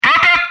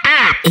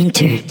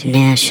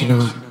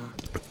International.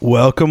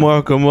 Welcome,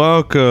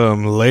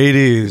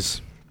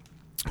 ladies,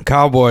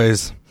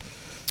 cowboys,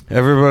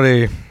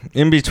 everybody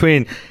in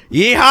between.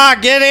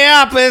 Yeehaw, giddy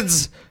up,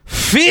 it's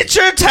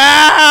Feature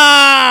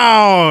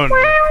Town!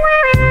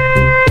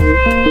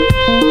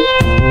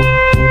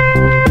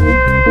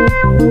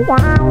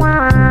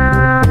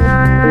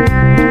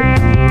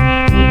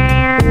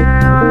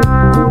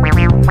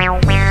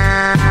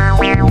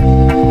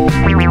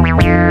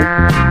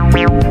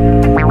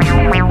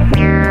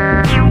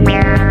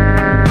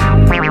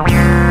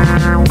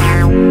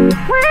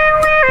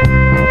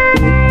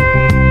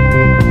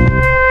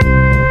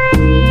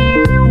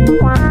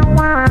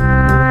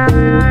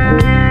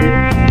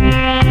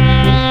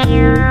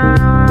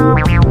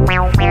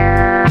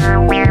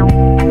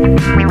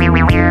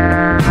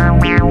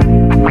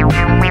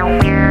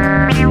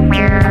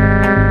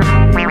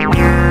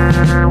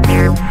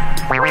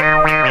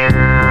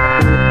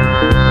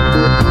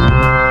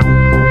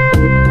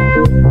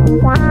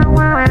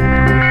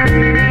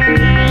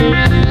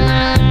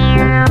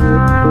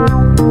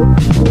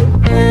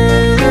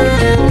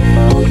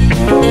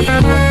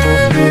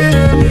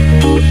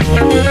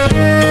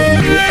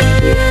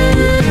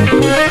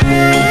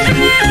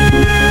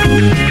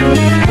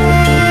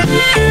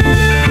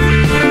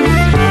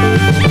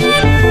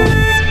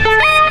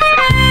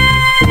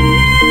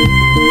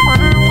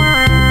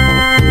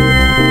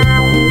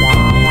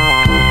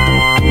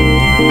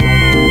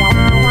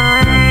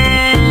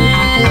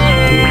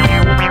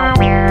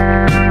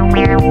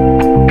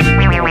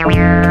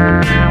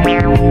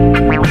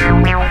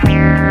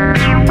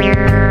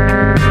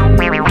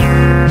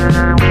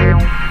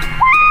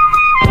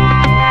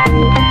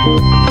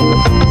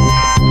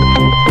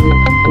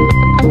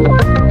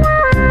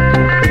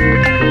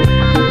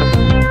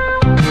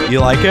 You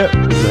like it?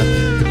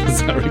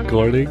 Is that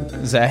recording?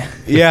 Is that?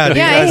 Yeah, do you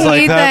Yeah, guys I like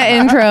hate that? that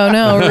intro.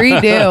 No,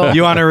 redo.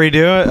 You want to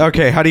redo it?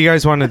 Okay, how do you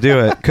guys want to do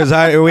it? Because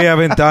we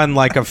haven't done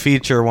like a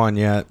feature one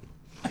yet.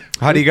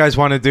 How do you guys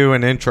want to do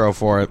an intro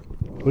for it?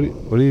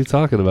 What are you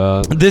talking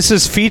about? This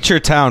is Feature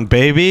Town,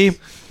 baby.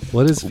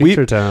 What is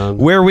Feature Town?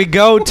 Where we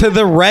go to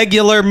the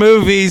regular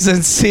movies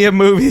and see a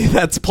movie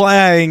that's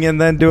playing and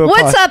then do a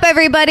What's up,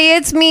 everybody?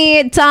 It's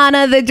me,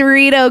 Donna, the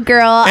Dorito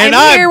girl. And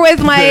I'm here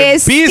with my Beezo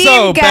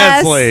esteemed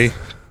guest. Besley.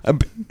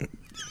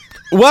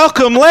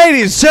 Welcome,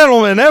 ladies,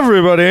 gentlemen,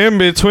 everybody in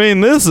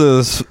between. This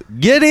is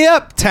Giddy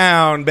Up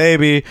Town,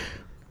 baby.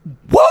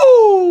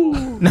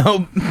 Woo!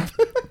 No.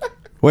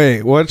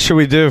 Wait, what should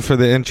we do for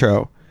the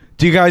intro?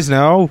 Do you guys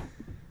know?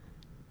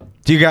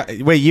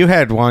 Wait, you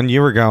had one.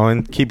 You were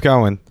going. Keep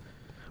going.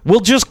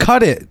 We'll just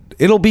cut it.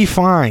 It'll be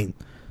fine.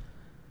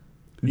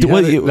 You were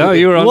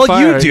on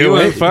fire. You do you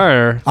were it. on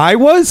fire. I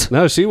was?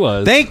 No, she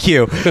was. Thank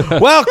you.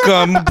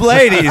 Welcome,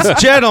 ladies,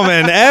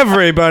 gentlemen,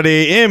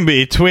 everybody in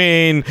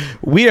between.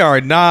 We are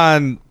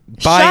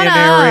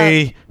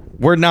non-binary.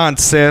 We're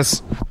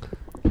non-cis.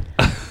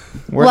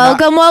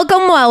 Welcome.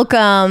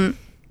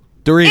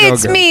 Dorito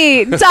It's girl.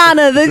 me,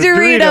 Donna, the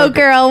Dorito Dorito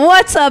girl.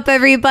 What's up,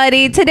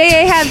 everybody?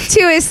 Today I have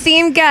two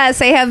esteemed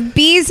guests. I have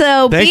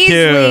Beezo Thank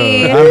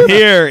Beasley you. I'm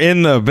here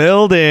in the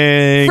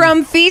building.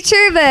 from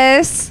Feature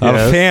This a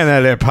Yes. fan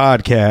edit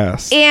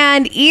podcast.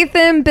 and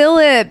Ethan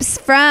Billips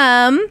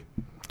from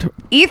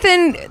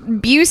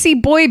Ethan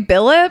Busey Boy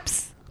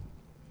Billips.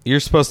 You're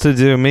supposed to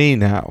do me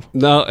now.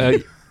 No,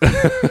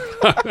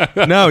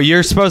 No,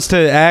 you're supposed to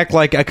act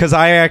like, because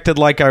I acted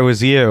like I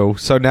was you,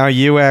 so now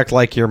you act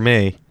like you're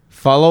me.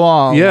 Follow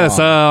on. yes,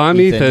 I'm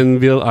Ethan.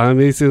 Bill. I'm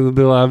Ethan.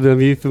 Bill.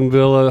 I'm Ethan.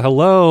 Bill.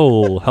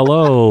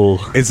 Hello.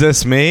 Is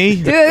this me?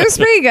 Dude, it was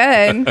pretty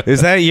good. Is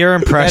that your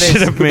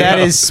impression of me? That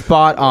is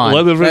spot on.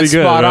 Well, that's pretty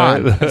good, spot right?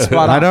 on. That's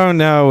spot on. I don't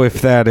know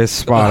if that is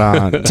spot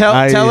on.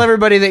 Tell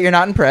everybody that you're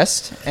not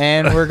impressed,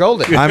 and we're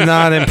golden. I'm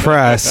not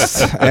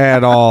impressed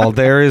at all.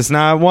 There is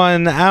not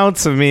 1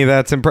 ounce of me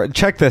that's impressed.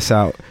 Check this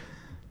out.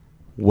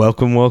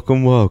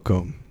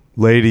 Welcome.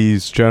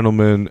 Ladies,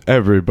 gentlemen,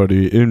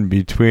 everybody in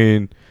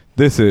between.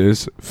 This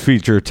is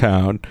Feature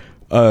Town,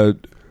 a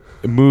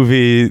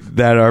movie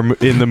that are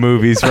in the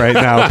movies right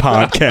now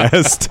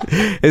podcast.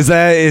 Is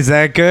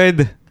that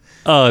good?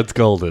 Oh, it's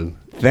golden.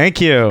 Thank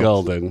you.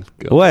 Golden.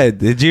 What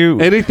did you?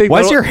 Anything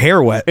Why's that'll- your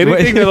hair wet?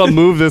 Anything that'll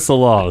move this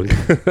along.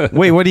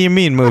 Wait, what do you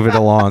mean move it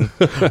along?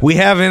 We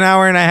have an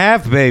hour and a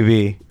half,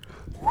 baby.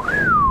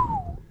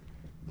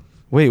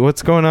 Wait,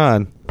 what's going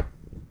on?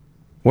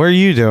 What are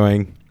you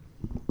doing?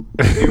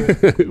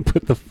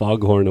 Put the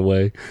foghorn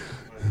away.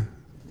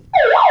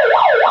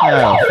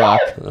 Oh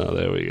fuck! Oh,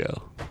 there we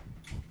go.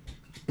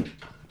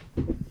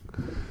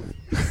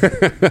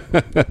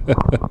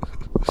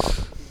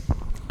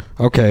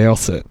 Okay, I'll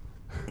sit.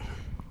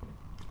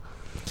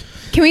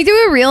 Can we do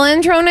a real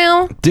intro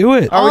now? Do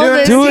it. All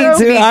this Do needs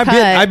it. to be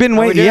I've been Are we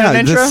waiting. doing an Yeah,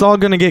 intro? this is all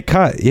gonna get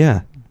cut.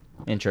 Yeah.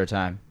 Intro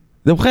time.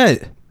 The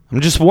what?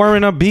 I'm just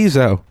warming up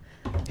Beezo.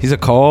 He's a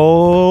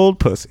cold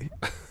pussy.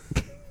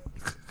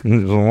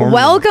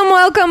 Welcome,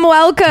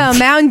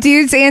 Mountain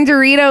Dudes and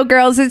Dorito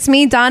girls. It's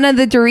me, Donna,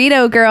 the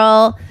Dorito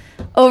girl.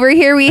 Over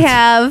here we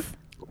have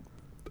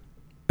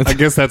I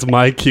guess that's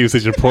my cue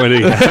since you're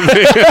pointing at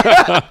me.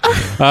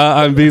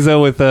 I'm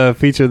Beezo with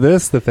Feature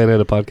This, the Fan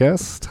Edit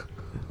podcast.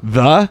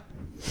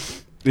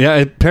 Yeah,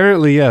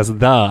 apparently, yes,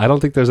 I don't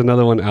think there's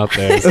another one out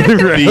there. It's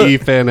the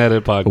Fan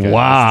Edit podcast.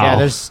 Wow. Yeah,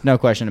 there's no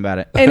question about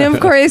it. And of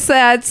course,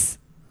 that's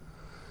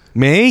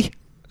Me?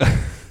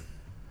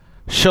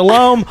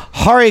 Shalom,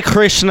 Hare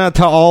Krishna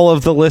to all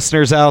of the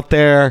listeners out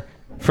there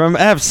from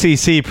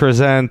FCC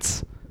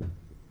Presents.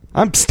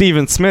 I'm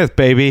Steven Smith,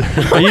 baby.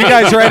 Are you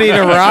guys ready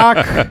to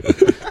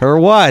rock? Or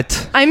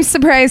what? I'm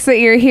surprised that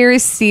you're here,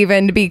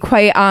 Steven, to be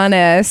quite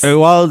honest.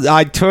 Well,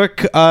 I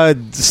took a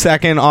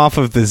second off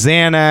of the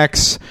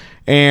Xanax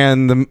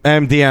and the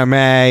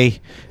MDMA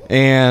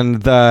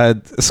and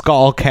the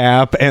skull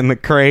cap and the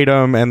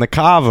kratom and the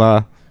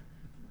kava.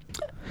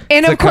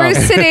 And of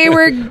course, today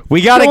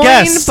We got a joined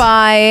guest.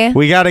 by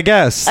We got a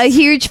guest. a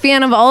huge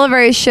fan of all of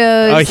our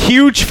shows. A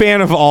huge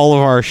fan of all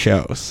of our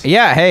shows.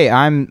 Yeah, hey,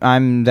 I'm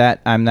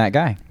that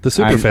guy. The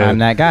super fan. I'm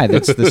that guy.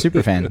 That's the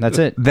super fan. That's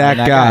it.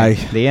 That I'm guy.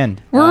 The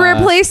end. We're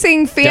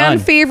replacing fan done.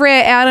 favorite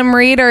Adam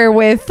Reeder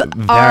with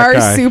our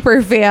guy.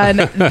 super fan,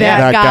 that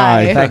That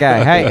guy. guy. That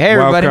guy. Hey,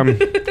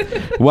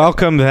 everybody.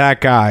 Welcome,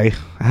 that guy.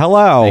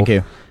 Hello. Thank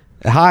you.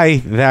 Hi,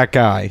 that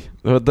guy.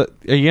 Are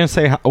you gonna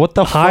say what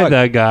the Hi, fuck?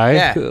 that guy.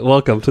 Yeah.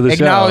 Welcome to the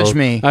show. Acknowledge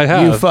me. I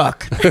have. You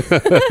fuck.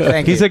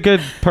 Thank He's you. a good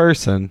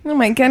person. Oh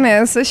my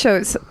goodness, this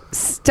show's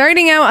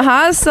starting out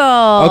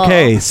hostile.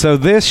 Okay, so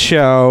this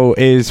show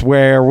is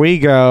where we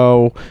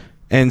go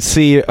and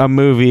see a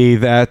movie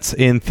that's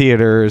in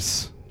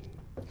theaters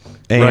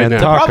and Right now.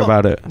 talk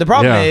about it. The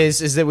problem Yeah.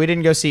 is that we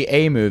didn't go see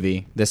a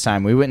movie this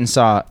time. We went and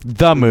saw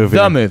The movie.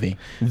 the movie.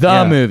 The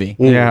Yeah. movie.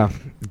 Yeah.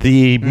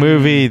 The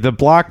movie, the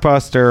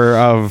blockbuster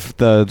of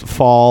the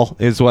fall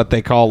is what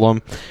they call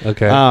them.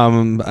 Okay.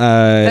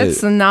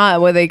 That's not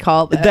what they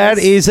call this. that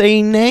is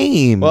a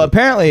name. Well,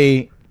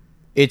 apparently,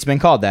 it's been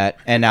called that,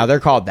 and now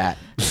they're called that.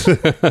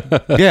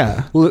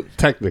 yeah.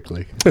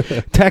 Technically.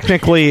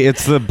 Technically,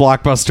 it's the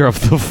blockbuster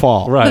of the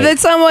fall. Right. But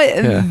that's not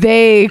what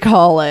they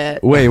call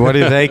it. Wait, what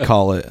do they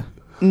call it?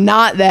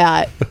 Not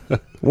that.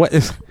 What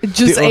is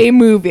Just a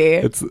movie.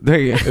 It's there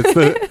you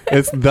go.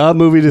 it's the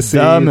movie to see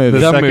The movie. the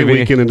The second movie.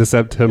 weekend into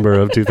September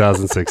of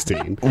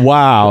 2016.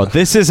 Wow,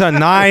 this is a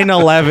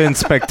 9/11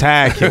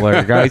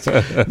 spectacular, guys.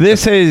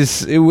 This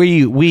is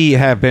we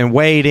have been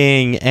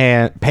waiting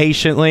and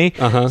patiently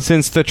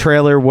since the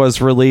trailer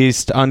was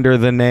released under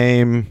the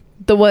name.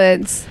 The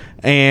Woods.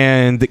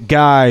 And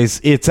guys,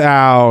 it's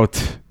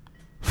out.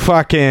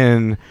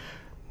 Fucking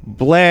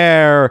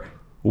Blair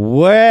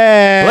Witch.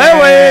 Blair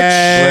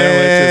Witch.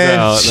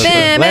 Blair Witch is out.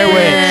 That's Blair Witch.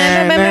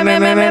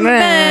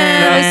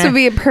 This would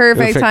be a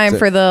perfect Perfect. time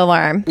for the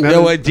alarm.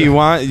 No, what do you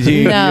want? Do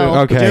you, No.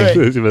 okay.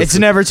 It's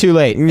never too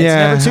late. It's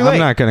Yeah, never too late. I'm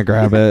not gonna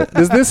grab it.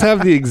 Does this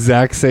have the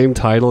exact same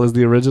title as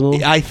the original?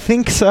 I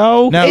think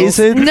so. No. Is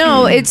it?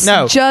 No, it's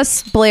No.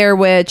 just Blair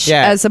Witch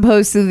Yeah. as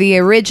opposed to the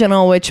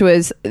original, which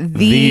was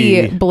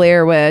the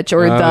Blair Witch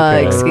or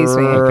Okay. excuse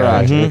me.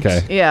 Gotcha. Mhm.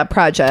 Okay. Yeah,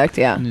 project,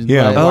 yeah.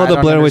 Yeah. Oh, I the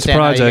don't Blair Witch understand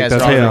how you Project, guys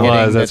that's are what it forgetting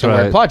was, that that's the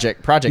word right.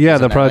 Project. Yeah, is the in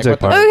there. Like,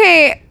 project what part.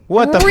 Okay.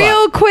 What the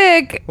Real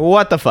quick,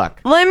 What the fuck?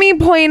 let me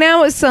point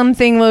out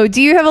something, Lo.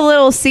 Do you have a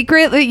little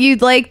secret that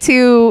you'd like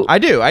to I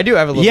do have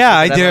a little. Yeah, secret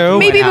I I'd do. like to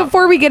maybe point out.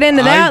 before we get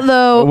into that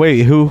though?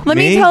 Wait, who? Let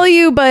me tell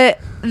you, but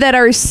that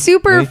our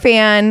super Me?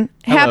 fan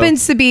Hello.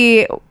 happens to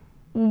be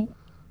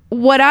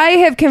what I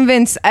have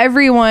convinced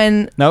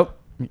everyone. Nope.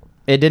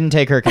 It didn't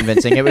take her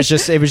convincing. It was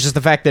just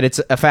the fact that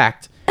it's a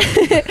fact.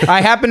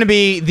 I happen to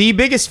be the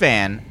biggest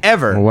fan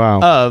ever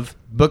Wow. of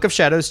Book of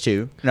Shadows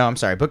 2. No, I'm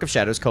sorry. Book of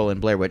Shadows,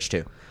 Blair Witch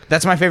 2.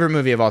 That's my favorite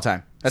movie of all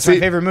time. That's my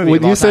favorite movie When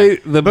of all you say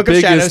time. the Book of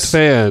biggest Shadows.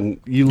 fan,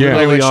 you Yeah.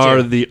 literally Blair Witch are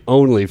 2. the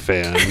only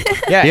fan.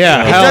 Yeah,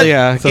 Yeah, it hell does-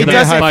 yeah. So It that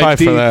doesn't, high by five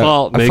for that.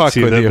 default I makes fuck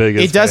you with the you.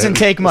 biggest it doesn't fan.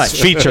 take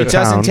much. Feature It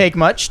doesn't town. take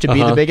much to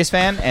be the biggest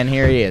fan, and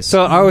here he is.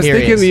 So I was Here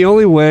he thinking is. the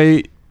only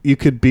way you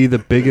could be the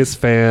biggest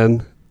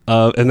fan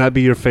of, and that'd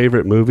be your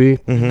favorite movie,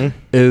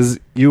 is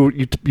you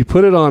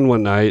put it on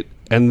one night,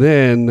 and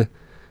then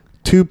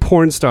two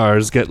porn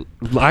stars get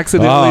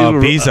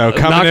accidentally Beezo knock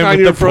coming in on with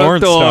your the front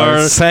porn door,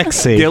 stars.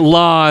 Sexy. get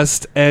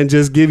lost, and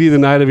just give you the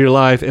night of your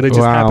life, and it just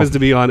Wow. happens to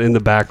be on in the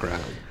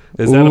background.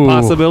 Is that a Ooh.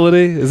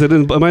 possibility? Is it?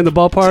 Am I in the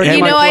ballpark? You Am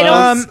know, I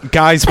close? don't-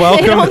 Guys, I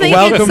welcome. don't think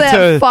welcome it's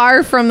that to.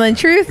 far from the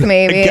truth.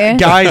 Maybe.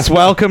 Guys,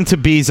 welcome to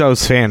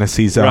Beezo's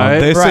Fantasy Zone. Right?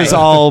 This Right. is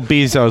all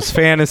Beezo's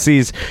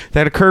fantasies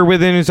that occur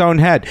within his own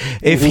head.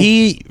 If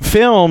he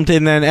filmed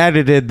and then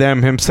edited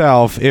them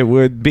himself, it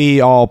would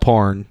be all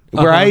porn,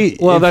 right?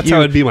 Well, If that's you-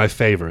 how it'd be my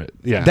favorite.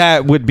 Yeah.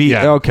 That would be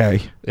Yeah. okay.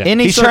 Yeah.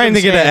 Any He's trying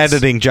to get an circumstance-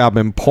 editing job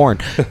in porn.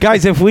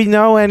 Guys, if we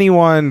know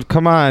anyone,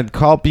 come on,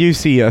 call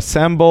Busey,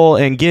 assemble,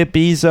 and get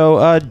Beezo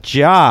a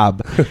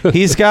job.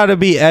 He's got to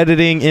be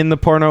editing in the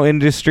porno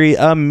industry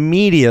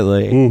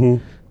immediately. Mhm.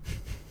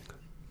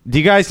 Do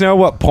you guys know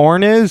what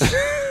porn is?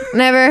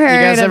 Never heard.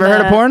 You guys of ever heard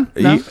of that. porn?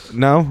 No.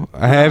 No?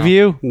 Have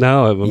you?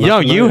 No, I'm not Yo,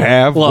 you familiar.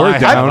 have. Well, We're I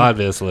have, down.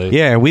 obviously.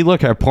 Yeah, we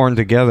look at porn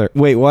together.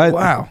 Wait, what?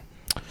 Wow.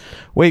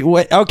 Wait,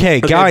 okay, Okay,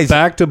 guys.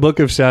 back to Book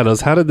of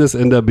Shadows. How did this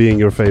end up being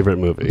your favorite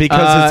movie?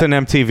 Because it's an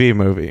MTV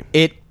movie.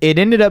 It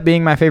ended up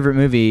being my favorite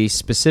movie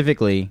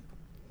specifically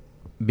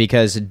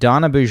because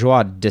Donna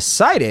Bourgois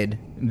decided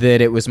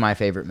that it was my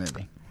favorite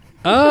movie.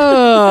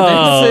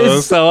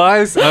 Oh, so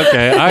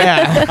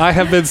I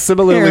have been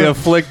similarly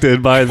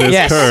afflicted by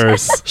this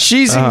curse.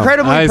 She's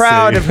incredibly I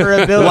proud see. of her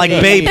ability. Like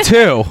Babe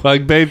 2.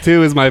 Like Babe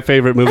 2 is my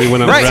favorite movie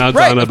when I'm around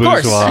Donna of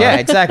course. Bourgois. Yeah,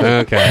 exactly.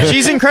 Okay.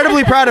 She's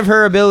incredibly proud of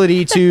her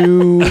ability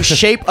to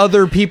shape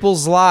other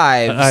people's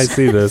lives. I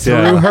see this. through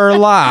Yeah. her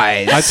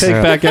lies. I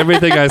take back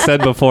everything I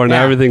said before.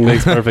 Now everything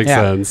makes perfect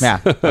sense. Yeah.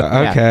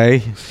 Okay.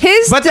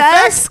 His But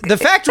desk. the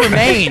fact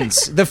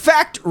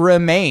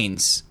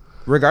remains,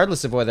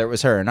 regardless of whether it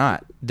was her or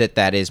not,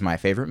 that is my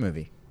favorite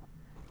movie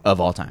of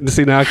all time.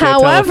 See, now I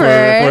can't However-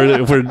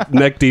 tell if we're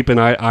neck deep in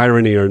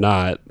irony or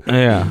not.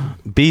 Yeah.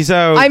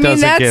 Beezo I mean,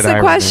 doesn't that's get the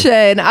irony.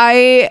 question.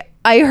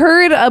 I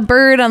heard a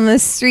bird on the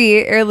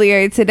street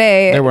earlier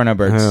today. There were no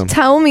birds.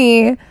 Tell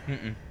me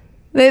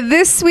that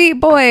this sweet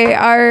boy,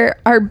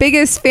 our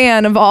biggest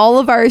fan of all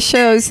of our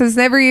shows, has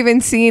never even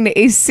seen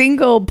a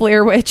single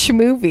Blair Witch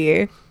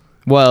movie.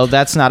 Well,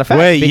 that's not a fact.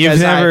 Wait, you've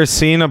because never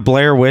seen a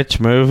Blair Witch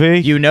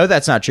movie? You know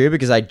that's not true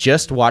because I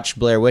just watched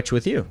Blair Witch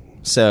with you.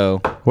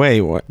 So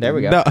Wait, what? There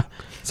we go. No.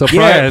 So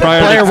Yeah,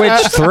 Blair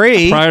Witch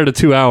 3. prior to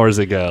 2 hours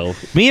ago.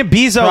 Me and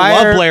Beezo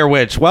love Blair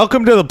Witch.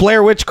 Welcome to the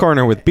Blair Witch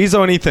Corner with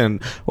Beezo and Ethan.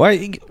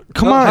 Why?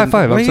 Come on. High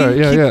five. Why I'm you sorry.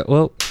 keep- Yeah.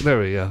 Well, there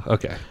we go.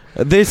 Okay.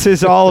 This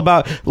is all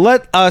about.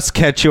 Let us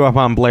catch you up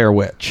on Blair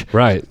Witch.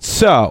 Right.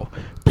 So,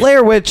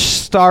 Blair Witch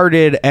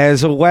started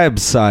as a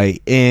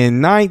website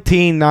in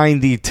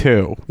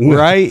 1992,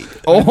 right?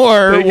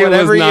 or think it was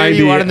whatever year 90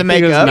 you wanted to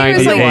make I think it was up. It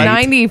was like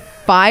 98.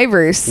 95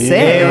 or 6.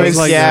 It was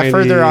like 90.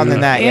 further on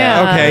than that.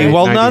 Yeah. Okay,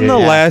 well, 98,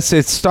 nonetheless,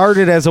 it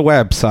started as a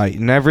website,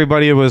 and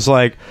everybody was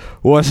like,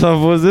 what's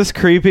up with this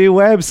creepy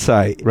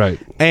website? Right.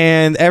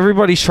 And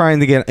everybody's trying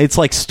to get, it's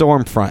like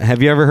Stormfront.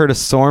 Have you ever heard of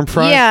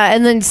Stormfront? Yeah,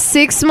 and then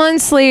 6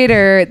 months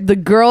later, the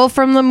girl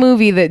from the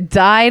movie that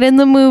died in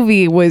the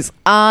movie was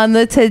on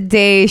the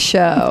Today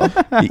Show.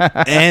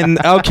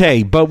 And,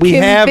 okay, but we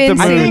have the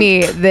convincing movie.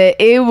 me that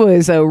it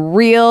was a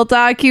real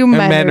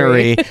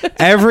documentary.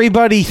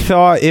 Everybody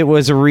thought it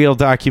was a real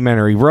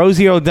documentary.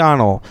 Rosie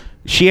O'Donnell,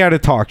 she had a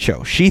talk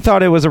show. She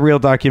thought it was a real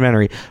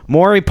documentary.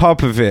 Maury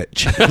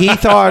Popovich, he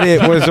thought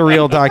it was a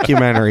real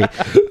documentary.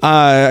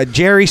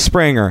 Jerry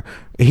Springer,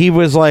 he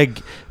was like,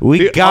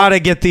 we gotta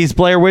get these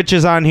Blair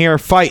Witches on here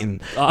fighting.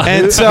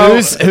 And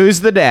so Who's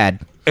the dad?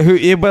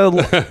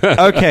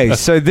 okay,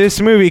 so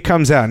this movie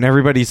comes out and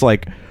everybody's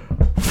like,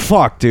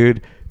 fuck,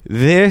 dude,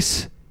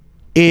 this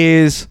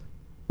is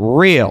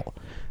real.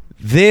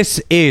 This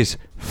is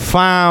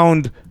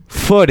found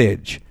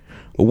footage.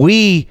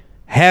 We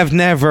have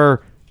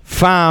never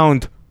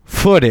found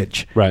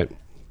footage. Right.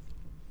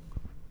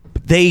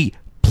 They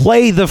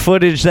play the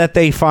footage that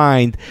they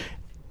find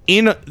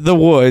in the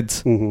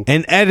woods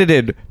and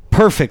edited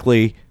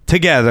perfectly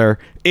together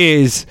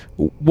is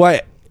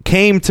what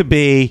came to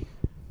be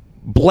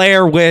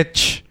Blair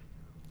Witch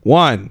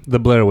 1. The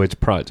Blair Witch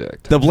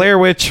Project. The Blair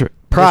Witch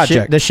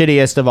Project. The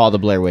shittiest of all the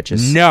Blair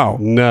Witches.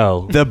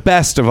 No. The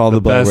best of all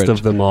the Blair best Witch.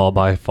 of them all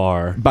by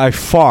far. By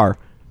far.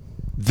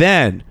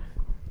 Then,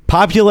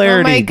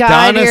 popularity. Oh my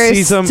God, Donna you're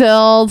sees them.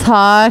 still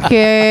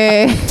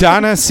talking.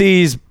 Donna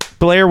sees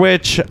Blair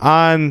Witch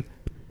on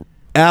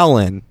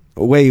Ellen.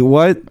 Wait,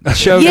 what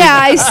show? Yeah,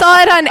 I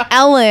saw it on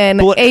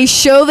Ellen, a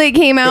show that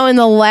came out in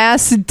the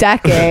last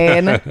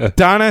decade.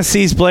 Donna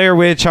sees Blair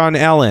Witch on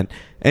Ellen,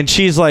 and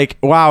she's like,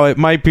 wow, it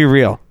might be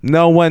real.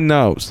 No one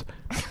knows.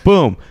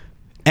 Boom.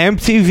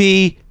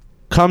 MTV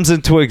comes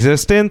into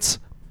existence,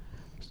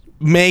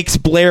 makes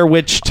Blair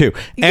Witch 2.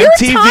 Your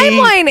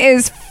timeline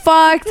is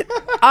fucked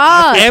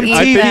up. MTV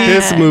I think Ethan.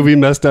 this movie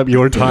messed up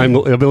your time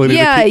ability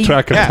to keep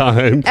track of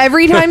time.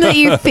 Every time that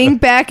you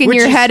think back in Which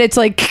your is- head, it's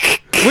like...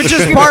 Which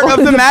is part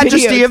of the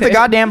majesty of the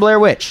goddamn Blair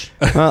Witch.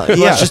 yeah.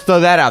 Let's just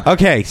throw that out there.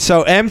 Okay,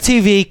 so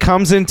MTV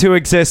comes into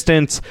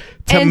existence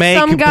to And make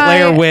some guy,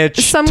 Blair Witch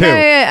some 2.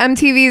 guy at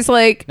MTV's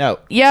like, No.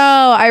 yo,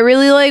 I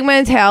really like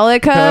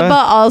Metallica, but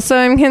also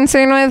I'm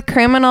concerned with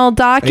criminal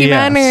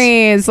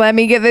documentaries. Let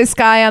me get this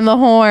guy on the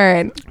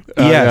horn.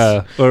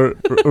 Yes. Yeah. We're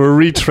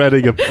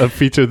retreading a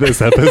feature this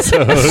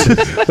episode.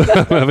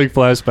 I'm having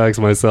flashbacks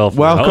myself.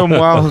 now. Welcome.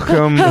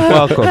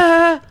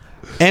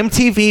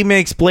 MTV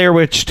makes Blair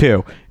Witch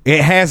 2.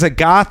 It has a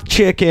goth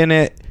chick in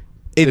it.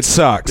 It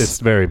sucks. It's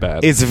very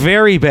bad. It's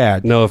very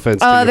bad. No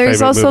offense to your There's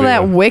favorite also movie.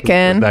 that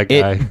Wiccan. That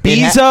guy.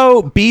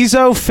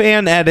 Beezo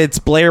fan edits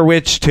Blair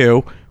Witch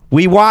 2.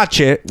 We watch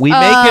it. We make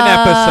an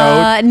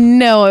episode.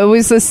 No, it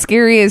was the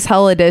Scary as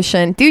Hell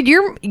edition. Dude,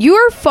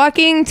 you're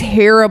fucking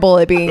terrible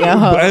at being a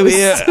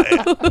host.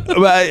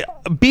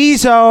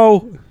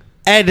 Beezo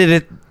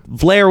edited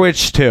Blair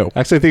Witch 2.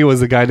 Actually, I think it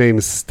was a guy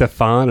named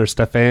Stefan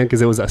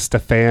because it was a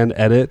Stefan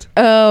edit.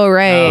 Oh,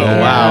 right. Oh,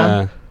 wow.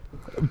 Yeah.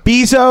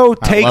 Beezo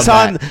takes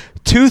love on that.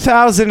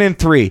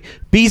 2003.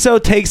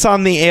 Beezo takes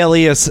on the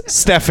alias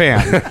Stefan.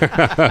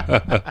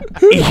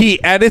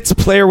 He edits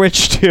Blair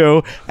Witch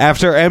 2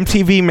 after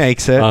MTV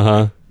makes it.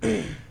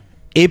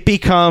 It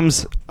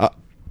becomes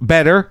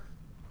better.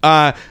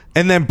 And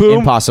then boom.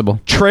 Impossible.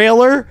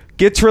 Trailer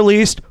gets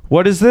released.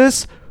 What is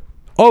this?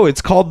 Oh,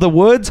 it's called The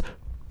Woods.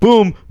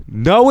 Boom.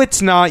 No,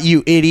 it's not,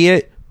 you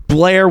idiot.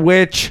 Blair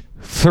Witch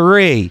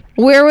 3.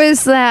 Where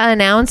was that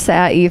announced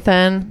at,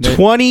 Ethan?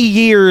 20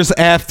 years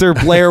after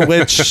Blair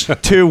Witch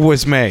 2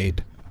 was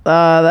made.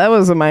 That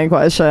wasn't my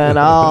question at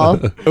all.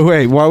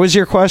 Wait, what was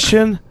your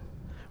question?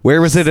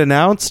 Where was it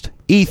announced?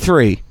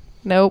 E3.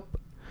 Nope.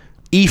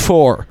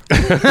 E4.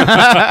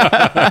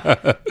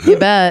 You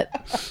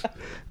bet.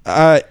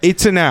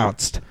 It's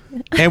announced.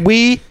 And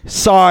we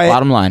saw it.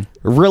 Bottom line.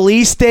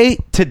 Release date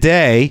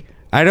today.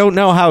 I don't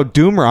know how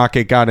Doom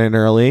Rocket got in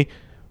early.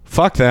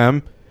 Fuck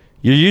them.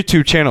 Your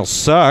YouTube channel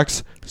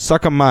sucks.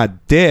 Suck on my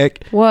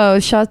dick. Whoa,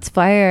 shots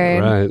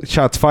fired. Right.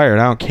 Shots fired.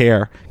 I don't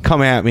care.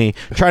 Come at me.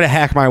 Try to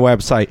hack my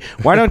website.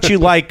 Why don't you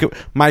like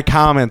my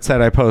comments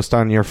that I post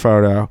on your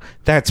photo?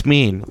 That's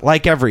mean.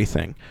 Like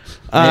everything.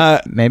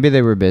 Maybe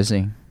they were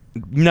busy.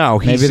 No,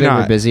 he's Maybe they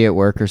not. were busy at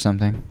work or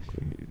something.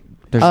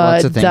 There's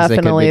lots of things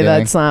definitely they could be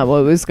that's not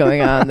what was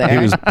going on there. He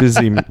was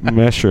busy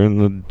measuring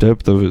the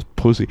depth of his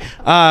pussy.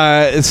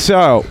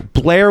 So,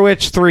 Blair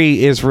Witch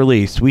 3 is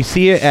released. We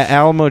see it at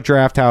Alamo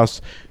Drafthouse.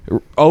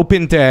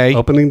 Opening day.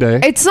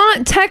 It's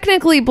not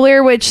technically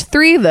Blair Witch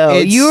 3 though.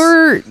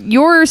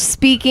 You're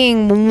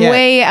speaking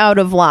way out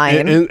of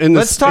line.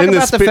 Let's talk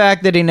about the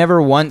fact that he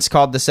never once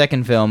called the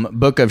second film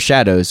Book of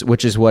Shadows,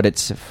 which is what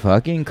it's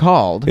fucking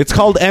called. It's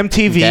called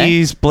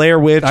MTV's Blair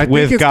Witch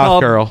with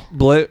Goth Girl.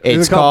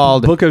 It's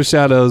called Book of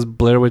Shadows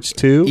Blair Witch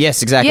 2.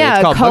 Yes, exactly. Yeah,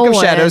 it's called Book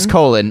of Shadows,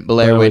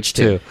 Blair Witch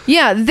 2.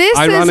 Yeah, this is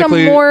a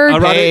Ironically- more...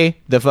 Pay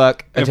the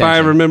fuck attention. If I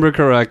remember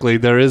correctly,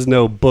 there is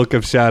no Book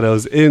of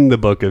Shadows in the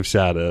Book of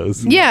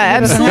Shadows. Yeah,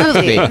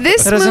 absolutely.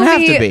 This That doesn't have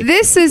to movie, be.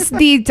 this is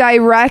the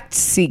direct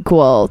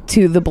sequel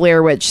to the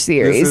Blair Witch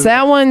series.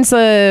 That one's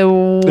a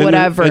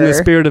whatever. In the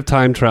spirit of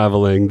time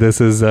traveling, this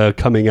is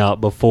coming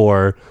out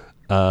before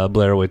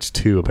Blair Witch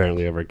 2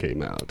 apparently ever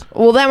came out.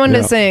 Well, that one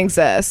doesn't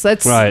exist.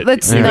 That's Right.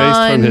 That's Erased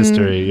non from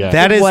history. Yeah.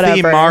 That is the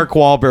Whatever. Mark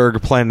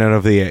Wahlberg Planet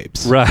of the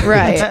Apes. right.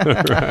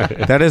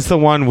 right. That is the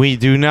one we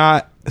do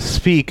not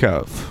speak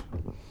of.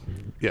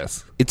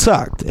 Yes. It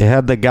sucked. It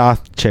had the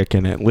goth chick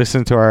in it.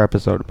 Listen to our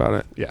episode about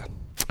it. Yeah.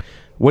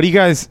 What do you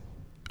guys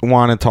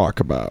want to talk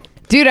about?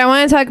 Dude, I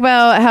want to talk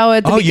about how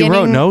at the beginning. You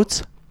wrote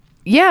notes?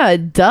 Yeah,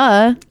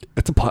 duh.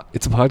 It's a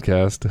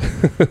podcast.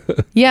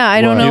 Yeah,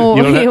 I don't Why?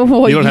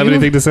 know. You don't have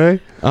anything to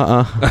say?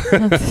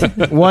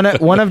 one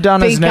of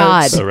Donna's Thank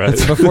notes God. All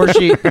right.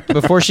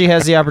 before she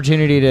has the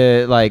opportunity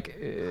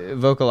to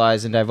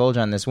vocalize and divulge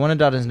on this. One of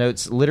Donna's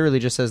notes literally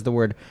just says the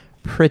word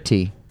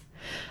pretty.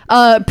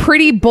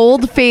 Pretty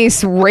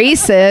bold-faced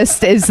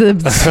racist is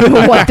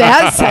what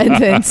that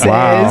sentence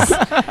Wow. is.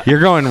 You're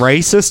going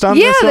racist on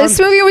Yeah, this one? this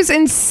movie was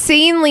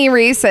insanely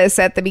racist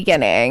at the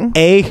beginning.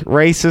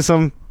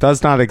 Racism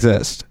does not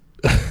exist.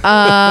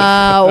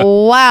 Wow.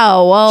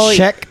 Well,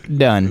 Check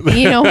done.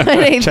 you know what?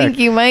 I think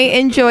you might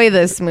enjoy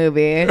this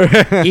movie.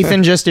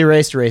 Ethan just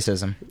erased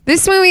racism.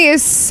 This movie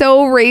is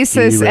so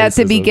racist at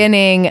the E-racism.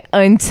 beginning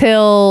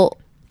until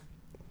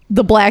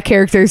the black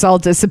characters all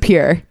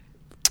disappear.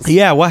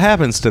 Yeah, what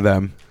happens to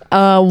them?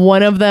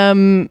 One of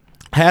them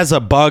Has a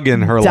bug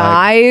in her leg.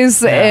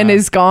 dies and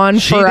is gone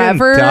She didn't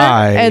forever.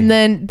 die. And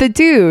then the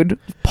dude,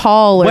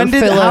 Paul or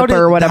Philip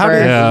or whatever.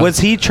 Yeah. Was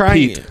he trying?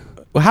 Pete.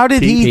 How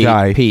did he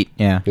die? Pete,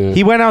 yeah.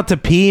 He went out to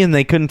pee and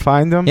they couldn't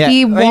find him? Yeah.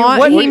 He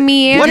I mean, he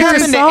meandered what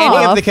happened to any of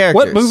off. the characters?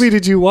 What movie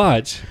did you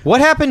watch?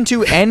 What happened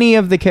to any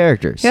of the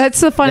characters? Yeah,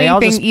 that's the funny They all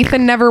thing. just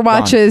Ethan never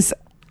watches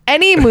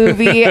any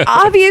movie,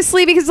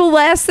 obviously, because the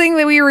last thing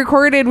that we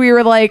recorded, we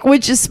were like,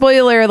 which is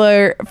spoiler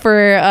alert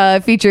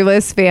for Feature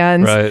List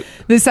fans. Right.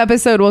 This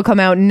episode will come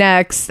out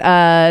next,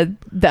 the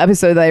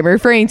episode that I'm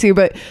referring to,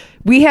 but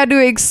we had to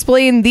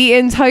explain the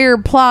entire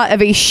plot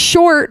of a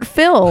short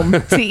film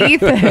to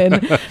Ethan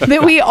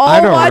that we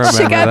all don't watched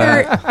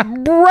remember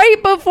together right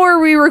before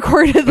we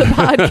recorded the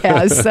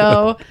podcast.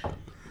 So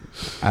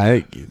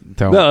I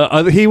don't.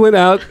 No, he went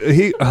out.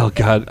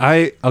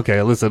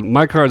 Okay, listen.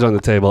 My card's on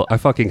the table. I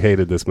fucking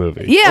hated this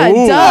movie. yeah,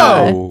 Ooh.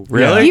 duh. Oh,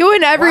 really? You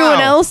and everyone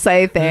Wow. else,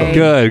 I think.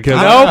 Good,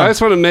 because Nope. I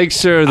just want to make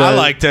sure that I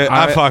liked it.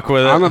 I fuck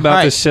with it. I'm about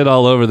to Right. shit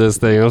all over this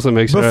thing. I also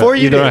make sure Before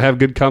you either do- I have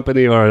good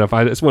company or if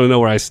I just want to know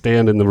where I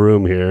stand in the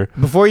room here.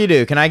 Before you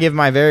do, can I give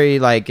my very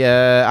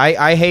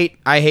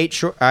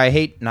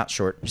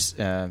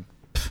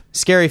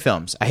scary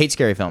films. I hate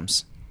scary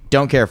films.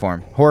 Don't care for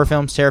them. Horror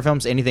films, terror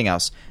films, anything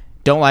else.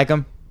 Don't like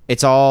them.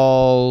 It's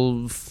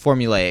all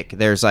formulaic.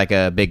 There's like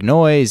a big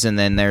noise and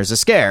then there's a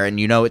scare and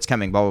you know it's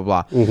coming, blah,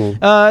 blah,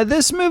 blah.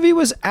 This movie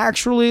was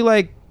actually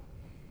like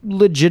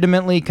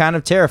legitimately kind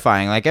of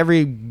terrifying. Like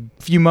every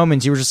few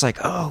moments you were just like,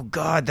 oh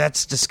God,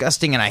 that's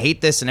disgusting and I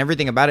hate this and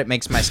everything about it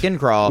makes my skin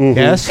crawl.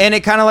 Yes. And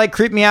it kind of like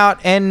creeped me out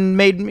and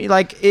made me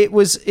like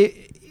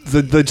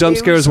The jump it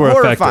scares was were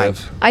horrifying.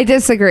 effective. I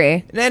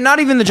disagree. And not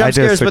even the jump I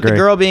scares, but the disagree.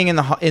 girl being in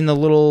the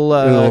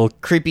little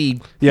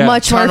creepy. Yeah.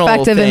 Much more tunnel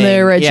effective in thing. the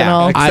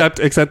original. Yeah.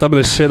 Except I'm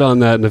going to shit on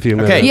that in a few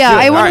minutes. Okay. Yeah,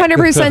 I All right.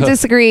 100%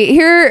 disagree.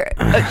 Here,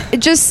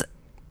 just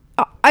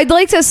I'd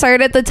like to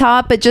start at the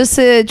top, but just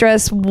to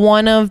address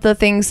one of the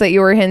things that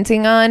you were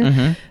hinting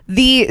on,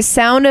 the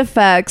sound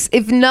effects,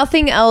 if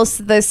nothing else,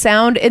 the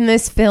sound in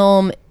this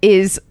film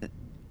is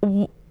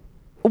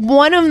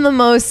one of the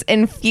most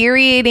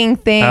infuriating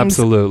things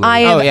Absolutely. I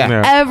have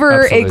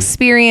ever Absolutely.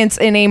 experienced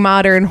in a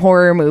modern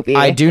horror movie.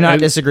 I do not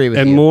disagree with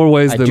you. In more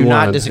ways I than do one.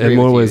 not disagree In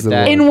more with ways you. than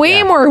That- one. in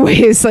way more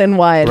ways than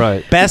one.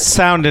 Right. Best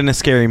sound in a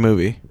scary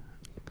movie.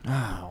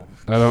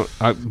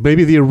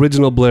 Maybe the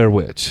original Blair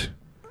Witch.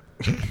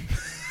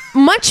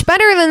 Much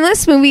better than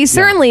this movie.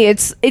 Certainly,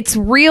 it's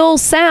real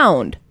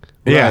sound.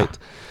 Yeah. Right.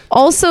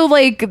 Also,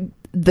 like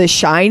The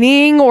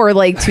Shining or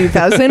like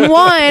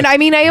 2001. I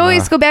mean, I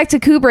always go back to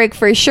Kubrick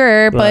for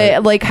sure, but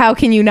Right. like, how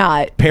can you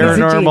not? He's a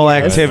Paranormal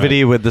genius.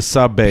 Activity with the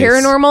sub bass.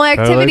 Paranormal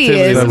Activity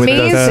is Activity with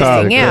the amazing.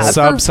 sub. Yeah, The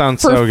sub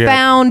sounds so good.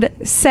 profound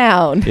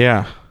sound.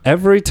 Yeah.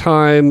 Every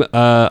time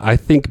I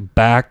think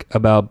back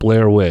about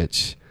Blair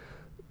Witch,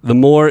 the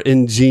more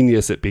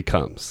ingenious it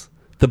becomes.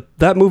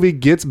 That movie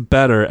gets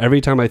better every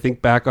time I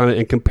think back on it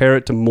and compare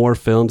it to more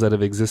films that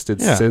have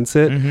existed since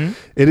it.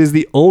 It is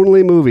the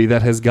only movie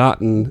that has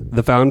gotten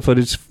the found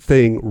footage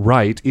thing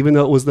right, even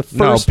though it was the first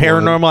No, one.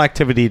 Paranormal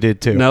Activity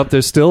did too. Nope,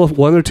 there's still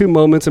one or two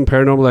moments in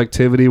Paranormal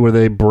Activity where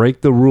they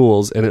break the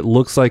rules and it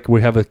looks like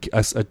we have a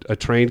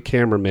trained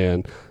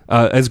cameraman.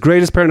 As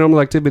great as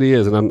Paranormal Activity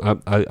is, and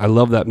I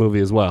love that movie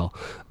as well,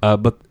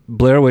 but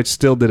Blair Witch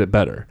still did it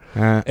better.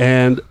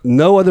 And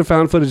no other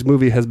found footage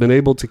movie has been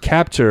able to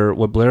capture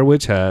what Blair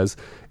Witch has,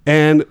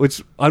 and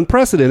which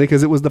unprecedented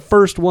because it was the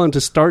first one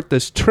to start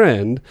this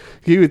trend.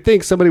 You would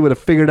think somebody would have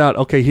figured out,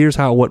 okay, here's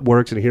how what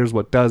works and here's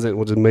what doesn't,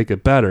 we'll just make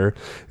it better.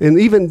 And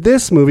even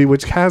this movie,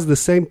 which has the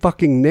same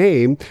fucking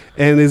name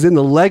and is in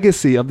the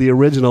legacy of the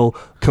original,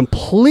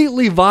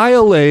 completely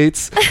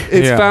violates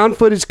its found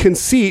footage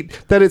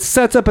conceit that it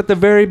sets up at the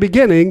very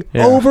beginning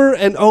over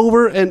and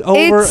over and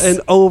over and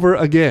over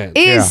again.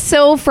 It is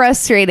so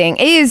frustrating.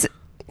 It is.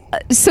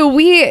 So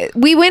we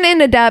went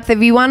into depth. If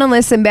you want to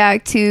listen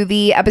back to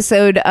the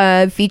episode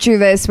Feature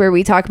This, where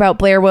we talk about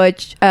Blair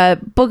Witch,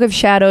 Book of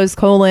Shadows,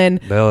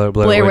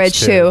 Blair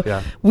Witch 2.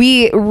 Yeah.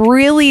 We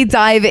really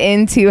dive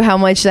into how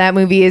much that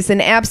movie is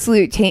an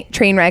absolute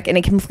train wreck and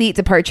a complete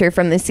departure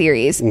from the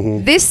series.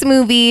 This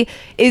movie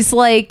is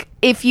like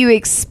if you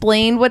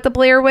explained what the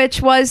Blair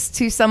Witch was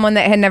to someone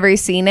that had never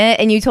seen it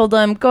and you told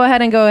them, go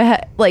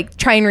ahead, like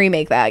try and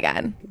remake that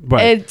again.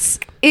 Right.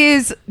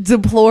 It's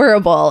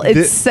deplorable.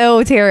 It's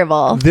so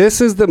terrible. This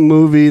is the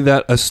movie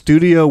that a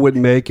studio would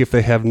make if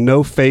they have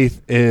no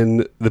faith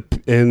in the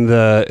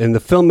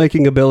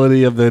filmmaking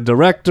ability of the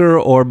director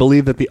or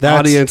believe that the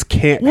audience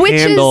can't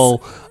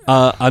handle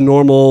a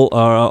normal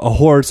a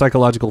horror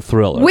psychological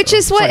thriller. Which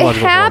is what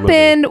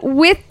happened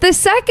with the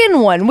second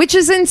one, which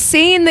is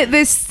insane that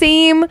the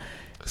same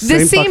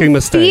fucking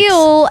mistakes.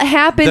 feel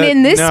happened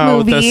in this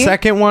movie. The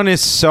second one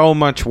is so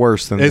much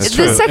worse than It's this.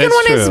 true. The second It's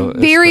one true.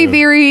 is very,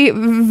 very,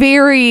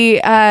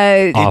 very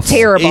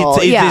terrible.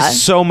 It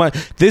is so much.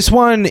 This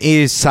one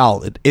is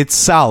solid. It's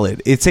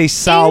solid. It's a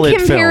solid in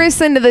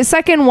comparison film. to the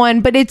second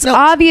one, but it's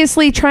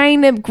obviously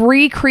trying to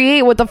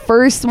recreate what the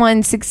first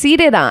one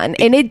succeeded on,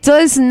 and it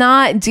does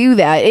not do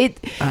that.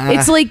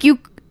 It's like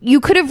you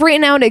could have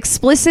written out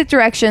explicit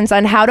directions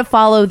on how to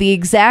follow the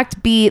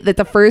exact beat that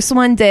the first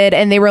one did,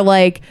 and they were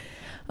like,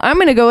 I'm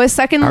going to go a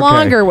second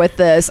longer with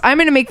this. I'm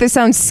going to make this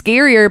sound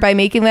scarier by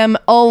making them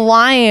a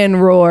lion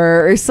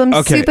roar or some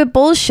stupid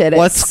bullshit.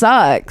 It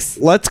sucks.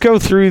 Let's go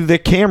through the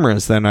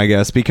cameras then, I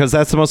guess, because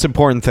that's the most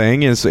important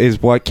thing is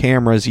what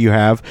cameras you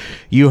have.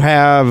 You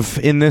have,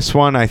 in this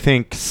one, I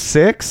think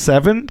 6,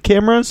 7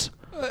 cameras.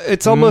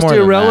 It's almost More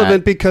than irrelevant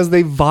that. because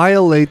they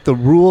violate the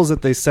rules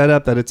that they set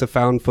up that it's a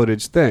found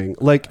footage thing.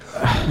 Like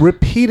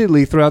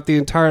repeatedly throughout the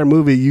entire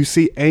movie, you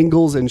see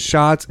angles and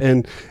shots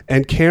and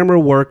camera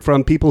work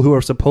from people who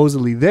are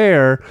supposedly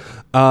there,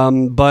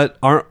 but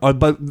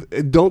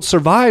don't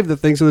survive the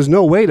thing. So there's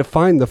no way to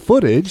find the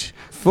footage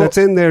that's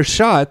in their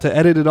shot to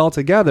edit it all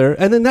together.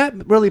 And then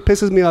that really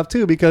pisses me off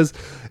too, because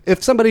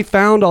if somebody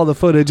found all the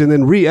footage and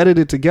then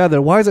re-edited it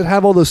together, why does it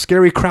have all those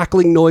scary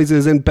crackling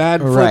noises and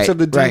bad flicks of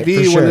the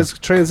DV when it's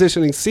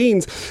transitioning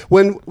scenes?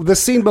 When the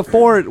scene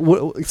before it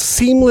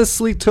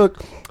seamlessly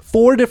took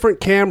 4 different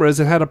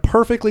cameras and had a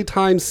perfectly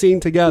timed scene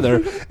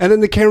together, and then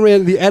the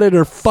cameraman, the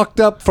editor,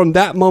 fucked up from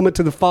that moment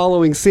to the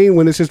following scene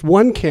when it's just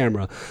one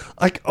camera,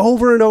 like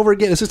over and over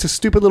again. It's just a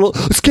stupid little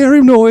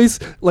scary noise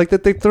like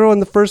that they throw in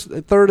the first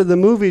third of the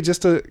movie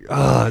just to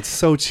it's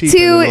so cheap.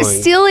 To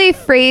steal a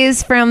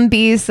phrase from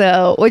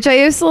Beezo, which I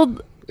used a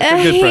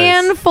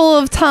handful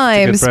of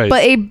times,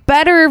 but a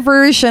better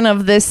version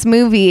of this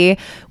movie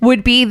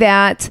would be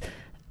that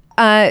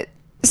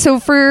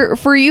so for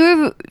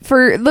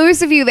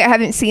those of you that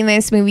haven't seen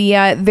this movie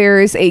yet,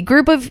 there's a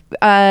group of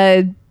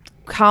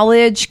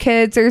college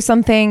kids or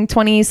something,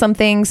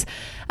 20-somethings,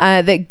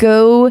 that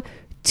go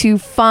to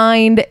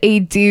find a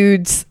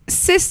dude's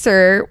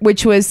sister,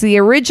 which was the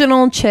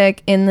original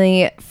chick in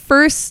the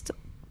first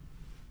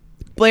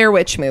Blair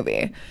Witch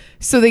movie.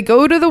 So they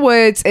go to the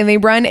woods and they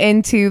run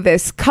into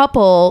this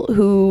couple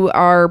who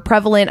are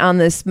prevalent on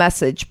this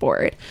message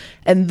board.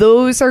 And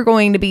those are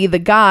going to be the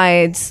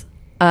guides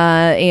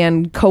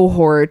and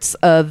cohorts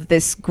of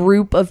this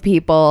group of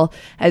people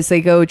as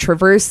they go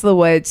traverse the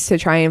woods to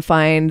try and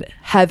find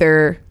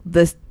Heather,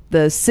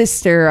 the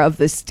sister of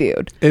this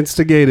dude.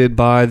 Instigated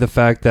by the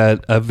fact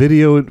that a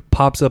video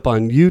pops up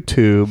on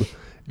YouTube,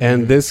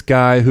 and this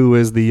guy who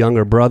is the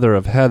younger brother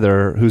of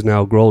Heather, who's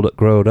now grown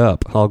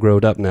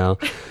up now,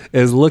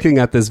 is looking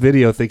at this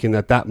video thinking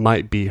that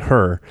might be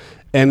her.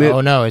 And it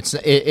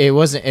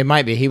wasn't. It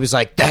might be. He was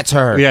like, "That's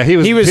her." Yeah, he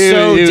was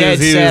so dead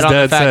set on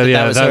the fact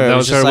that was her. That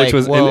was her, which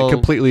was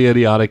completely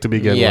idiotic to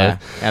begin with. Yeah,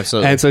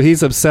 absolutely. And so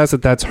he's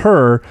obsessed that's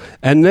her.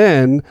 And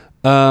then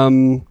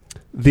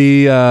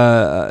he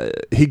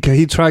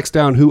tracks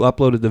down who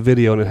uploaded the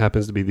video, and it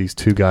happens to be these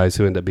two guys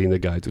who end up being the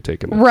guys who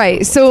take him out.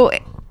 Right. So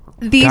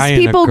these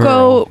people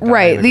go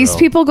These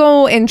people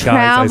go and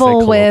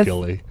travel with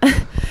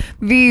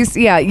these.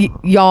 Yeah,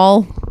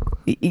 y'all.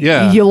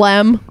 Yeah.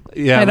 Yulem.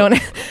 Yeah.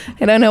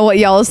 I don't know what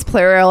y'all's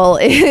plural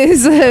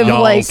is.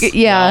 Y'alls. Like,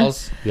 yeah.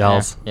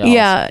 Y'alls.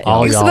 Yeah.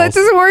 All so y'alls. that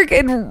doesn't work.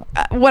 And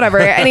whatever.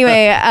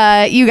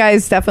 Anyway, you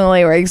guys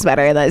definitely works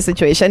better in that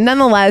situation.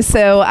 Nonetheless,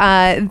 so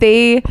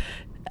they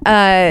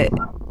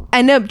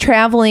end up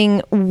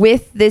traveling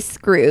with this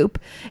group,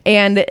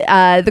 and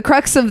the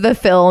crux of the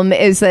film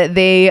is that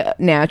they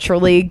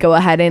naturally go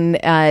ahead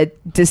and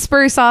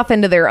disperse off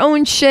into their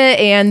own shit,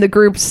 and the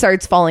group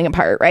starts falling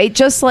apart, right?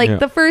 Just like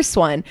the first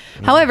one.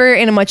 However,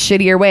 in a much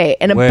shittier way.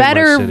 In a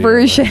better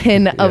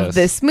version of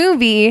this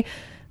movie,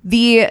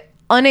 the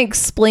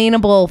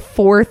unexplainable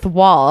fourth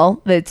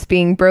wall that's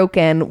being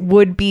broken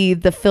would be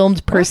the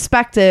filmed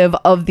perspective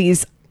of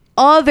these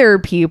other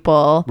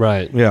people.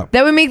 Right. Yeah.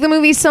 That would make the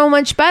movie so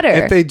much better.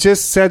 If they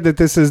just said that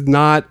this is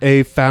not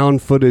a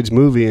found footage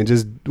movie and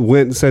just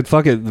went and said,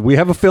 fuck it, we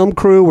have a film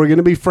crew, we're going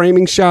to be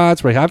framing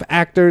shots, we have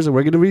actors, and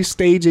we're going to be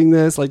staging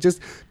this, like,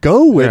 just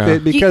go with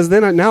it, because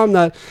then I'm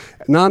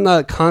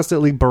not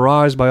constantly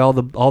barraged by all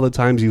the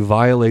times you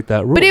violate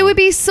that rule. But it would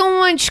be so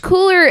much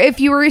cooler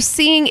if you were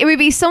seeing, it would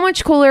be so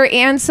much cooler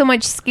and so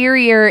much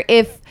scarier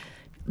if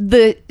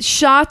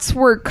shots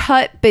were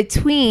cut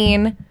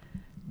between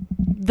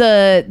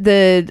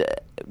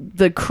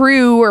the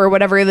crew or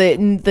whatever,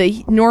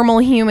 the normal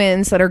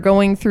humans that are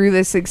going through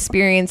this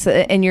experience,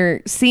 and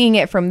you're seeing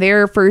it from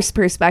their first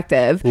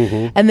perspective.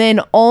 Mm-hmm. And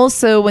then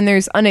also when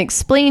there's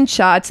unexplained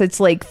shots, it's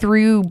like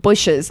through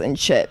bushes and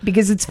shit,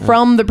 because it's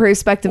from the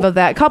perspective of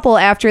that couple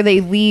after they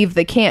leave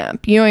the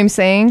camp. You know what I'm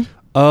saying?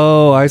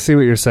 Oh, I see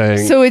what you're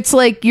saying. So it's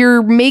like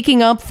you're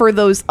making up for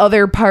those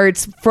other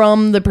parts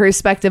from the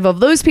perspective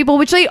of those people,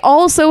 which they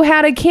also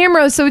had a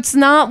camera. So it's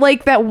not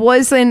like that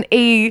wasn't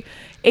a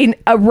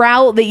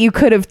route that you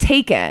could have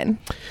taken.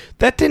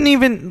 That didn't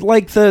even,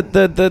 like,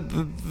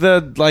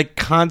 the like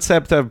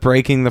concept of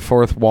breaking the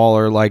fourth wall,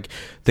 or like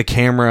the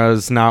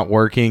camera's not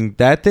working,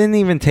 that didn't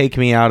even take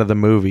me out of the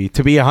movie.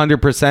 To be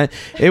 100%,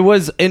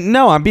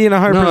 I'm being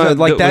 100%.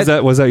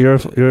 Like was that your?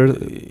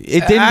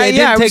 It didn't.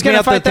 I was going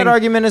to fight that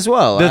argument as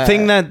well. The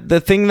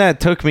thing that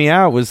took me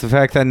out was the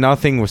fact that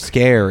nothing was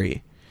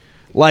scary.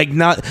 Like,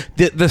 not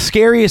the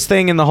scariest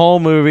thing in the whole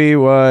movie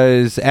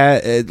was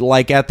at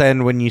the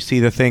end when you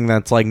see the thing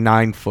that's like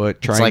 9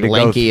 foot trying it's like to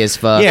lanky go as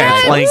fuck. Yeah,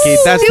 it's lanky. Stupid.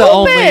 That's the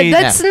only.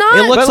 That's not.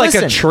 It looks but like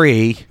listen, a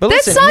tree. But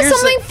that's listen, not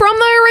something from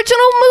the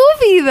original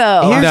movie,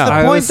 though.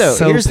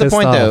 Here's the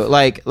point, though.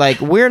 Like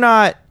we're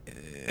not.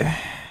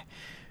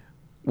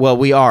 Well,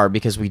 we are,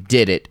 because we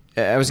did it.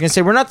 I was going to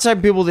say, we're not the type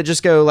of people that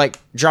just go, like,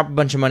 drop a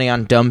bunch of money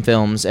on dumb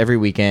films every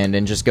weekend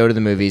and just go to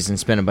the movies and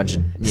spend a bunch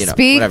of,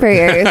 Speak whatever. for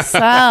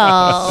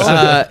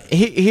yourself.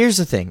 Here's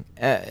the thing.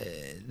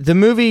 The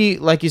movie,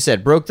 like you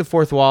said, broke the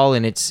fourth wall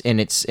in its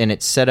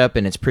setup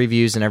and its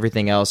previews and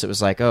everything else. It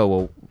was like, oh,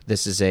 well,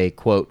 this is a,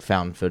 quote,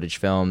 found footage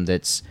film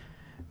that's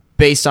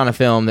based on a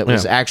film that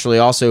was actually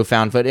also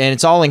found footage. And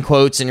it's all in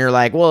quotes, and you're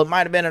like, well, it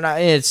might have been,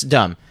 it's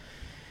dumb.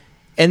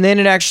 And then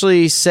it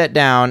actually sat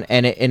down,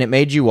 and it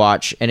made you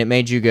watch, and it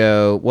made you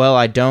go, well,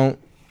 I don't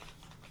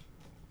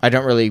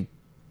really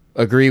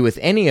agree with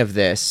any of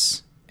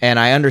this, and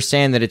I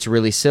understand that it's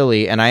really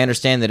silly, and I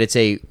understand that it's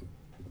a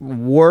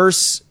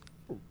worse,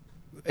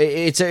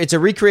 it's a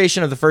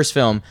recreation of the first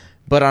film,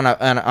 but on a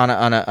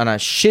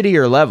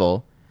shittier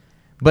level.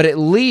 But at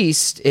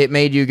least it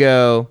made you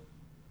go,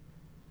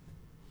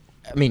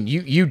 I mean,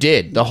 you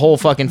did the whole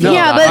fucking film.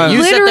 Yeah, but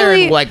you sat there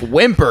and like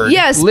whimpered.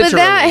 Yes, literally. but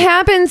that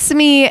happens to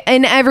me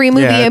in every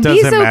movie. Yeah, and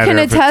Beezo can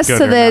attest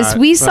to this.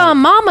 We saw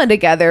Mama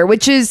together,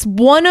 which is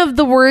one of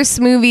the worst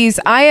movies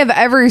I have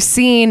ever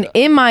seen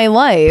in my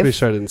life. Pretty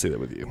sure I didn't see that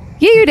with you.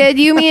 Yeah, you did.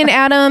 You, me, and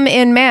Adam,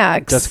 and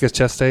Max. Jessica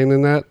Chastain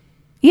in that?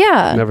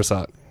 Yeah. Never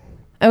saw it.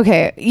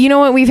 Okay, you know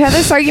what? We've had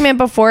this argument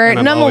before.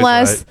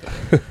 Nonetheless,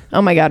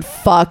 oh my god,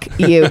 fuck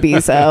you,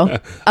 Beezo.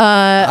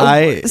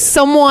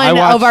 Someone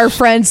of our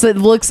friends that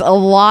looks a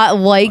lot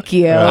like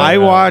you. I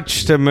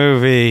watched a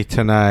movie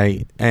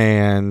tonight,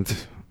 and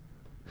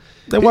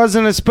it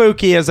wasn't as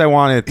spooky as I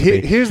wanted it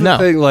to be. Here's the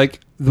thing, like,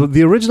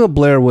 the original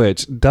Blair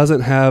Witch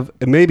doesn't have,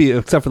 maybe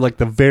except for like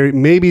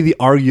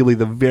arguably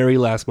the very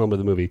last moment of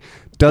the movie,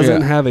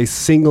 doesn't have a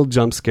single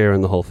jump scare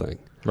in the whole thing.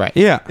 Right.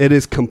 Yeah. It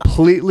is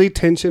completely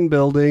tension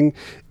building.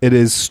 It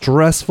is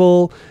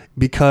stressful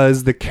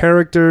because the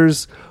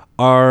characters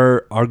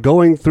are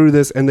going through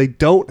this, and they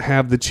don't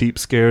have the cheap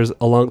scares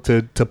along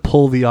to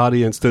pull the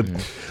audience to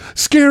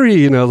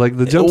scary, like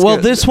the jump. Well,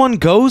 this one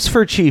goes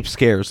for cheap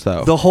scares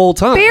though the whole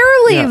time,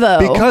 barely though,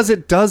 because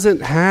it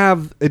doesn't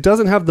have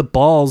the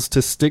balls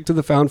to stick to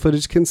the found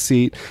footage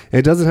conceit.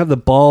 It doesn't have the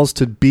balls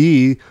to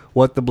be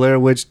what the Blair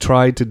Witch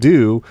tried to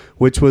do,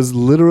 which was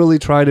literally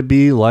try to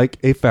be like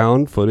a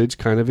found footage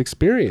kind of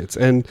experience,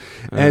 and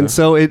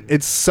so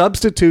it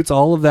substitutes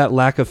all of that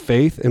lack of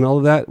faith and all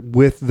of that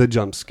with the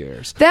jump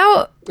scares.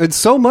 It's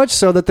so much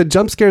so that the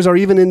jump scares are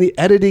even in the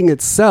editing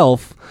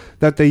itself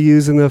that they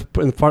use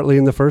partly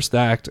in the first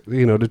act,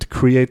 to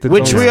create the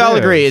which jump we all scares.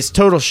 agree is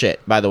total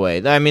shit. By the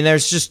way, I mean,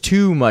 there's just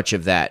too much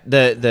of that.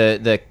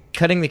 The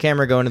cutting the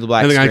camera, going to the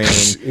black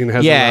screen,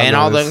 and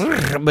all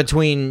the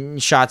between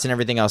shots and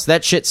everything else.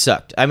 That shit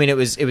sucked. I mean, it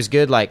was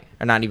good,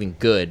 or not even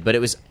good, but it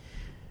was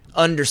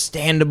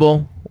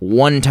understandable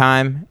one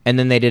time, and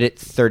then they did it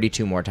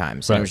 32 more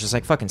times, and it was just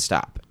like, fucking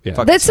stop.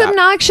 Yeah. That's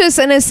obnoxious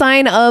and a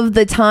sign of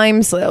the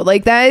times, though.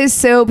 Like, that is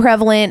so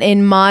prevalent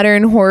in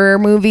modern horror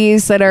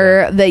movies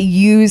that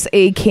use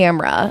a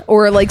camera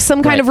or like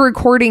some kind of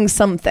recording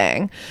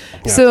something.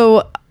 Yeah.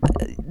 So,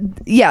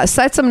 yes,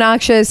 that's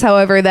obnoxious.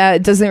 However,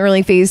 that doesn't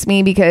really faze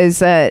me because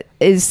that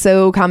is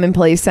so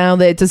commonplace now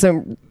that it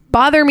doesn't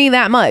bother me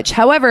that much.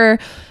 However,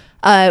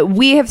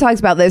 we have talked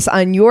about this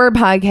on your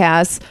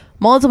podcast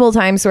multiple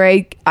times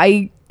where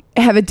I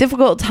have a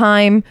difficult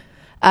time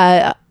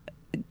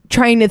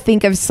trying to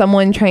think of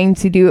someone trying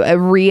to do a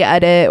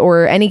re-edit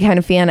or any kind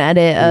of fan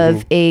edit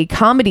of a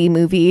comedy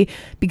movie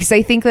because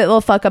I think that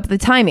they'll fuck up the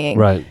timing.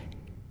 Right.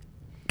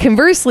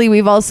 Conversely,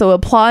 we've also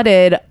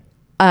applauded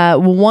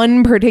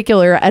one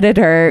particular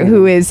editor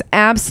who is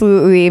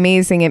absolutely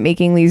amazing at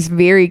making these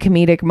very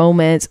comedic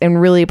moments and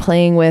really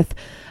playing with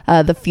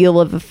the feel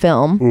of the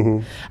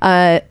film.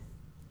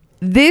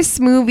 This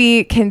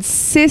movie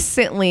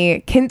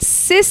consistently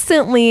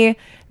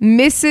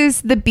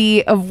misses the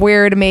beat of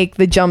where to make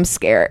the jump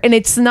scare. And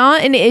it's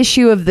not an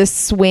issue of the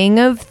swing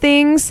of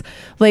things.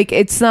 Like,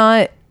 it's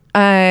not...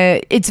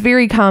 it's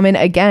very common,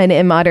 again,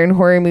 in modern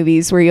horror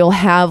movies where you'll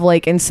have,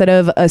 like, instead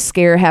of a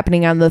scare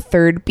happening on the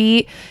third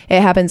beat,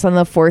 it happens on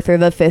the fourth or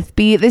the fifth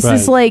beat. This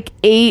is like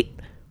 8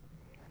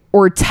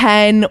 or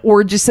 10,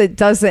 or just it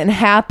doesn't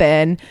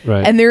happen.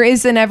 Right. And there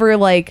isn't ever,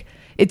 like...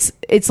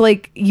 It's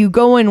like you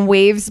go in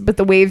waves, but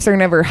the waves are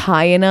never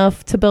high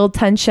enough to build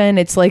tension.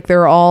 It's like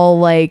they're all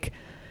like...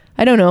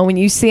 I don't know, when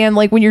you stand,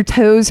 like when your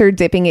toes are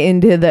dipping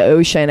into the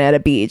ocean at a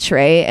beach,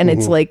 right? And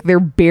it's like they're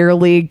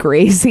barely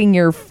grazing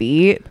your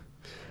feet.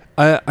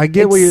 I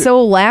get what you're...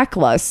 so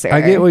lackluster.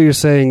 I get what you're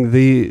saying.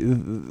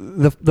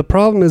 The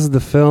problem is the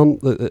film...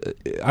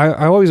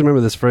 I always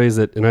remember this phrase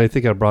that, and I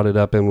think I brought it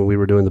up when we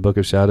were doing the Book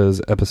of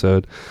Shadows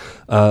episode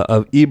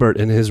of Ebert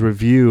in his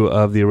review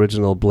of the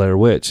original Blair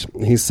Witch.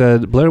 He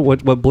said,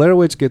 what Blair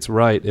Witch gets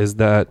right is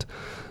that,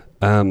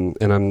 and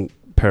I'm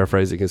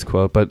paraphrasing his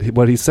quote, but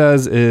what he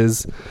says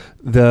is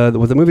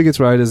what the movie gets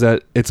right is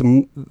that it's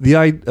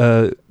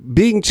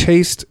being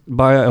chased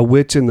by a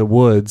witch in the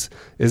woods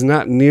is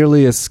not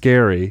nearly as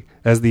scary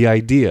as the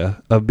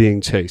idea of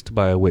being chased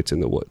by a witch in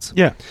the woods.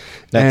 Yeah.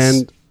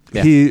 And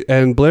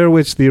Blair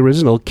Witch, the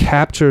original,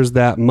 captures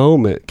that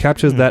moment,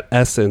 captures that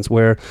essence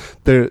where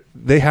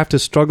they have to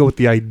struggle with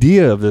the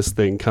idea of this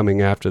thing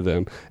coming after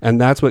them,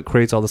 and that's what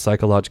creates all the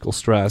psychological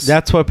stress.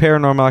 That's what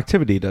Paranormal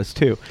Activity does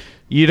too.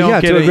 You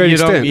don't get to a great it.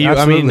 extent.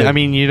 I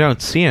mean, you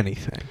don't see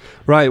anything.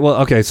 Right.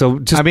 Well, okay. So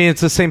it's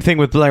the same thing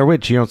with Blair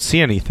Witch. You don't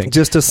see anything.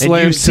 Just to slam.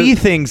 And you see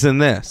things in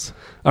this.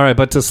 All right,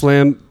 but to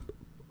slam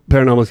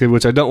Paranormal Activity,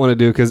 which I don't want to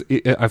do, because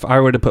if I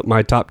were to put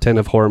my top 10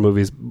 of horror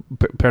movies,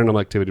 Paranormal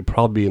Activity would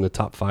probably be in the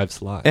top 5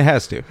 slot. It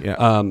has to.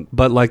 Yeah.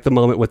 But like the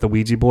moment with the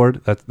Ouija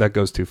board, that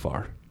goes too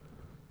far.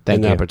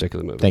 In that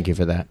particular movie. Thank you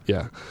for that.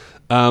 Yeah.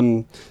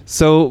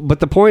 But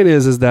the point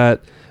is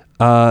that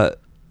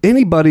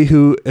anybody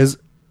who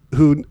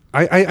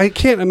I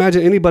can't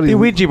imagine anybody. The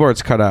Ouija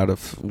board's cut out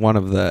of one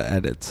of the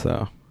edits,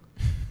 though.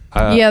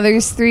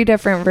 There's 3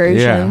 different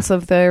versions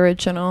of the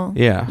original.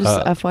 Yeah.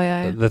 Just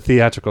FYI. The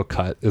theatrical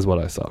cut is what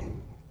I saw.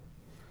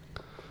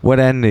 What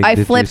ending?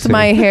 I flipped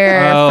my hair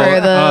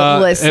for the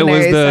listeners it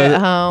was at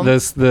home.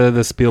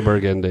 The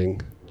Spielberg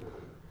ending,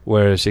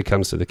 where she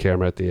comes to the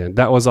camera at the end.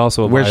 That was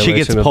also where she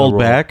gets pulled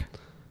back,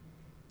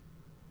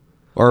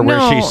 or where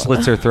she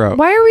slits her throat.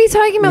 Why are we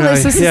talking about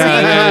this? This is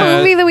the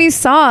movie that we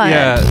saw.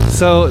 Yeah.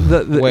 So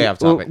the way off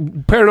topic.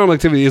 Paranormal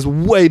Activity is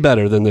way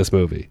better than this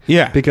movie.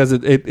 Yeah, because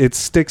it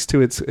sticks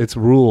to its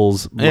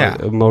rules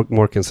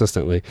more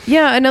consistently.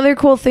 Yeah. Another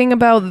cool thing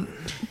about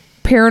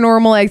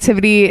Paranormal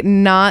Activity,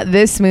 not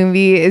this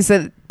movie, is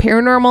that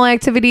Paranormal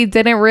Activity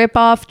didn't rip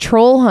off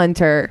Troll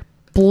Hunter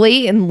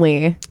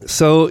blatantly.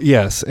 So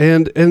yes,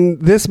 and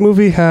this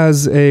movie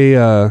has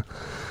a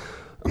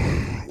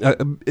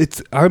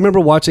I remember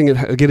watching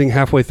it, getting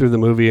halfway through the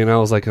movie, and I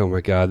was like, "Oh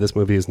my god, this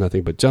movie is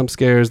nothing but jump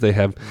scares."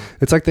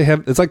 It's like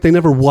they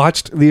never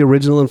watched the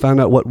original and found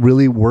out what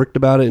really worked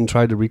about it and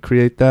tried to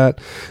recreate that.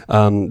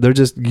 They're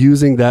just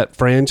using that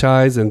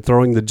franchise and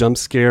throwing the jump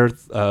scare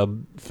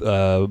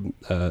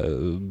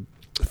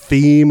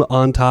theme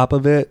on top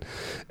of it,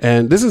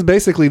 and this is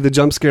basically the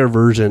jump scare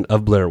version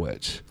of Blair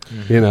Witch.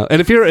 You know, and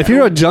if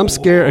you're a jump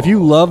scare, if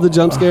you love the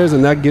jump scares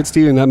and that gets to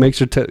you and that makes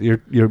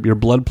your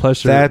blood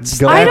pressure, I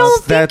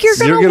don't think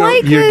you're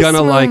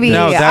gonna like this movie.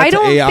 No, I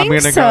don't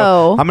think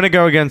so. I'm gonna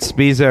go against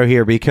Beezo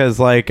here because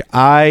like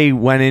I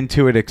went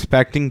into it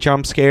expecting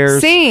jump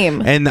scares,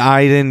 same, and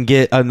I didn't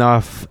get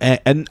enough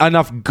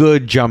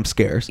good jump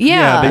scares.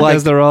 Yeah,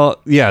 because they're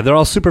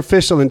all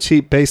superficial and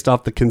cheap based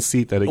off the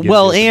conceit that it gives.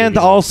 Well, and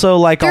also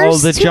like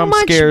there's all the jump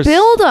scares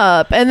build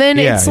up, and then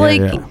it's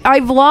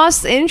I've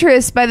lost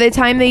interest by the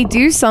time they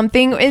do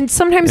something, and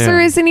sometimes there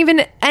isn't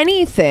even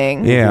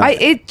anything.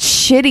 It's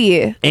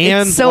shitty,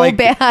 and it's so like,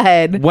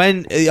 bad.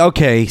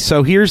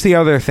 So here's the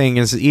other thing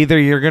is either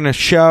you're gonna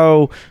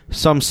show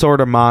some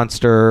sort of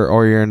monster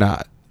or you're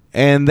not,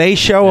 and they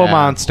show a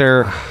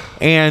monster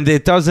and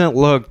it doesn't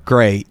look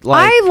great.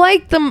 Like, I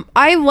like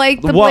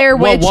the Blair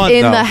Witch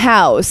in the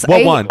house.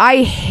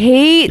 I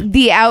hate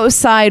the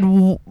outside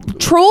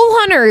troll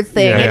hunter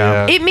thing.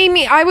 It made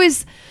me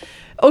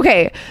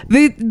okay,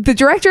 the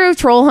director of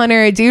Troll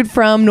Hunter, a dude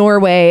from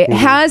Norway,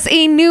 has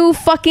a new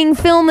fucking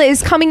film that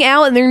is coming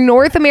out, and their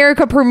North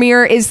America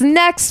premiere is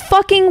next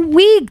fucking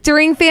week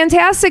during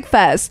Fantastic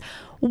Fest.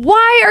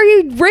 Why are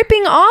you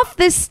ripping off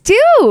this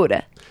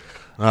dude?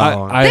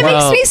 That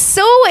makes me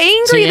so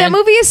angry. That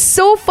movie is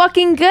so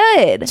fucking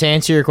good. To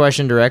answer your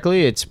question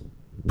directly, it's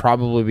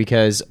probably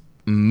because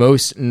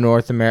most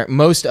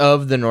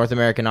of the North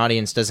American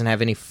audience doesn't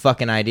have any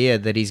fucking idea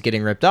that he's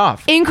getting ripped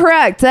off.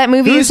 Incorrect. That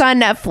movie is on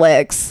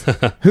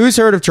Netflix. Who's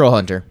heard of Troll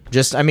Hunter?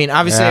 Obviously,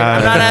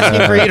 I'm not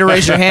asking for you to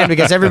raise your hand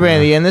because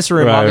everybody in this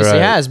room obviously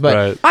has,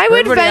 but I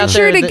would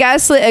venture to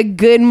guess that a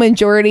good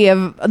majority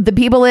of the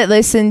people that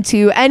listen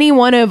to any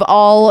one of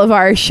all of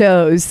our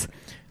shows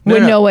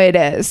would know what it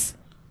is.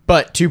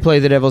 But to play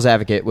the devil's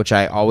advocate, which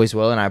I always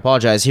will, and I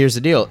apologize, here's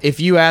the deal. If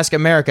you ask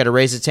America to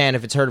raise its hand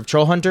if it's heard of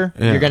Troll Hunter,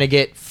 you're going to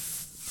get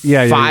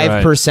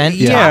 5%.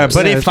 Yeah,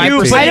 but if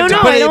 5%, I don't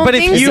know. I don't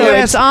think so.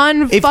 It's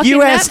on fucking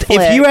Netflix.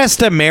 If you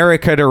asked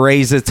America to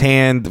raise its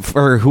hand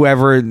for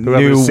whoever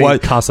knew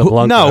what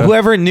Casablanca.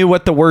 whoever knew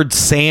what the word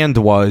sand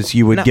was,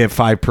 you would get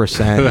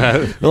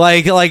 5%.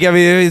 like I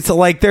mean, it's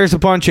like there's a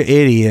bunch of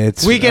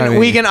idiots. We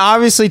can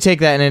obviously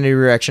take that in any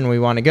direction we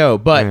want to go.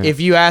 But if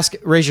you ask,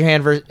 raise your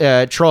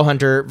hand, Troll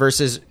Hunter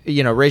versus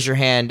raise your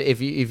hand if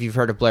you've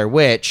heard of Blair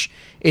Witch,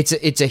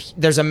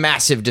 there's a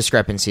massive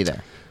discrepancy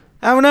there.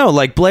 I don't know.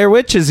 Like Blair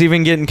Witch is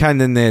even getting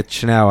kind of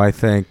niche now. I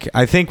think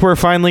we're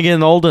finally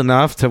getting old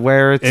enough to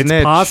where it's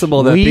niche.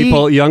 Possible that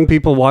young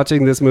people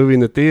watching this movie in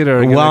the theater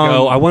are going to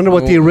go, I wonder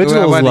what the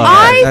original is like.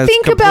 I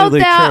think about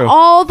that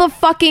all the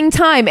fucking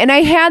time, and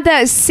I had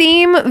that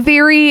same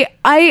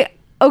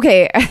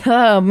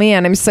oh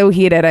man, I'm so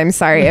heated. I'm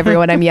sorry,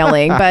 everyone. I'm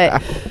yelling,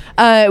 but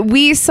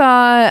we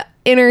saw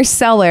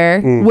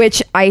Interstellar,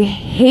 which I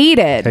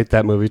hated. Hate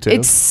that movie too.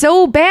 It's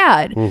so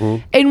bad.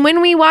 And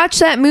when we watch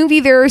that movie,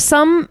 there are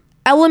some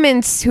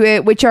elements to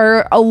it which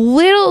are a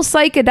little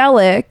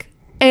psychedelic,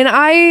 and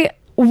I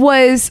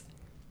was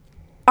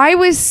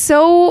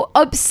so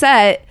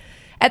upset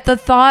at the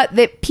thought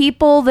that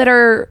people that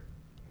are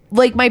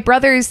like my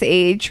brother's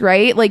age,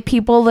 right? Like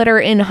people that are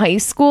in high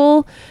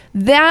school,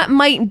 that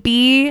might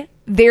be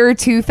their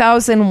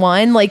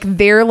 2001, like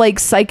their like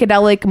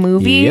psychedelic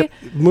movie. Yep.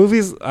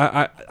 Movies,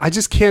 I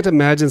just can't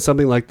imagine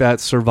something like that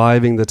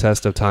surviving the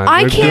test of time.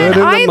 I can't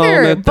good in the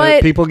either, moment,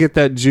 but people get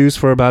that juice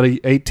for about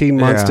 18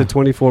 months to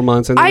 24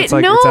 months, and then it's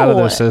out of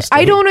their system.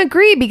 I don't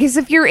agree, because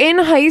if you're in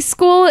high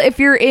school, if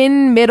you're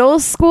in middle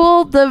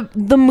school,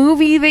 the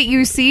movie that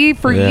you see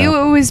for you,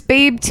 it was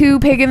Babe 2,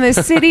 Pig in the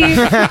City.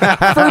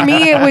 For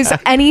me, it was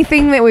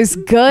anything that was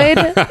good.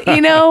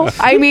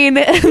 I mean,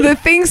 the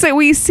things that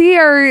we see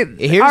are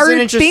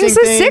things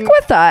that stick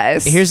with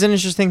us. Here's an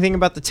interesting thing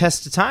about the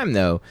test of time,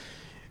 though.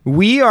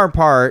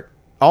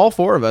 All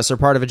four of us are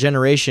part of a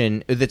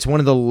generation that's one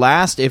of the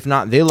last, if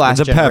not the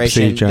last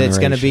generation that's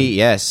going to be,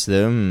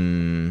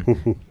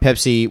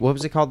 Pepsi, what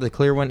was it called? The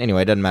clear one?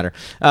 Anyway, it doesn't matter.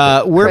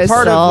 We're Crystal.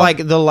 part of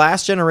like the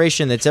last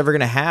generation that's ever going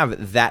to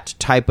have that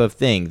type of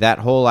thing, that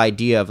whole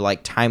idea of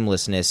like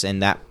timelessness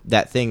and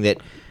that thing that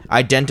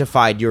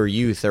identified your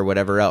youth or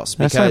whatever else.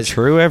 That's not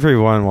true.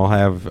 Everyone will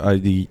have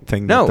the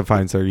thing that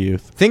defines their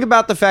youth. Think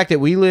about the fact that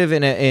we live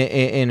in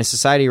a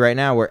society right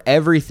now where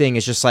everything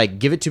is just like,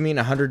 give it to me in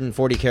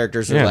 140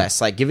 characters or less.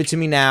 Like, give it to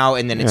me now,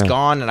 and then it's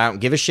gone, and I don't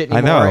give a shit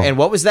anymore. I know. And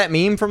what was that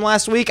meme from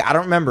last week? I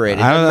don't remember it.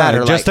 It doesn't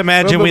matter. Just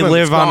imagine we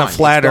live on a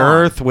flat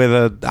Earth with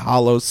a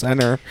hollow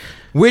center.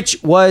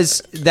 Which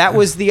was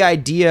the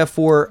idea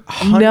for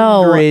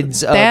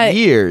hundreds of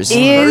years.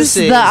 Is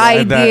the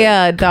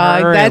idea,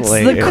 dog. That's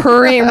the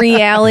current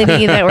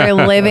reality that we're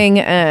living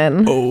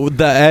in. Oh,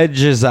 the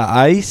edge is an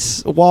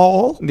ice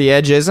wall. The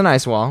edge is an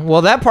ice wall.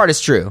 Well, that part is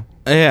true.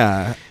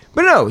 Yeah.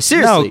 But no,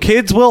 seriously. No,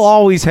 kids will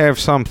always have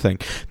something.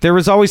 There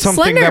is always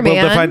something Slender that will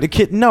Man. define the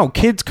kid. No,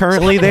 kids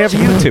currently they have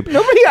YouTube.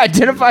 Nobody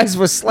identifies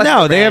with Slender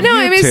No, they Man. have No,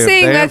 I'm YouTube. just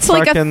saying They that's have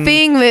like a fucking-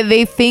 thing that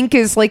they think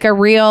is like a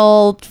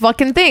real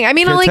fucking thing. I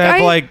mean, Kids like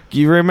have, I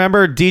you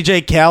remember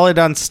DJ Khaled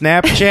on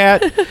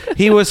Snapchat?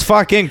 He was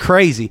fucking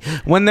crazy.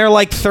 When they're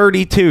like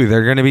 32,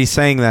 they're going to be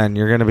saying that, and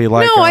you're going to be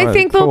like, no, oh, I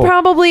think cool. they'll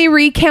probably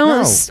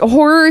recount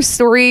horror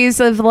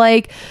stories of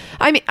like.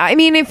 I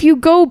mean, if you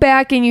go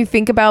back and you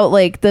think about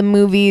like the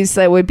movies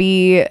that would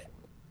be.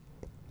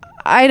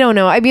 I don't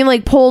know. I mean,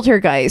 like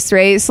Poltergeist,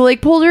 right? So,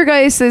 like,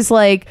 Poltergeist is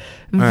like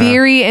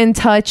very in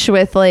touch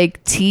with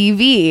like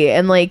TV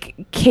and like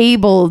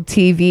cable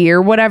TV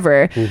or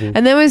whatever. Mm-hmm.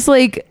 And that was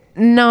like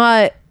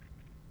not.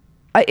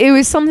 It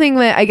was something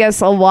that I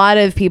guess a lot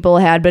of people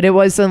had, but it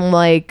wasn't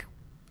like.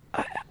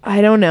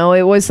 I don't know.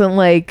 It wasn't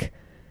like.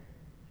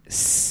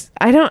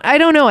 I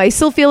don't know. I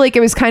still feel like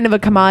it was kind of a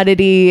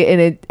commodity in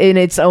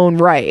its own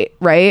right,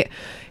 right?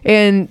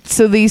 And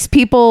so these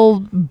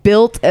people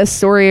built a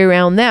story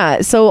around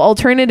that. So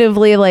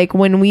alternatively, like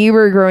when we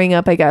were growing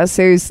up, I guess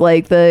there's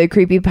like the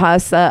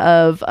creepypasta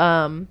of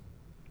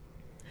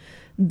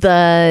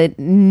the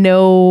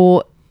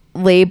no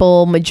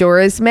label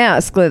Majora's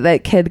Mask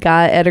that kid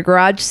got at a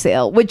garage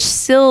sale, which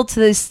still to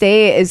this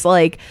day is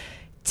like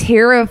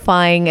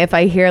terrifying if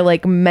I hear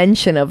like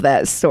mention of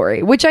that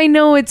story, which I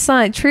know it's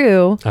not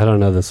true. I don't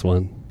know this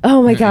one.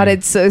 Oh my God,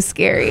 it's so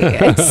scary.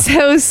 It's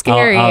so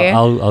scary.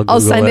 I'll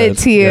send it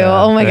to you.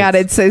 Yeah, oh my God,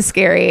 it's so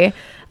scary.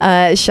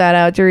 Shout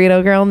out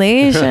Dorito Girl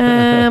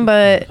Nation.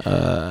 But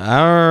I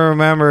don't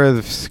remember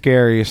the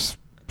scariest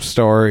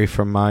story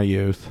from my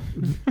youth.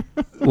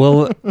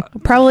 Well,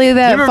 probably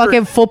that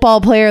fucking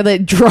football player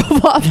that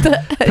drove off the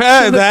edge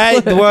of the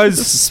That cliff.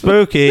 was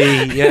spooky.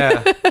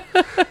 Yeah.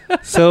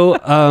 so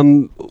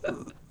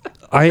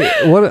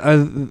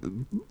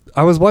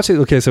I was watching.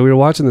 Okay, so we were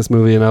watching this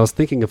movie, and I was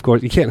thinking. Of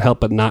course, you can't help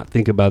but not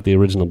think about the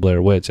original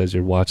Blair Witch as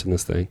you're watching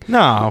this thing.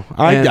 No,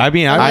 And- I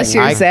mean, Unless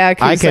you're Zach,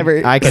 who's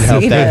never I could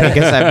help seen that it.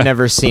 because I've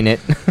never seen it.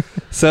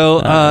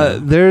 So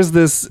there's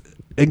this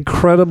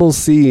incredible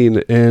scene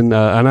in,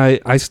 and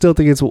I still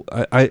think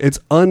it's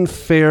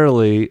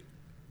unfairly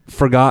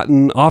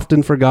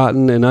often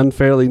forgotten, and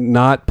unfairly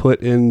not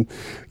put in,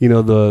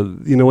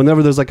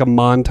 whenever there's like a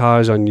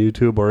montage on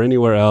YouTube or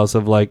anywhere else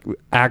of like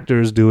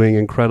actors doing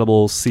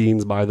incredible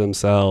scenes by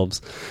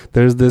themselves.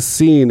 There's this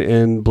scene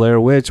in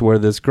Blair Witch where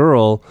this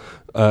girl,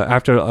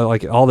 after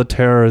like all the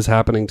terror is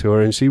happening to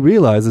her, and she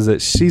realizes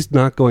that she's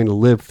not going to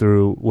live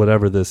through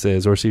whatever this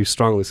is, or she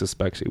strongly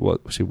suspects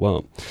she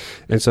won't.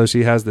 And so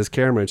she has this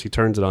camera and she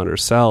turns it on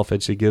herself,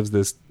 and she gives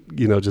this,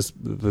 just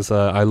this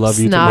I love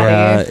you to Snotty.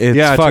 my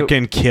it's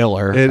fucking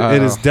killer.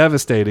 it is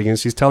devastating, and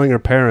she's telling her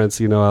parents,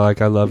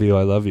 like I love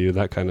you,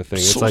 that kind of thing.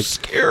 It's So like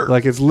scared.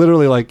 like it's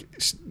literally like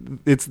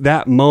it's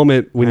that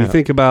moment when you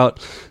think about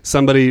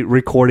somebody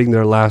recording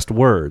their last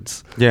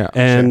words. Yeah,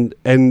 and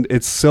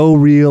it's so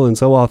real and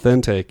so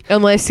authentic.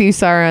 Unless you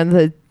saw her on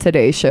the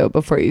Today Show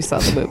before you saw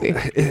the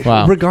movie.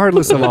 Wow.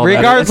 Regardless of all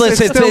Regardless,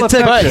 that, it's a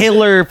effective.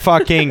 killer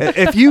fucking.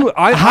 If you,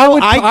 I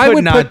could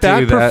would not put that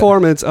do that.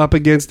 performance up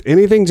against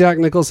anything Jack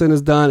Nicholson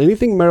has done,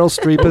 anything Meryl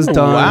Streep has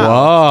done.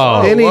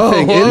 Wow.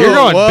 Anything. Whoa, You're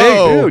going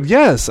big, Dude,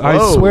 yes, I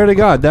Whoa. swear to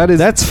God,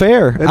 That's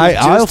fair. It is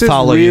I'll just as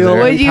follow you real.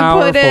 there. Would you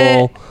put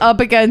it Powerful. up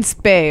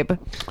against Babe?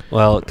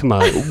 Well, come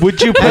on.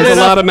 Would you put There's it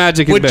a lot up, of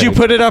magic in Would you Babe.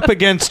 put it up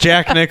against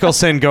Jack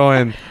Nicholson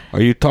going,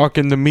 "Are you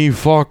talking to me,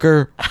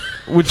 fucker"?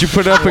 Would you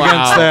put it up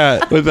against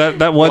that? With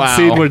that one Wow.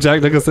 scene where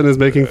Jack Nicholson is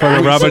making fun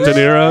of Robert De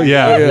Niro?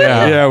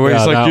 Yeah. Where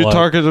he's like, that "You one.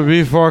 talking to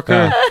me,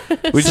 fucker"?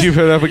 Would you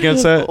put it up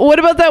against that? What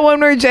about that one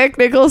where Jack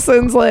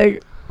Nicholson's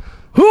like,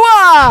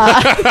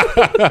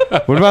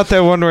 hooah! What about that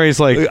one where he's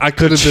like, I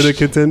could have been a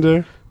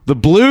contender. "The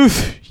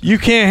bluth, you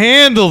can't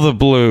handle the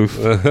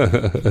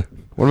bluth"?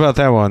 What about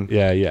that one?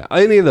 Yeah.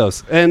 Any of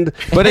those.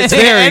 But it's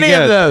very Any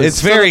of good. those.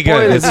 It's very So the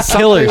point good. is It's a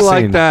killer something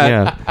like scene. that.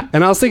 Yeah.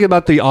 And I was thinking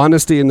about the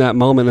honesty in that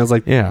moment. I was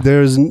like, Yeah.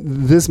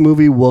 this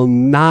movie will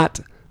not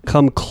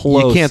come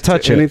close. You can't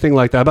touch to it. anything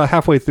like that. About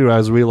halfway through, I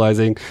was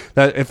realizing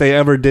that if they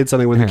ever did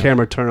something with the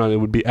camera turned on, it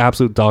would be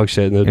absolute dog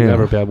shit, and it would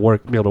never be able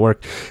to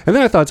work. And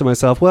then I thought to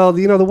myself, well,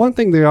 the one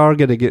thing it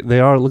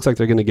looks like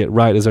they're going to get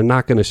right is they're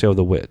not going to show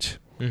the witch.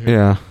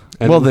 Yeah.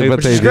 And Well, then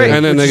but they is did. great.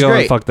 and then Which they is go great.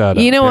 and fuck that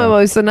up. You know what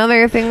was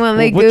another thing that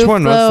they Which goofed,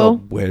 one was though?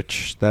 the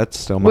witch? That's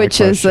still my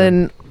Which is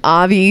question. an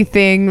obvi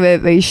thing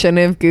that they shouldn't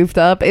have goofed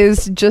up,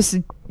 is just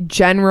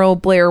general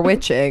Blair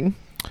Witching.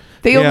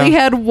 They Yeah. only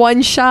had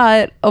one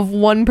shot of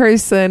one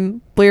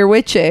person Blair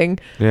Witching,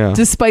 Yeah.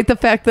 despite the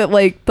fact that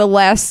like the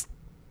last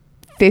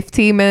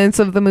 15 minutes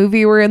of the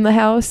movie were in the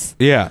house.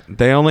 Yeah,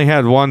 they only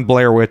had one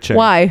Blair Witching.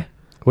 Why?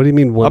 What do you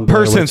mean? A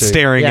person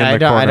staring in the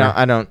corner.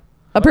 I don't.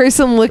 A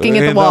person looking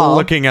at the wall.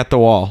 Looking at the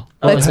wall.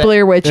 That's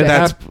Blair Witching. It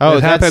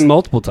happened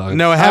multiple times.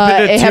 No, it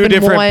happened to two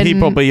different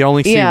people, but you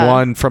only see Yeah.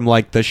 one from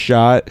like the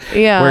shot.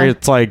 Yeah. Where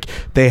it's like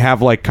they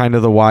have like kind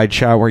of the wide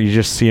shot where you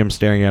just see him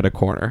staring at a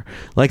corner.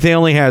 Like they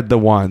only had the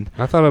one.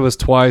 I thought it was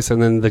twice,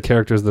 and then the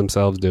characters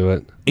themselves do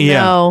it.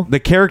 Yeah. No. The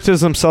characters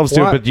themselves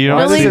do it, but you don't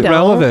Why Really is it don't.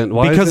 relevant?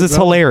 Why because is it it's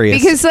relevant?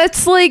 hilarious. Because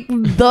that's like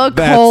the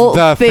That's cult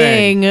the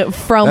thing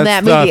from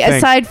That's that the movie. thing.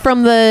 Aside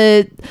from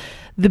the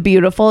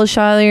beautiful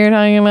shot that you're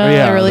talking about,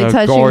 Yeah, the really the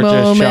touching gorgeous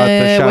moment shot,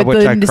 the shot with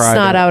which I the cried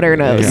snot at. out her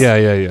nose.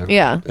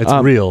 Yeah. It's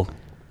real.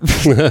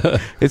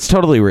 It's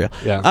totally real.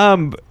 Yeah.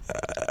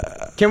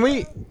 Can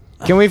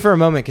we for a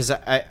moment, because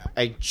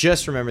I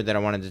just remembered that I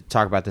wanted to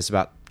talk about this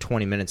about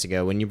 20 minutes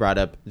ago when you brought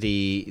up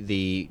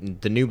the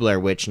new Blair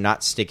Witch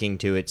not sticking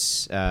to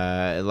its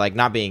like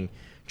not being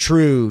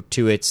true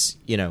to its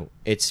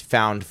its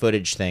found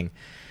footage thing.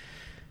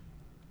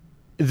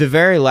 The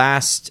very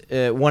last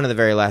one of the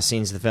very last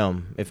scenes of the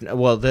film,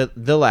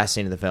 the last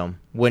scene of the film,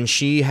 when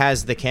she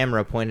has the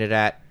camera pointed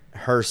at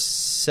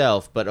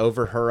herself but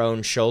over her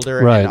own shoulder,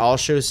 right. and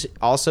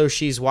also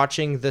she's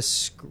watching the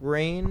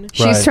screen.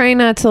 She's trying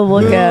not to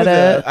look at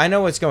it. I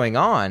know what's going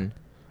on,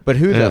 but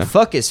who the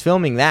fuck is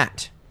filming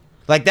that?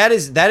 Like that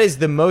is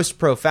the most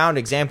profound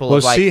example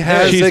of like she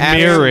has she's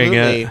mirroring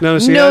it. No,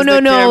 she No, has no,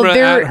 the no, camera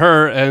they're- at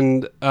her,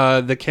 and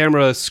the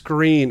camera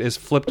screen is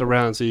flipped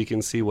around so you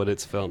can see what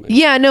it's filming.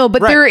 Yeah, no,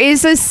 but Right. there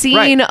is a scene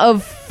Right.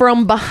 of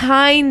from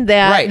behind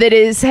that Right. that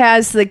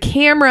has the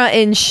camera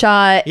in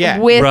shot Yeah.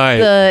 with Right.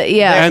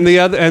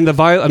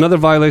 the Another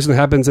violation that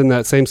happens in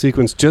that same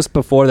sequence just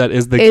before that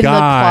is the In the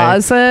guy.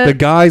 closet? The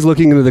guy's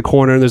looking into the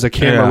corner, and there's a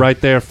camera Yeah. right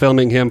there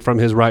filming him from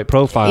his right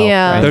profile.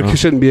 Yeah. There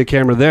shouldn't be a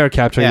camera there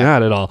capturing Yeah.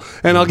 that at all.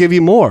 And I'll give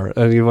you more.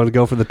 And you want to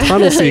go for the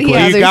tunnel sequence?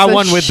 Yeah, You there's got a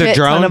one with the shit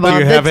drone? ton of Do you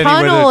them. have the any with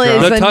the tunnel drone?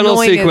 is The tunnel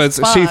annoying as sequence.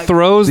 fuck. She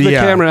throws the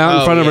Yeah. camera out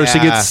in Oh, front of her. She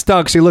yeah. gets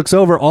stuck. She looks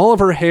over. All of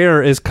her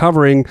hair is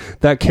covering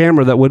that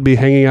camera that would be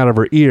hanging out of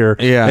her ear.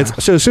 Yeah.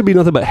 So it should be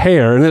nothing but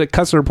hair. And then it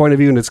cuts to her point of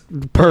view, and it's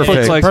Perfect.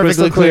 looks like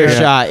perfectly crystal clear clear.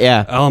 shot.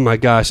 Yeah. Oh my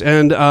gosh!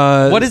 And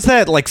What is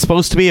that, like,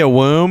 supposed to be a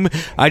womb?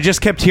 I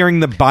just kept hearing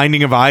the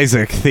Binding of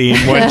Isaac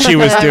theme when she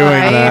was doing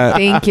Right, that.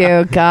 Thank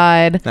you,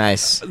 God.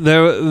 Nice.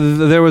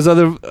 there was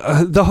other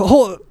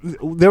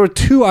there were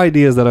two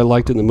ideas that I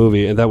liked in the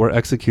movie and that were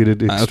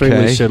executed extremely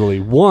Okay.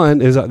 shittily.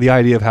 One is the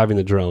idea of having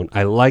a drone.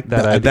 I like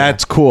that idea.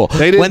 That's cool.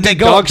 They didn't when they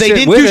do go, dog they shit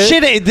didn't with do it.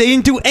 shit. They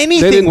didn't do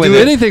anything. They didn't with do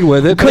it. anything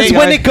with it Because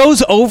when it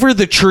goes over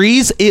the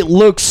trees, it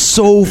looks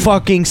so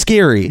fucking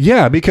scary.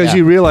 yeah, because Yeah.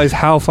 you realize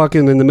how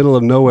fucking in the middle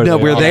of nowhere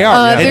Where they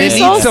are, and it There's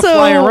needs also to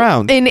fly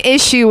around. an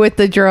issue with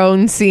the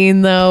drone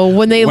scene, though.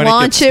 When they When it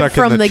launch gets it stuck in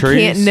from the the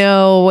trees?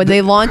 when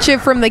they launch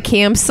it from the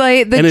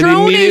campsite, the and it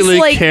drone immediately is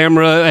like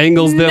camera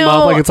angles them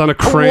up like it's on a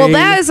crane. Well,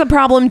 that is a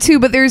problem too.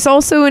 But there's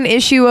also an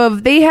issue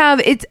of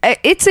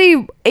it's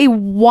a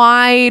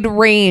wide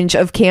range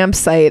of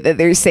campsite that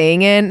they're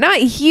staying in. Not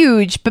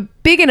huge, but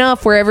big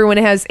enough where everyone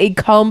has a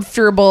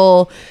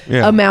comfortable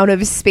amount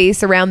of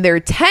space around their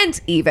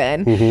tent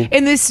even. Mm-hmm.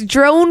 And this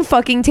drone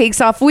fucking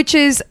takes off, which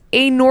is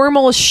a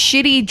normal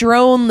shitty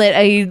drone that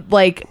a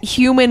like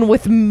human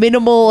with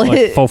minimal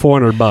like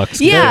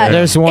 $400. yeah,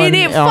 There's one and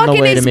it on the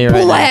fucking way to is me right now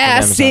from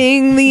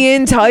blasting the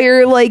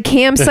entire like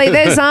campsite.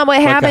 That's not what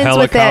a happens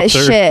with that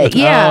helicopter. shit.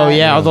 Yeah. Oh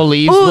yeah, all the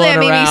leaves Ooh, blowing that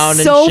made around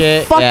me so and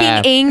shit. fucking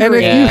Yeah. angry. And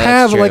if Yeah, you that's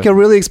have true. like a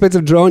really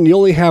expensive drone, you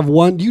only have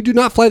one. You do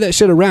not fly that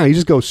shit around. You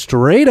just go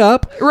straight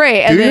up, Right,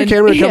 Do and your then-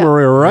 camera yeah. come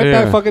right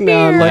Yeah. back fucking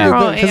down,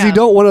 Yeah. because Yeah. you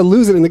don't want to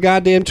lose it in the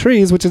goddamn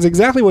trees, which is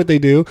exactly what they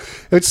do.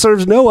 It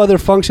serves no other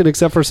function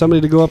except for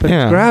somebody to go up and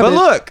Yeah. grab But it.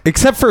 look,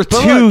 Except for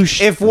But two.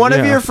 look, if one of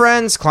yeah. your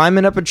friends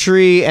climbing up a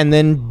tree and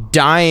then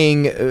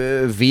dying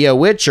via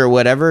witch or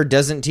whatever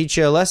doesn't teach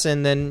you a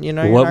lesson, then you're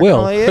What not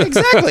will?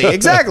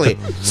 exactly.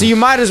 So you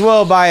might as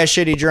well buy a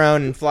shitty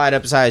drone and fly it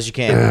up as high as you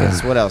can.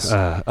 Because what else?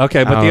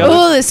 Okay, but the Oh. other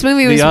Oh, this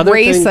movie the was other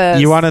thing- racist.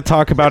 You want to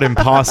talk about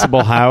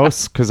Impossible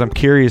House? Because I'm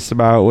curious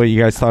about what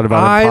you guys thought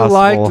about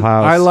Impossible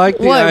House. I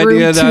liked the what, idea room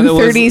that it was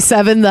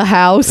 237, the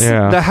house?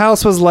 Yeah. the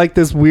house was like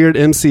this weird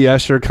MC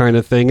Escher kind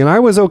of thing, and I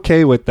was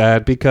okay with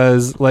that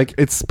because like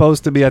it's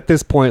supposed to be at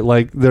this point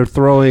like they're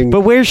throwing.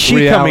 But where's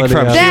she coming reality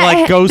from? out. She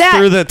like goes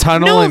through the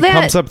tunnel and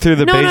comes up through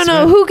the basement.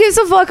 No. Who gives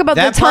a fuck about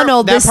That the part-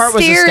 tunnel? that The part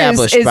was stairs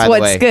established, is by the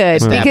what's way. good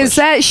Established. because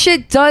that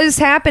shit does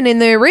happen in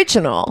the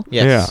original.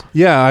 Yes.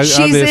 Yeah, She's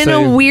in obviously.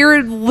 a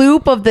weird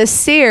loop of the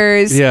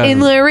stairs Yeah. in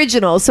the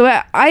original. So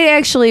I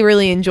actually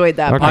really enjoyed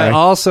that Okay. part. I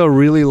also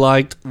really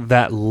liked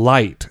that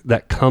light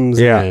that comes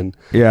Yeah. in.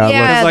 Yeah.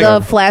 Yeah, like the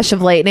a- flash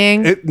of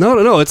lightning.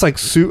 No. It's like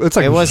it's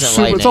like It wasn't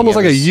super, lightning, it's almost it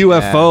like was- a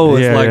UFO.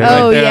 yeah. It's like Yeah.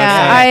 right Oh, there.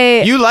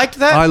 yeah. You liked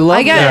that? I love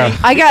I got that.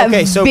 I got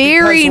Okay, so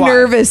very because why?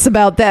 nervous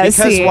about that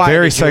scene.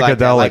 Very did you like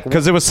that? psychedelic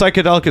because it was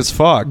psychedelic as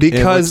fuck.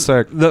 Because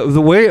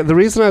the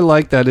reason I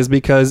like that is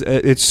because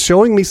it's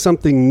showing me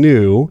something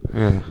new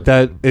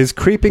that is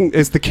creeping.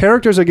 Is the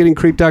characters are getting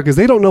creeped out because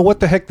they don't know what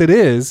the heck that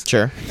is.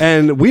 Sure.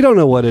 And we don't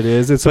know what it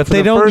is. And so but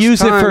they don't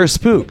use it for a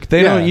spook.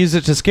 They Yeah. don't use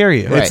it to scare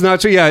you. It's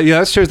not true. Yeah,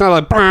 that's true. It's not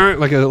like "Brr,"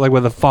 like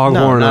with a foghorn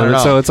not on at it.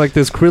 all. So it's like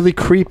this really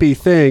creepy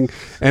thing,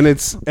 and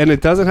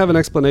it doesn't have an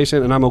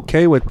explanation, and I'm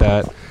okay with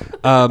that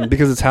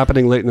because it's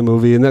happening late in the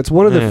movie, and that's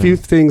one of the few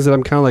things that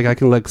I'm kind of like I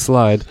can let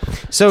slide.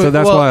 So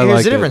that's why I here's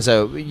like the it. difference,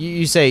 though.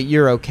 You say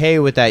you're okay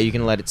with that, you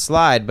can let it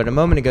slide, but a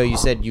moment ago you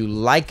said you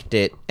liked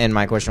it, and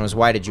my question was,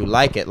 why did you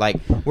like it? Like,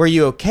 were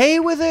you okay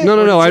with it?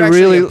 No. I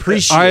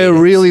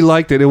really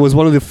liked it. It was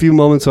one of the few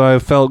moments where I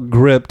felt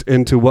gripped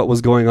into what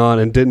was going on,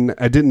 and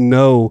I didn't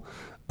know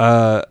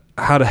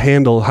how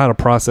to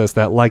process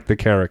that, like the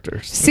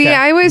characters. See,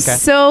 I was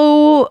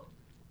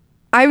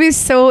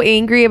so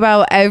angry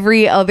about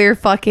every other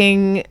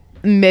fucking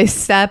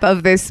misstep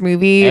of this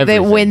movie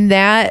that when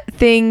that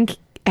thing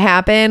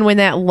happened, when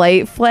that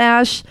light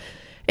flash,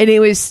 and it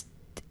was,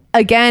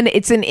 again,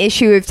 it's an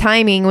issue of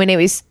timing. When it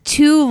was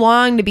too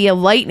long to be a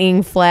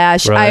lightning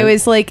flash, I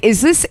was like,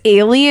 is this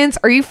aliens?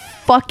 Are you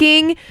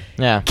fucking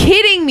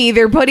kidding me?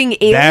 They're putting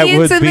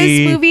aliens in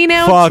this movie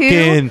now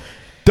too?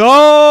 Dope.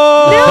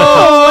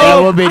 No,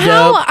 That would be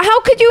dope.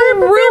 How could you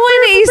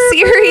ruin a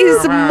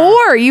series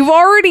more? You've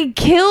already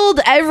killed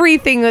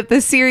everything that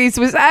the series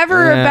was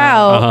ever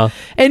about,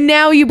 and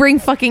now you bring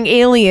fucking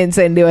aliens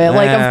into it.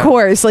 Like, of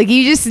course, like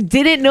you just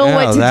didn't know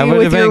what to do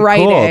with your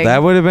writing. Cool.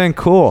 That would have been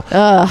cool.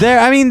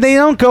 They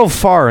don't go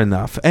far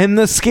enough, and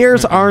the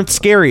scares aren't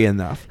scary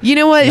enough. You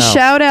know what? No.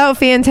 Shout out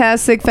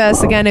Fantastic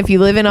Fest again. If you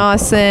live in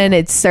Austin,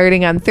 it's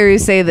starting on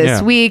Thursday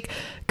this week.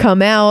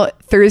 Come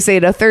out Thursday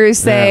to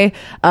Thursday.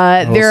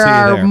 There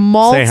are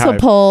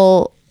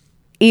multiple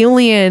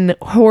alien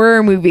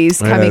horror movies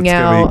coming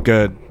out. Gonna be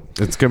good.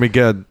 It's gonna be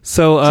good.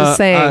 So just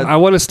saying. I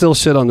want to still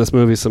shit on this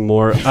movie some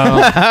more.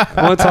 I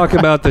want to talk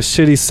about the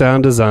shitty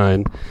sound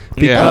design.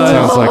 That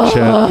sounds like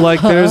shit.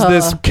 Like there's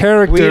this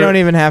character. We don't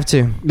even have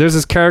to. There's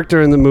this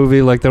character in the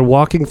movie. Like they're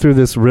walking through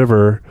this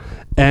river.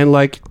 And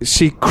like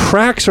she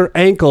cracks her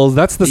ankles.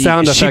 That's the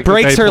sound effect. She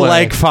breaks her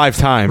leg 5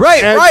 times.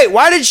 Right.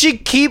 Why did she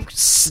keep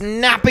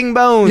snapping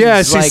bones?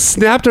 Yeah, she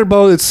snapped her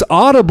bone. It's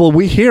audible.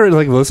 We hear it.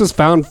 Like, well, this is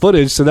found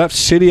footage. So that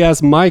shitty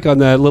ass mic on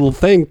that little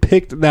thing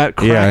picked that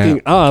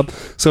cracking up.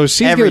 So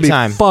she's gonna be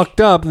fucked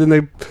up. Then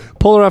they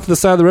pull her off to the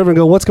side of the river and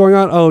go, "What's going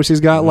on?" Oh,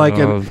 she's got like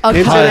an inch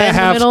and a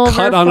half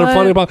cut on her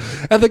funny bone.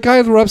 And the guy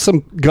rubs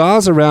some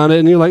gauze around it,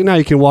 and you're like, "Now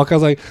you can walk." I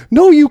was like,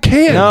 "No, you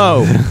can't.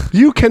 No,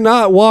 you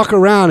cannot walk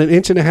around an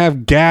inch and a half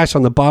gash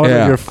on the bottom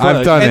of your foot."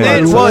 I've done and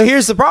it. Then,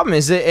 here's the problem: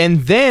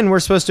 and then we're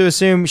supposed to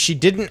assume she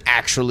didn't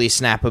actually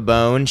snap a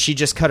bone. She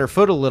just cut her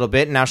foot a little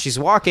bit, and now she's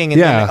walking. And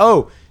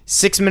then,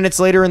 6 minutes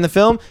later in the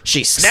film,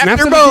 she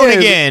snapped her bone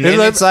again. And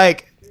it's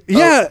like,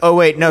 oh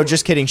wait, no,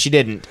 just kidding. She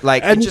didn't.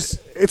 Like,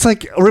 it's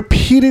like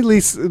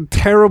repeatedly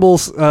terrible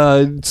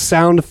sound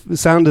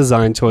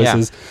design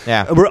choices.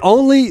 Yeah. We're its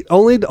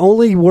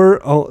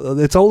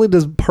only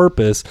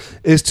purpose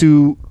is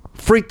to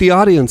freak the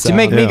audience out. To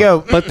make me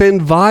go. But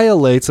then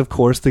violates, of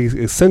course, the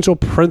essential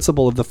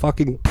principle of the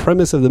fucking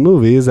premise of the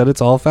movie is that it's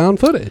all found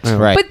footage.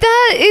 Right. But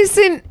that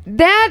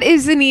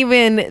isn't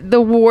even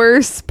the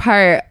worst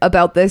part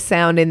about the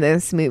sound in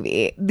this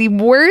movie. The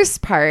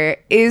worst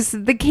part is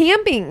the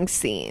camping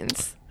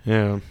scenes.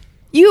 Yeah.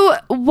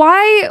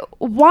 Why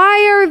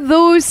are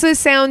those the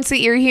sounds that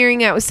you're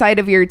hearing outside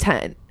of your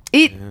tent?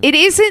 It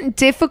isn't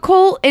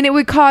difficult, and it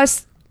would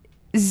cost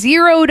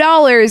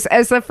 $0,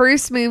 as the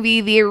first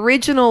movie, the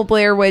original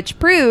Blair Witch,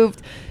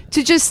 proved,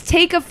 to just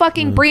take a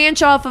fucking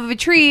branch off of a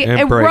tree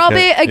and rub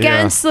it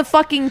against the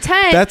fucking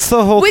tent. That's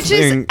the whole which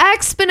thing. Is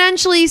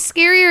exponentially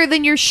scarier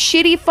than your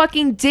shitty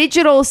fucking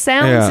digital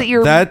sounds that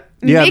you're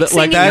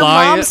mixing in your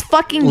mom's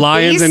fucking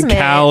lions basement.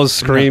 And cows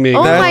screaming.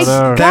 Oh my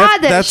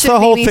god, that's the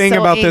whole thing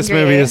about this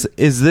movie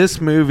is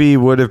this movie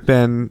would have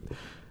been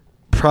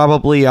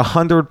probably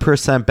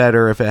 100%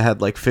 better if it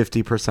had like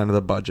 50% of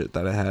the budget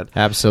that it had.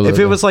 Absolutely. If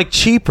it was like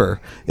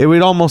cheaper, it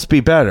would almost be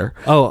better.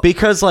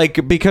 Because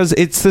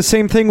it's the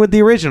same thing with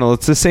the original.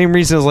 It's the same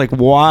reason as like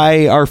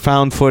why are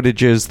found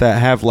footages that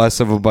have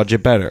less of a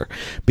budget better?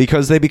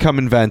 Because they become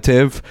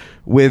inventive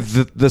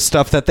with the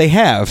stuff that they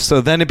have. So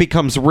then it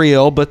becomes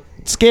real but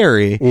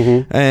scary.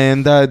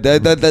 And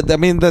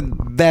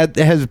that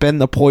has been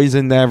the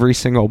poison to every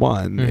single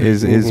one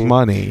is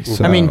money.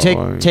 So, I mean,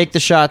 take the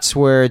shots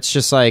where it's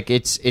just like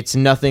it's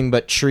nothing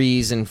but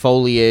trees and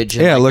foliage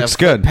and it looks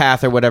good,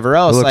 path or whatever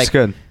else. It looks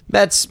good.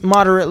 That's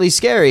moderately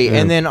scary,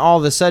 and then all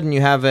of a sudden you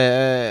have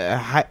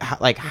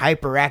like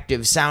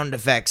hyperactive sound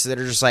effects that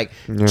are just like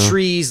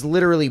trees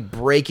literally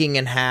breaking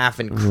in half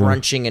and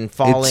crunching and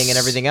falling and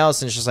everything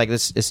else, and it's just like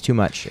this is too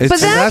much. But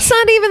that's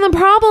not even the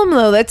problem,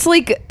 though. That's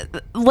like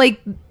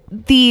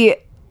the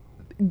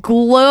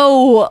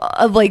glow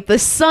of like the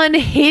sun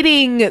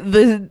hitting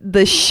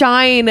the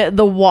shine,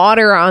 the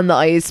water on the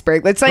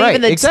iceberg. That's not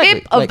even the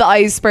tip of the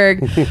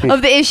iceberg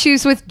of the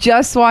issues with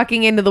just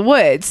walking into the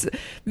woods.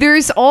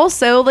 There's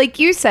also, like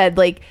you said,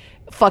 like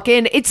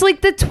fucking, it's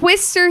like the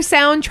Twister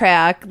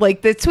soundtrack,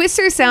 like the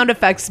Twister sound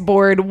effects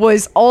board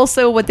was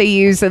also what they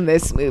use in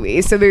this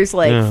movie. So there's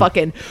like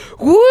fucking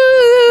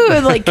woo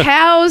and like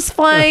cows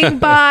flying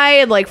by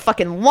and like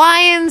fucking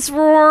lions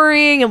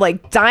roaring and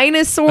like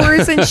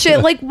dinosaurs and shit.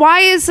 Like,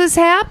 why is this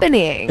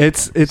happening?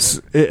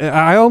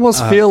 I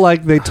almost feel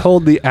like they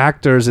told the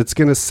actors it's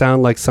going to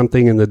sound like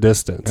something in the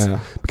distance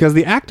because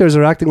the actors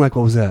are acting like,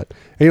 what was that?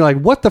 And you're like,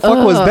 what the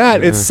fuck was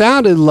that? It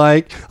sounded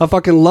like a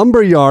fucking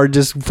lumberyard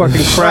just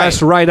fucking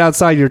crashed right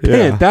outside your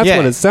tent. That's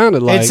what it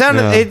sounded like.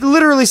 It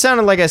literally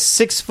sounded like a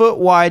 6-foot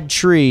wide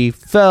tree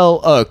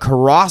fell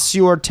across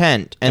your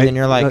tent, and then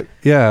you're like,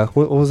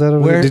 what was that?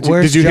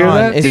 Did you hear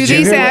that? Dude,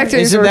 these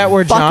actors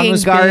are fucking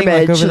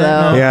garbage,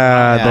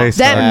 though.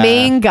 That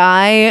main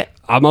guy.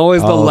 I'm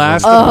always the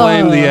last to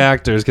blame the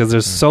actors because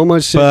there's so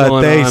much shit going on.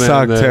 But they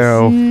suck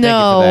too.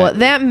 No,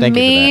 that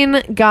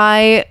main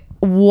guy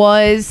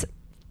was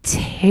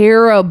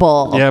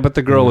terrible. Yeah, but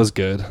the girl was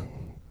good.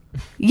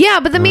 Yeah,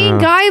 but the main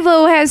guy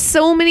though has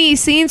so many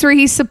scenes where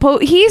he's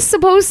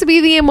supposed to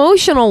be the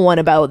emotional one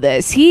about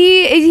this.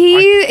 He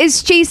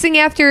is chasing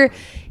after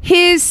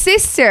his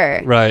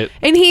sister, right?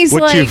 And he's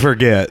which like, you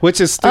forget,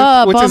 which is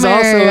which is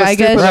also a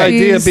stupid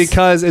idea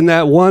because in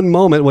that one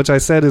moment, which I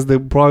said is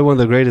probably one of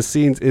the greatest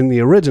scenes in the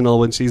original,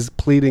 when she's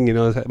pleading,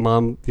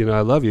 Mom, I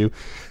love you.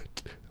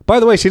 By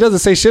the way, she doesn't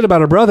say shit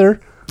about her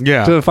brother.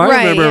 Yeah. So if I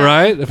remember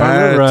right. If I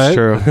remember right.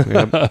 True.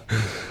 Yep.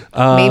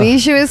 Maybe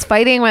she was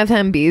fighting with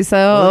him, Beezo.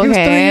 Well, he was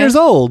 3 years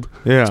old.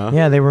 Yeah.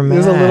 Yeah, they were mad. He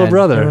was a little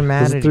brother. They were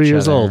mad he was 3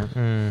 years old.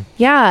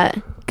 Yeah.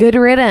 Good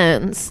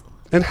riddance.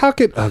 And how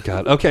could... Oh,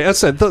 God. Okay, I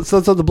said...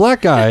 So the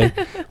black guy,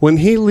 when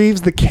he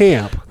leaves the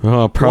camp...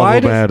 Oh,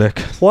 problematic.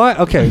 Why?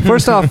 Okay,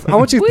 first off, I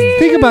want you to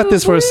think about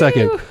this for a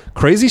second.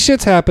 Crazy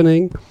shit's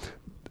happening.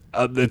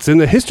 It's in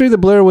the history of the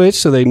Blair Witch,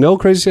 so they know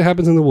crazy shit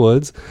happens in the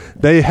woods.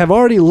 They have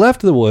already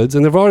left the woods,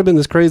 and there've already been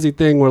this crazy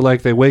thing where,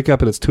 like, they wake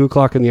up and it's 2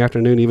 o'clock in the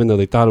afternoon, even though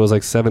they thought it was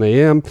like 7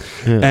 a.m.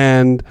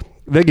 And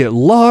they get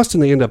lost,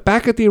 and they end up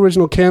back at the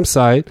original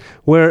campsite,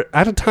 where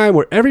at a time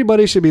where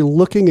everybody should be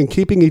looking and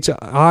keeping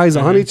eyes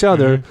on each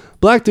other.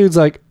 Black dude's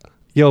like,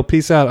 yo,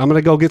 peace out. I'm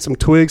going to go get some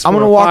twigs I'm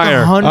going to to walk fire.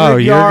 100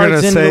 yards you're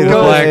going to say the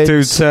black woods.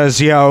 dude says,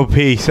 yo,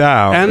 peace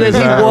out. And then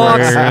he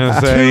walks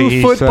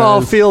 2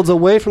 football fields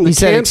away from the He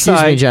said, campsite.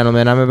 excuse me,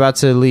 gentlemen, I'm about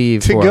to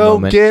leave to for go a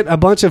moment. get a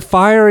bunch of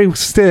fiery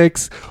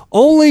sticks,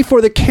 only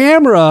for the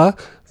camera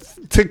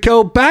to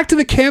go back to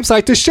the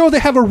campsite to show they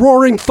have a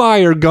roaring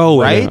fire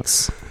going.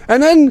 Right?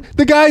 And then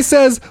the guy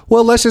says,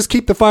 well, let's just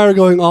keep the fire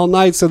going all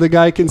night so the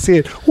guy can see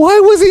it. Why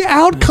was he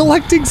out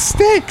collecting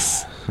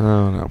sticks? I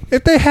don't know.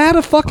 If they had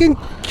a fucking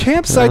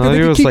campsite that they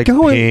could keep like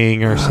going.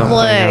 peeing or something.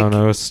 I don't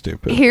know. It was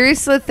stupid.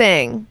 Here's the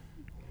thing.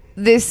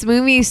 This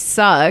movie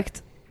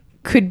sucked.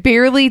 Could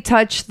barely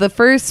touch the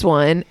first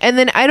one. And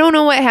then I don't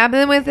know what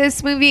happened with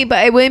this movie, but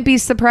I wouldn't be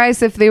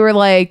surprised if they were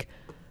like,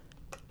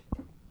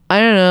 I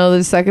don't know,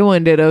 the second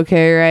one did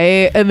okay,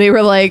 right? And they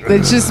were like,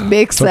 let's just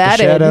mix that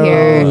in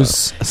here.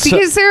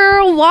 Because there are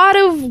a lot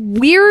of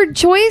weird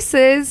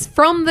choices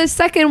from the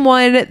second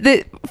one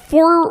that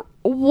for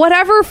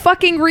whatever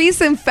fucking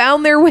reason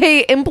found their way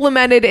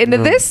implemented into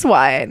this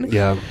one.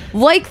 Yeah.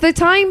 Like the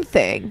time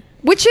thing,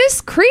 which is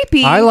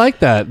creepy. I like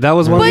that. That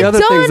was one of the other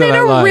things things that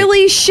I But done in a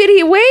really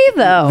shitty way,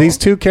 though. These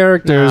two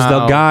characters,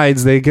 the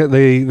guides, they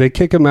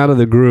kick them out of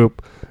the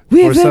group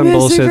for some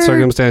bullshit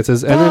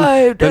circumstances, and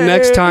then the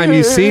next time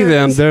you see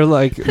them, they're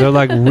like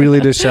really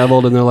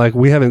disheveled, and they're like,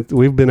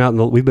 we've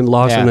been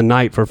lost in the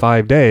night for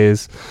 5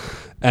 days.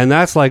 And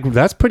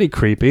that's pretty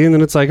creepy. And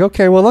then it's like,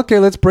 okay,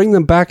 let's bring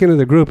them back into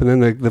the group. And then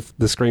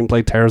the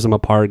screenplay tears them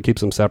apart and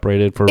keeps them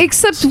separated for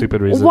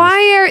stupid reasons.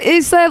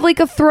 Is that like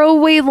a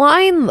throwaway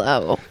line,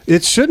 though?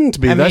 It shouldn't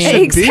be. That's what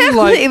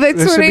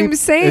I'm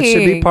saying. It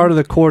should be part of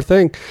the core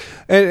thing.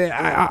 And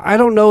I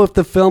don't know if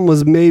the film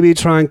was maybe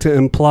trying to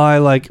imply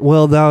like,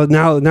 well,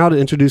 now it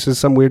introduces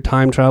some weird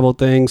time travel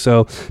thing.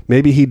 So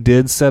maybe he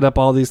did set up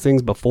all these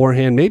things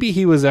beforehand. Maybe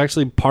he was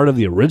actually part of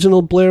the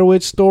original Blair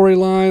Witch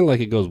storyline. Like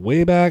it goes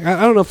way back.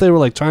 I don't know if they were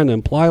like trying to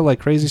imply like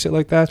crazy shit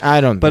like that.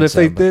 I don't. But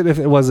think if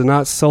it was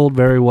not sold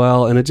very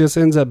well, and it just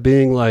ends up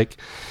being like,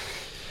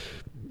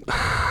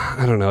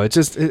 I don't know. It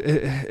just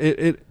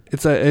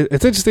It's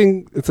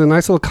interesting. It's a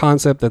nice little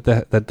concept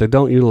that they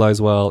don't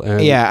utilize well.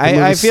 And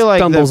I feel like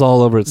stumbles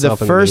all over itself.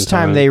 The first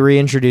time they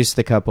reintroduced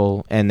the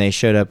couple and they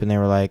showed up and they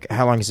were like,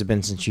 "How long has it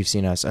been since you've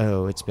seen us?"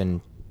 "Oh, it's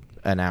been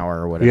an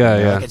hour or whatever."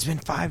 Yeah. Like, it's been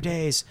 5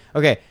 days.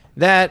 Okay,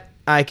 that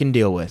I can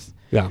deal with.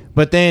 Yeah.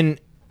 But then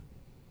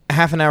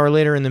half an hour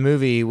later in the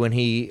movie, when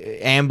he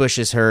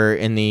ambushes her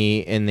in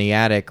the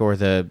attic or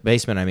the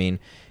basement,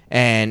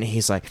 And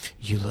he's like,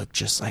 "You look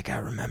just like I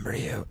remember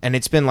you." And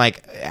it's been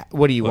like,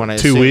 what do you want to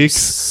 2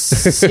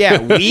 weeks?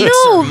 Yeah, weeks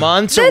or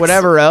months or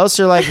whatever else.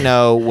 You're like,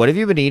 no, what have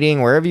you been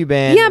eating? Where have you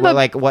been? Yeah, but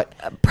like, what?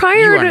 Prior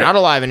you are to not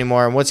alive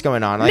anymore, and what's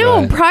going on? Like,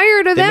 no,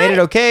 prior to they that, made it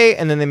okay,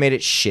 and then they made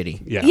it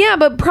shitty. Yeah,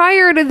 but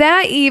prior to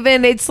that,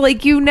 even it's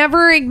like you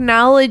never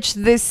acknowledge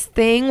this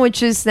thing,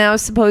 which is now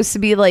supposed to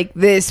be like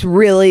this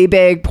really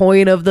big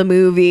point of the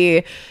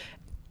movie.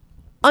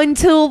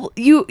 Until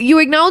you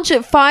acknowledge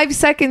it 5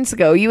 seconds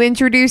ago, you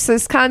introduce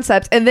this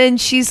concept, and then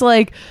she's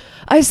like,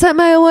 "I set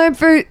my alarm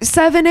for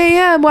 7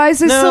 a.m. Why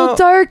is it so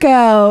dark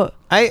out?"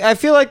 I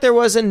feel like there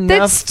was enough.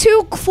 That's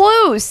too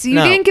close.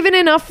 You didn't give it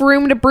enough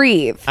room to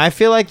breathe. I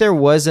feel like there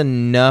was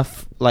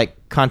enough like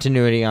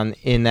continuity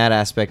in that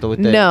aspect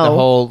with the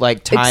whole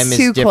like time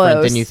is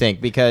different than you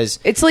think, because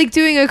it's like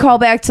doing a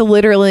callback to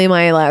literally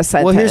my last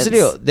sentence. Well, here's the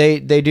deal. They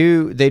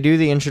do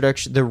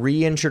the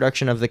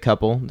reintroduction of the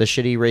couple, the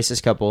shitty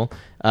racist couple,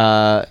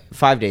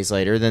 5 days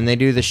later. Then they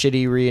do the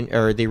shitty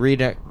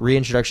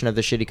reintroduction of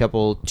the shitty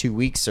couple 2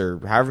 weeks or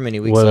however many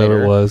weeks whatever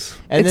later. It was.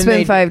 And it's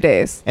been 5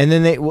 days. And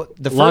then the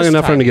first long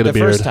enough for him to get a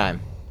beard. The first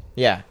time,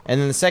 yeah, and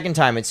then the second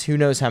time it's who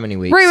knows how many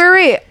weeks.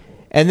 Right.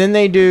 And then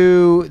they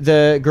do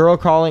the girl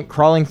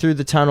crawling through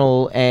the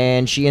tunnel,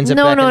 and she ends up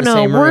back in the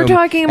same room. We're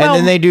talking about. And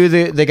then they do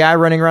the guy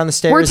running around the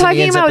stairs. We're talking and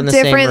he ends about up in the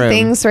different same room.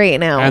 things right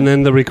now. And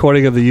then the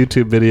recording of the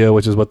YouTube video,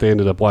 which is what they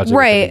ended up watching.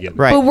 Right.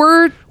 Right. But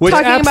we're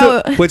talking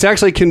about which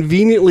actually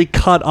conveniently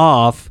cut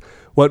off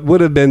what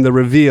would have been the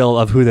reveal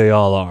of who they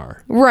all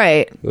are.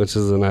 Right. Which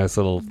is a nice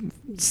little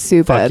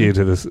stupid fuck you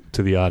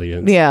to the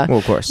audience. Yeah. Well,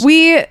 of course.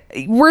 We're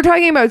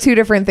talking about two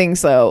different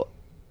things, though.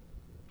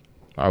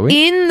 Are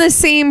we? In the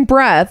same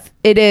breath,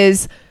 it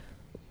is.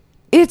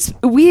 It's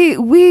we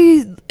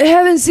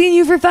haven't seen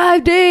you for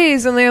 5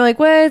 days, and they're like,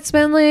 "What? It's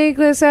been like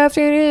this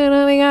afternoon.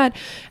 Oh my god!"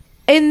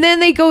 And then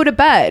they go to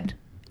bed,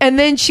 and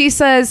then she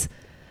says,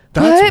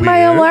 That's "What?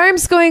 My weird.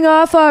 alarm's going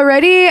off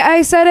already.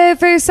 I set it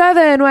for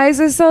 7. Why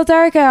is it so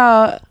dark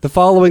out?" The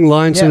following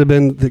line should have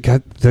been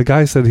the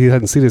guy said he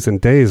hadn't seen this in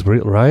days,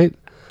 right?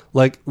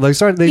 Like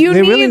sorry, they need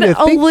really need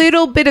to a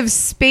little bit of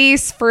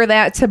space for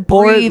that to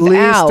breathe or at least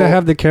out. to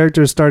have the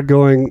characters start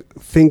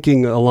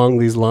thinking along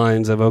these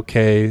lines of,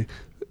 okay,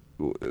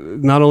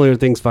 not only are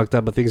things fucked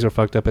up, but things are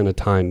fucked up in a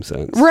time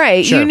sense.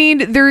 Right. Sure.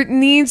 There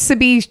needs to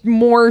be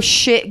more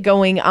shit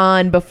going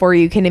on before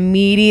you can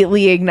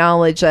immediately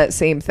acknowledge that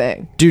same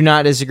thing. Do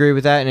not disagree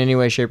with that in any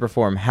way, shape, or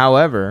form.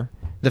 However,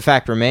 the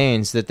fact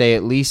remains that they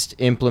at least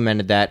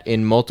implemented that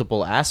in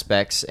multiple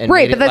aspects. And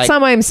right, but that's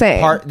not what I'm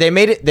saying. They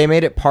made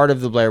it part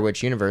of the Blair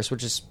Witch universe,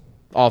 which is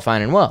all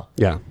fine and well.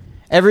 Yeah.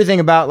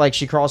 Everything about like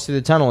she crawls through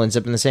the tunnel ends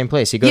up in the same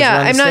place. He goes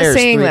around the I'm not stairs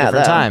saying 3 that,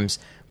 different though. times.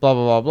 Blah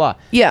blah blah blah.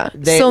 Yeah,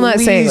 they still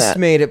not saying that. at least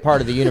made it part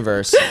of the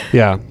universe.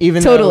 Yeah.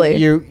 Even Totally.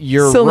 though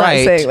you're Still not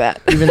right. saying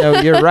that. Even though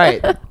you're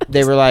right,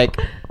 they were like,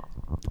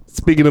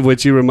 Speaking of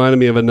which, you reminded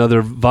me of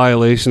another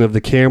violation of the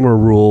camera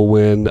rule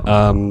when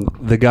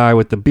the guy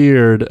with the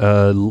beard,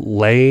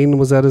 Lane,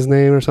 was that his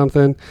name or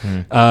something?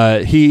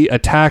 He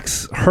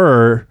attacks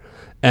her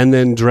and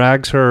then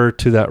drags her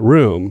to that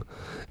room.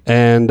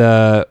 And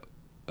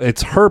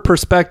it's her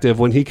perspective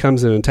when he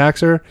comes in and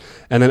attacks her.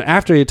 And then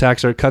after he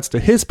attacks her, it cuts to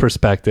his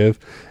perspective.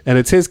 And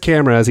it's his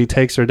camera as he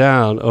takes her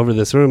down over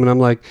this room. And I'm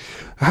like,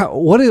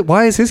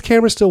 why is his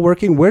camera still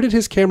working? Where did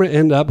his camera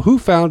end up? Who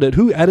found it?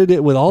 Who edited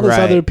it with all these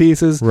other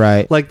pieces?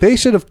 Right. Like they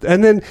should have.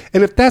 And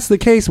if that's the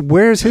case,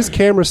 where's his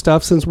camera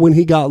stuff since when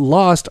he got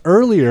lost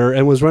earlier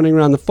and was running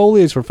around the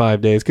foliage for 5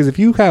 days? Because if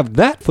you have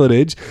that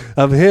footage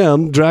of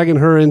him dragging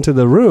her into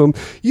the room,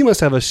 you must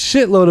have a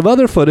shitload of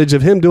other footage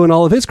of him doing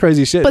all of his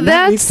crazy shit. But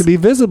that needs to be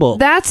visible.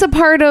 That's a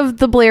part of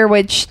the Blair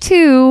Witch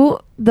 2,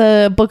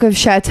 the Book of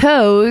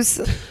Chateaus.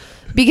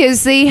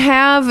 Because they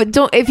have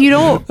if you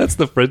don't That's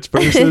the French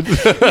person.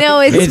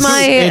 no it's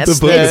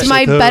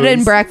my bed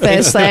and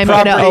breakfast that I'm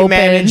gonna open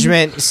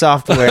management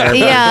software.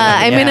 Yeah,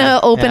 I'm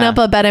gonna open up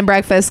a bed and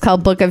breakfast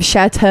called Book of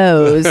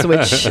Chateaus,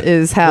 which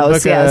is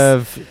house.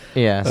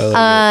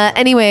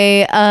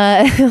 Anyway,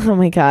 oh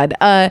my god,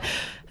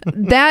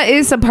 that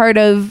is a part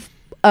of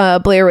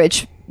Blair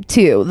Witch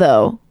 2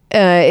 though.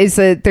 Is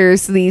that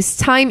there's these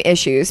time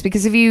issues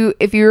because if you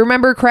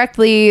remember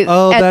correctly,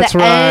 that's the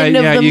right. end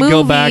of the you movie,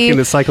 go back and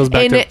it cycles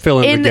back to fill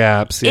in the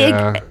gaps.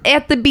 Yeah,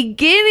 at the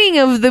beginning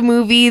of the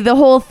movie, the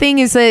whole thing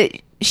is that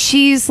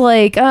she's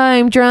like,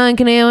 I'm drunk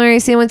and I don't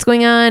understand what's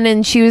going on,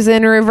 and she was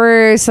in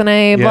reverse, and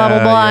I blah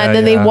blah blah, and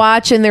then they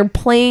watch and they're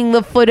playing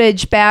the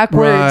footage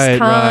backwards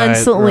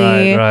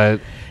constantly. Right.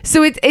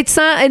 So it's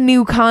not a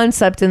new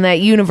concept in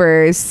that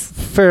universe.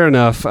 Fair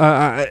enough.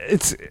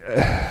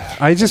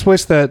 I just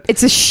wish that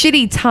it's a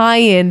shitty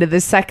tie-in to the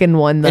second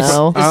one,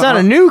 though. It's not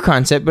a new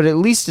concept, but at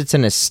least it's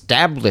an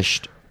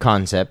established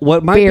concept.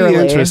 What might be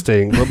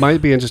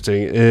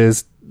interesting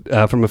is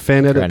from a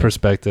fan edit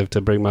perspective, to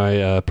bring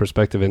my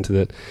perspective into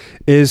it,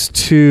 is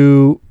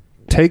to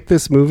take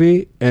this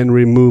movie and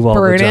remove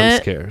all the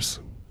jump scares.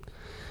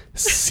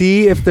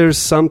 See if there's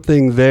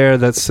something there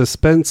that's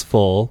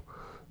suspenseful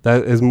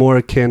that is more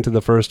akin to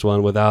the first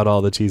one without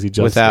all the cheesy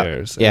jump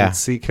scares. Yeah. And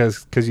see,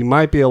 because you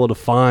might be able to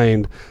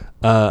find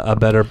a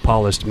better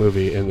polished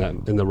movie in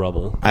the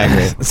rubble. I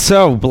agree.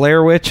 So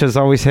Blair Witch has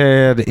always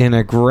had an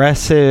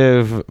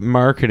aggressive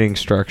marketing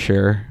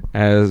structure,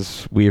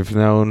 as we've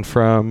known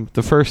from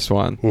the first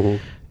one.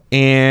 Mm-hmm.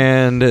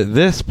 And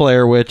this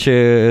Blair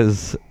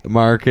Witch's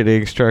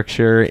marketing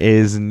structure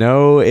is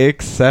no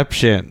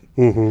exception.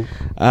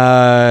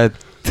 Mm-hmm.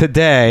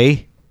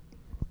 Today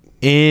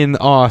in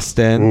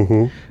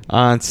Austin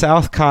on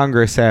South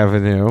Congress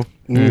Avenue,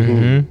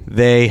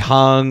 they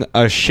hung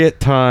a shit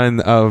ton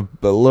of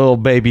little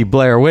baby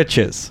Blair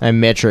Witches. A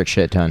metric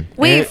shit ton.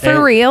 Wait,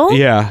 for real?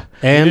 Yeah.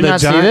 And you did not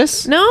see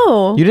this?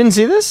 No. You didn't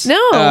see this?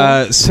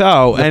 No.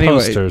 So The anyway,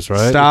 posters,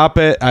 right? Stop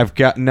it.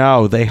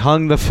 They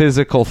hung the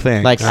physical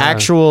thing. Like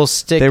actual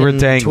stick They were and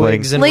dangling.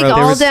 twigs and Like ropes.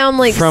 all down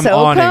like from Soko?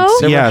 awnings.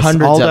 There were Yes,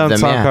 hundreds all of down them,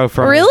 yeah. Soko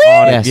from Really?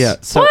 awnings. Yes.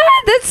 Yeah. So, What?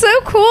 That's so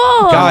cool.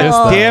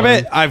 God damn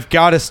it. I've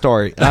got a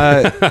story.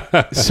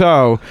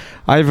 So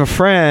I have a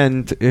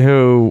friend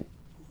who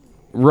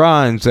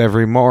runs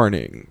every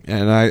morning,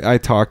 and I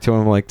talk to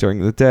him like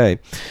during the day,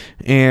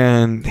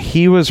 and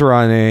he was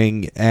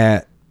running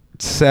at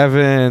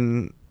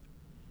 7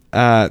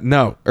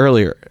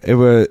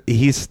 earlier.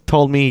 He's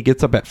told me he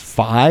gets up at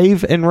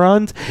 5 and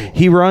runs.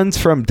 He runs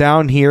from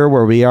down here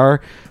where we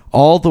are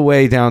all the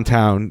way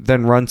downtown,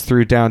 then runs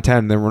through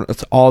downtown, then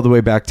runs all the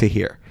way back to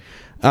here.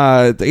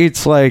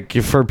 It's like,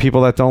 for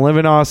people that don't live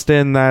in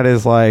Austin, that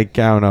is like,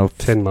 I don't know,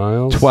 10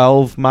 miles?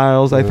 12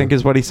 miles, I think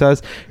is what he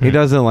says. He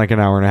does it in like an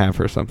hour and a half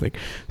or something.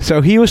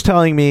 So he was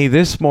telling me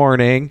this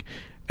morning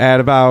at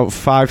about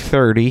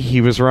 5:30, he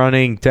was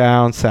running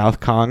down South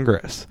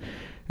Congress,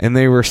 and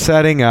they were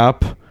setting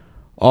up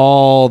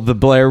all the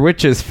Blair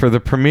Witches for the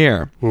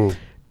premiere.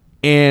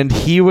 And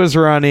he was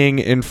running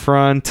in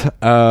front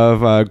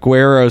of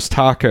Guero's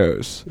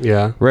Tacos.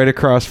 Yeah. Right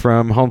across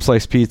from Home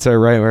Slice Pizza,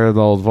 right where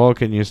the old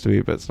Vulcan used to be,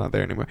 but it's not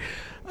there anymore.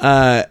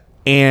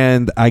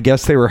 And I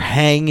guess they were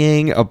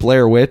hanging a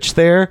Blair Witch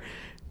there,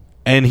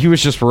 and he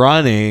was just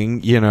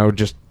running,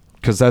 just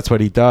because that's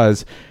what he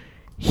does.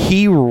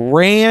 He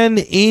ran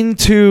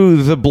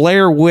into the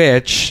Blair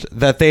Witch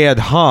that they had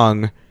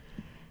hung.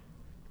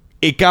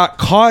 It got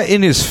caught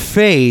in his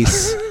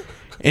face,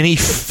 and he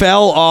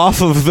fell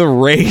off of the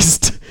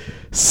raised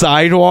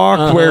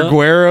sidewalk where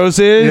Guero's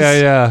is.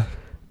 Yeah.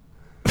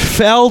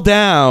 Fell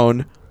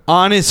down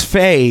on his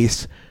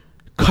face,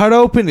 cut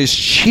open his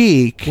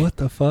cheek, What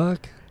the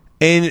fuck?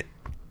 and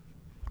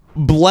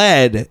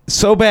bled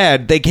so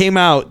bad. They came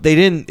out. They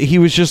didn't. He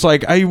was just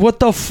like, what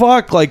the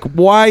fuck? Like,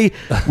 why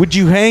would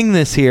you hang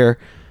this here?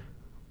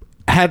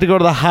 Had to go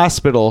to the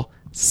hospital.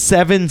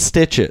 7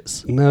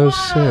 stitches. No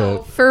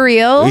shit. For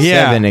real?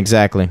 Yeah. 7,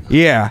 exactly.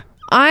 Yeah.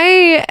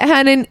 I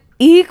had an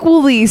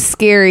equally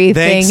scary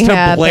Thanks thing to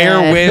happen.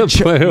 Blair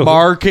Witch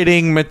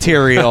marketing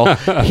material.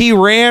 He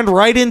ran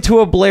right into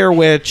a Blair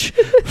Witch,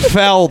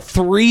 fell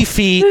 3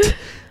 feet,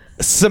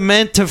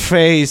 cement to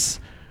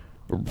face,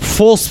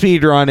 full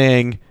speed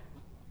running,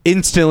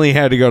 instantly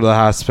had to go to the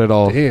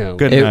hospital. Damn.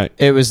 Good night.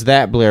 It was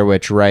that Blair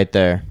Witch right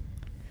there.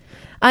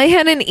 I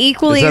had an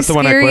equally Is that the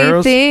one at scary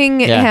Guero's?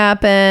 thing Yeah.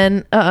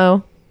 happen.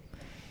 Uh-oh.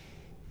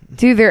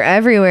 Dude, they're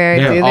everywhere.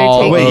 Yeah. Dude, they're All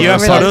taking Wait, you have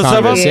over photos the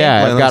of them? city.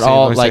 Yeah, I've Let got me see,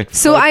 all let me like. see.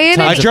 So I had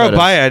I an drove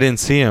by. I didn't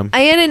see him. I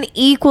had an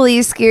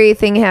equally scary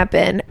thing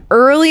happen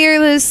earlier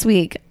this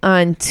week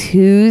on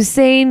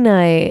Tuesday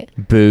night.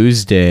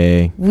 Booze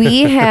Day.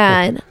 We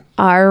had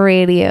our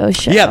radio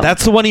show. Yeah,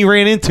 that's the one he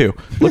ran into.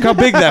 Look how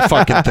big that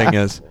fucking thing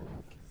is.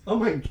 Oh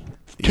my.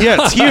 Yeah,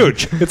 it's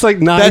huge. It's like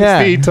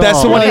 9 feet tall.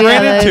 That's the one Oh, he yeah,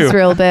 ran that into. is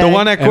real big. The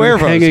one at And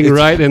Cuervo's. hanging It's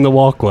right in the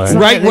walkway. It's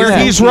not right where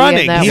exactly he's in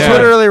running. that He's way.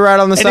 Literally right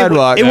on the And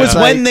sidewalk. It was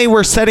Yeah. when they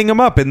were setting him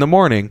up in the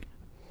morning.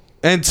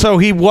 And so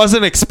he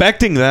wasn't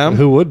expecting them.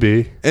 Who would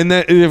be? And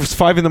then it was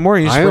 5 a.m.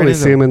 He just I ran only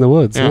into see him in the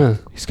woods. Yeah.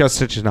 He's got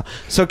stitches now.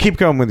 So keep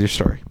going with your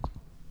story.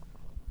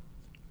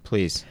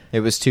 Please. It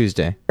was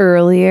Tuesday.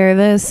 Earlier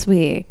this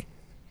week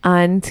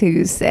on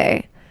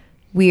Tuesday,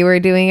 we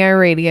were doing our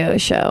radio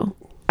show.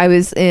 I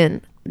was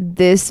in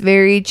this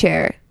very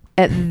chair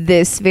at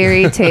this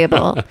very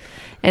table,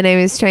 and I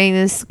was trying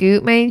to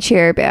scoot my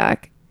chair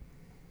back,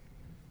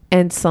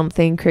 and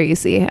something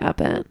crazy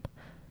happened.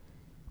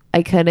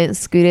 I couldn't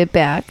scoot it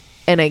back,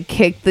 and I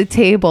kicked the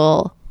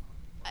table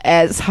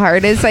as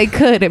hard as I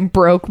could and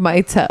broke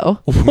my toe.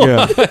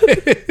 Yeah.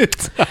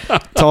 It's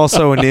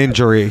also an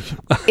injury.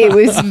 It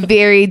was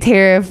very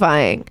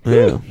terrifying.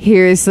 Yeah.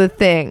 Here's the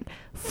thing.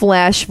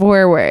 Flash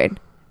forward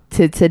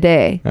to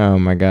today. Oh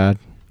my God.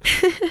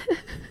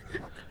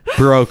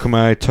 Broke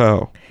my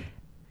toe.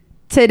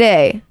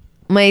 Today,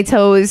 my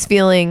toe is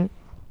feeling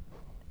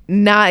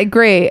not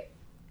great,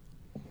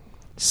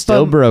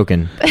 Still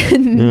broken.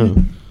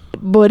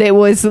 but it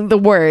wasn't the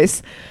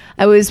worst.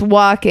 I was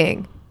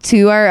walking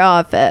to our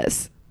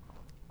office.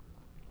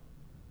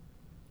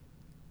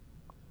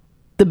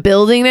 The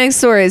building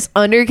next door is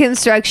under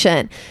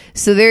construction,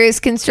 so there is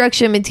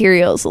construction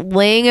materials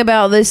laying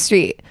about the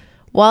street.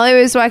 while I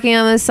was walking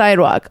on the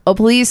sidewalk, a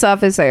police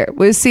officer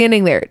was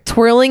standing there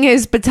twirling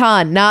his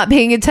baton, not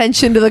paying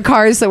attention to the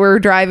cars that were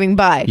driving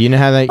by. You know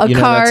how that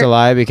that's a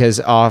lie because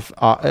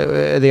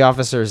the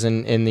officers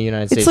in the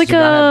United States do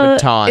not have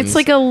batons. It's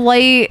like a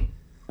light,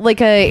 like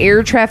a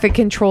air traffic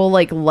control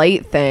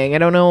light thing. I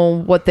don't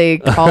know what they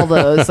call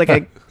those. Like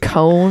a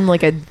cone,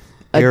 like a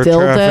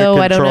dildo.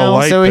 I don't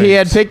know. So he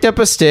had picked up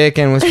a stick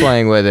and was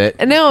playing with it.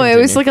 No, Continue.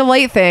 It was like a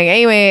light thing.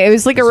 Anyway, it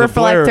was like a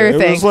reflector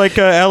thing. It was like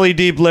a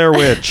LED Blair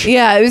Witch.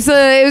 Yeah, it was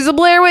a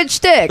Blair Witch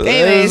stick.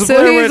 Anyway,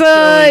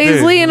 so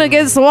he's leaning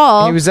against the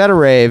wall. He was at a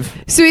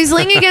rave. So he's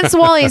leaning against the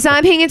wall. He's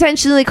not paying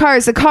attention to the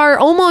cars. The car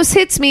almost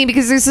hits me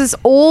because there's this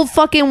old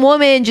fucking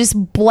woman just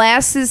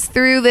blasts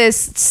through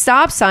this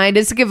stop sign.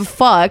 Doesn't give a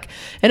fuck.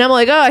 And I'm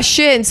like, oh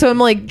shit. And so I'm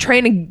like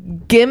trying to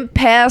gimp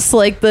past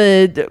like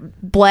the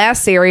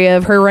blast area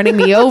of her running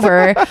me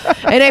over,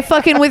 and I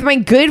fucking with my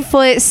good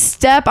foot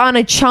step on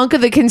a chunk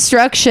of the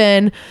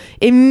construction,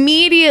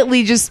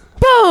 immediately just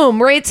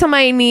boom right to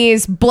my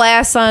knees,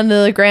 blast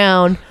onto the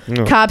ground.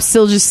 Cops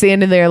still just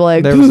standing there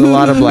like there was a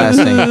lot of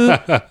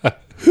blasting.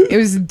 It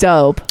was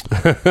dope.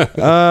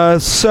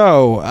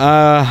 So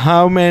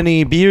how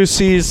many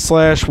Beaseys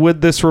 /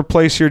 would this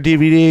replace your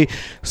DVD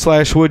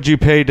 / would you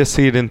pay to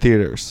see it in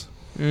theaters?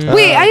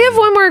 Wait, I have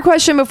one more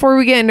question before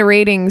we get into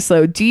ratings,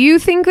 though. Do you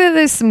think that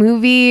this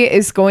movie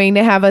is going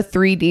to have a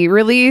 3D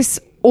release,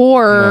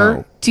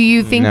 or do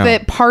you think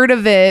that part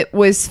of it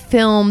was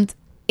filmed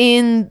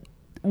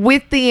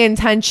with the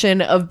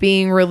intention of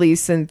being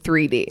released in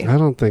 3D? I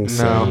don't think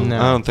so. No,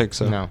 I don't think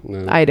so. No.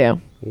 I do.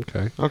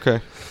 Okay.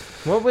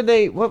 What?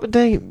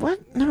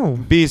 No.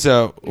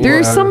 Beezo.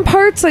 There's some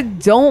parts that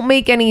don't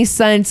make any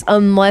sense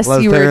unless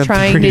you were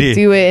trying to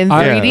do it in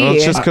 3D. Yeah, well,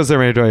 it's just because they're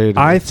made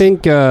by I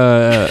think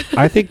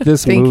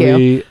this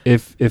movie,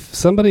 if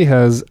somebody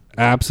has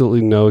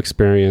absolutely no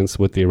experience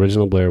with the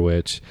original Blair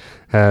Witch,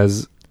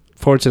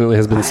 fortunately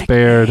has been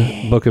spared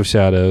Book of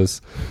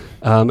Shadows,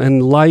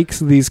 and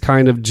likes these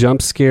kind of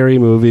jump scary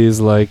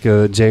movies like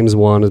James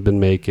Wan has been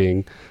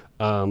making,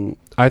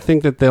 I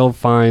think that they'll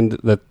find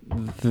that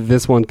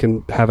this one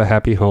can have a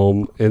happy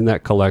home in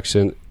that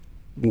collection.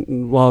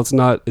 While it's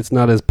not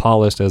as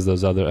polished as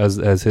those other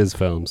as his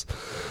films,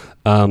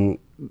 they'll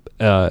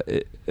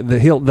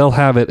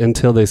have it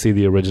until they see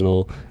the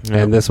original,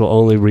 and this will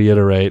only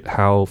reiterate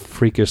how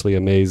freakishly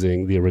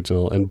amazing the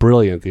original and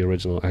brilliant the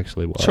original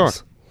actually was. Sure.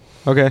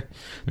 Okay.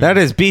 That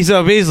is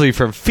Beezo Beasley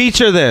from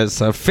Feature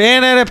This, a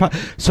fan edit.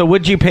 So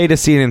would you pay to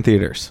see it in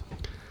theaters?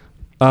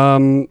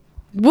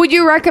 Would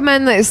you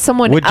recommend that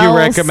someone else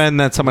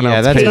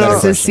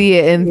pays to see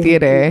it in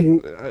theater?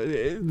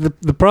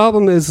 The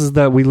problem is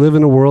that we live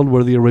in a world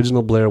where the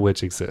original Blair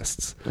Witch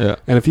exists. Yeah.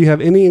 And if you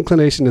have any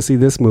inclination to see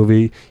this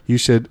movie, you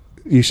should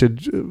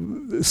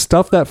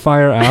stuff that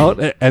fire out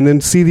and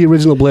then see the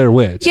original Blair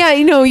Witch. Yeah,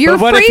 you're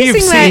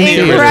phrasing that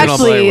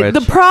incorrectly.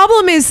 The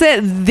problem is that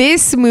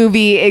this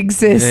movie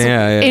exists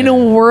in a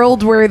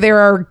world where there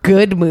are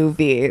good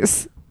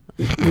movies.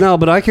 No,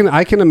 but I can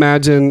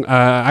imagine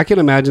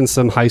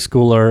some high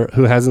schooler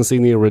who hasn't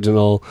seen the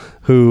original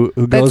who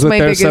goes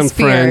with some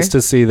friends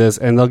to see this,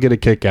 and they'll get a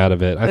kick out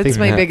of it. That's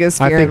my biggest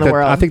fear in the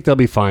world. I think they'll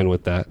be fine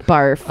with that.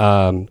 Barf.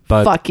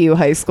 But fuck you,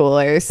 high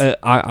schoolers.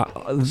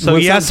 So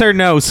yes or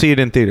no, see it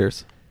in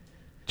theaters.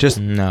 Just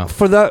no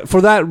for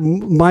that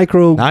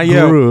micro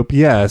group.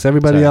 Yes,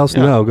 everybody else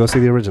no. Go see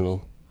the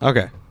original.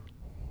 Okay.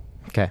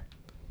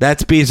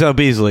 That's Beezo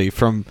Beasley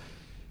from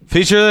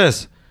Feature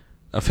This,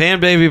 a fan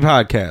baby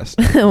podcast.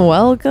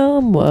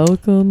 welcome.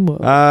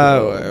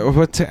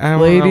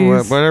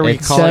 Ladies, whatever you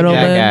call it.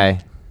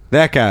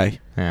 That guy.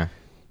 Yeah.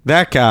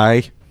 That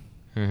guy.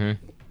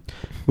 Mm-hmm.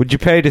 Would you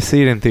pay to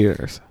see it in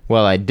theaters?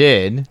 Well, I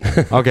did.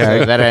 Okay.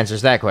 So that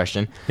answers that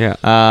question. Yeah.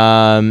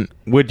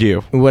 Would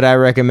you? Would I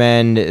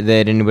recommend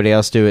that anybody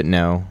else do it?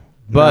 No.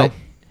 But no.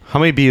 How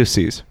many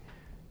BUCs?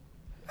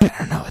 I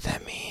don't know what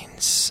that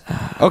means.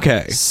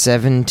 Okay.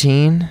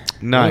 17.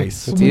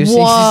 Nice. BUCs.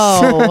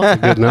 Whoa.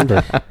 That's a good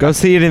number. Go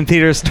see it in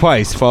theaters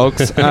twice,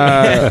 folks.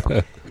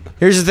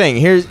 Here's the thing.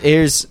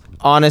 Here's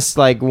honest,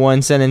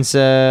 one sentence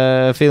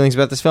feelings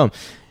about this film.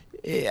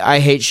 I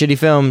hate shitty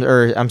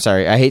films,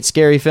 I hate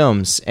scary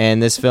films,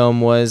 and this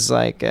film was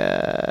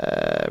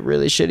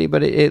really shitty,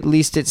 but at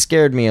least it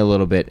scared me a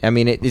little bit. I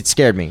mean, it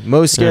scared me.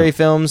 Most scary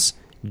films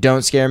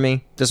don't scare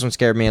me. This one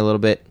scared me a little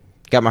bit.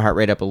 Got my heart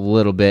rate up a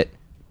little bit.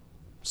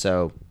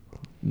 So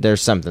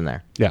there's something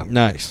there. Yeah.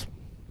 Nice.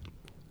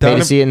 Pay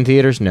to see it in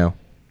theaters? No.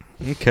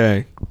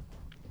 Okay.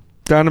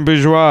 Donna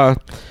Bourgois.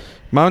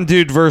 Mountain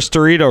Dude versus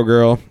Doriito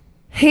Girl.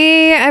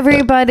 Hey,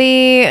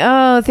 everybody.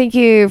 Oh, thank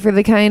you for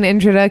the kind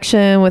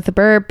introduction with the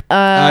burp.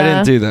 I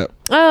didn't do that.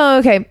 Oh,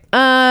 okay.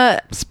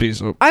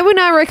 Beezo. I would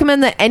not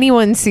recommend that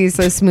anyone sees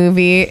this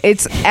movie.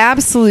 It's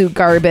absolute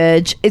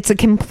garbage. It's a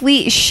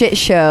complete shit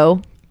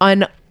show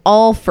on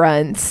all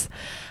fronts.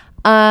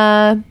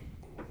 I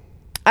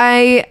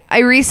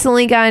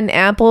recently got an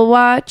Apple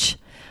Watch.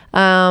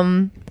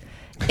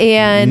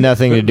 And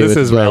nothing to do This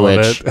with is Blair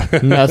Witch.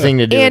 relevant. Nothing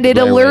to do and with it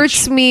the Blair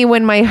alerts Witch. me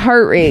when my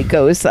heart rate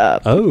goes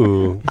up.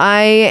 Oh.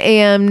 I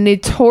am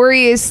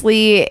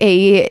notoriously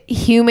a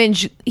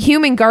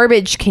human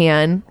garbage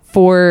can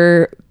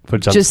for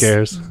jump just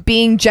scares.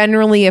 being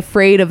generally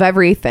afraid of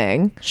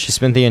everything. She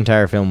spent the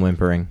entire film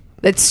whimpering.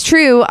 That's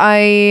true.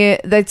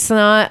 That's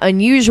not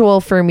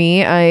unusual for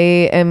me. I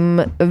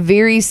am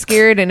very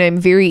scared and I'm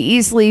very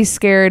easily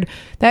scared.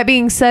 That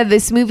being said,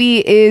 this movie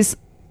is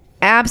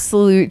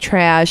absolute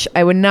trash.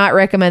 I would not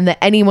recommend that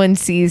anyone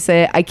sees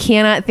it. I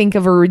cannot think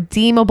of a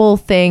redeemable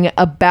thing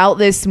about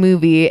this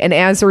movie, and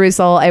as a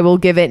result, I will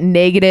give it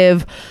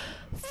negative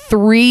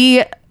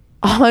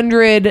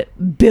 300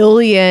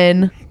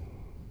 billion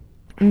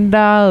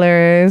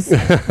dollars.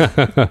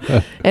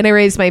 And I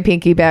raised my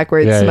pinky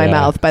backwards to my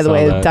mouth, by the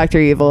way, that. Dr.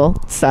 Evil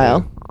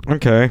style.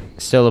 Okay.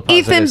 Still a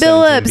positive Ethan 17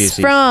 Billips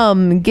Beasey.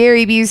 from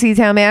Gary Busey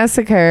Town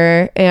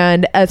Massacre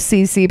and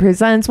FCC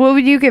Presents. What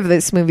would you give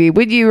this movie?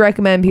 Would you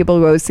recommend people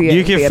go see it? You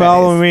in can theaters?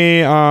 follow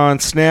me on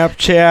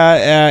Snapchat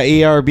at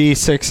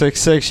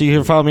ERB666. You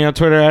can follow me on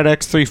Twitter at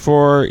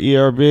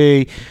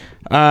X34ERB.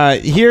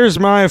 Here's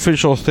my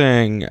official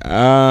thing.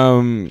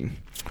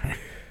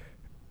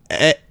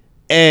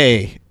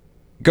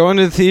 Going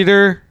to the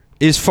theater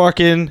is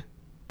fucking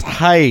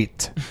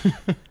tight.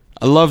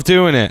 I love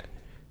doing it.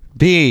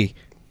 B,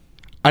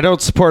 I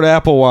don't support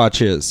Apple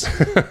Watches.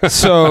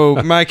 So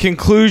my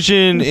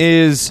conclusion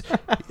is,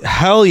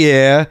 hell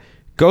yeah,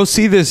 go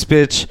see this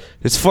bitch.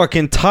 It's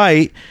fucking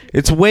tight.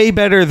 It's way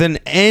better than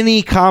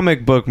any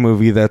comic book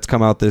movie that's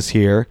come out this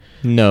year.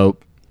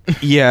 Nope.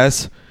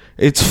 Yes.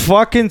 It's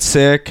fucking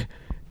sick.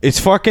 It's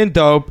fucking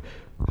dope.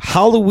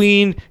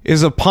 Halloween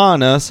is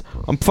upon us.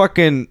 I'm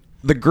fucking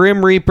the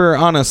Grim Reaper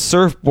on a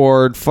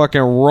surfboard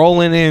fucking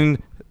rolling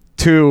in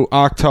to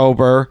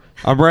October.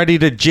 I'm ready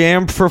to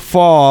jam for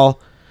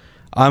fall.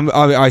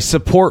 I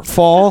support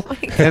fall,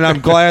 and I'm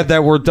glad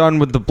that we're done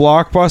with the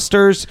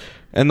blockbusters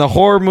and the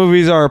horror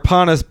movies are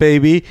upon us,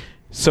 baby.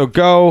 So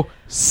go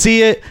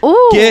see it.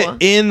 Ooh. Get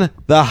in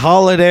the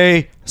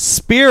holiday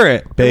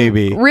spirit,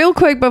 baby. Real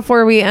quick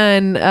before we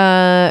end,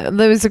 that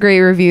was a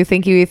great review.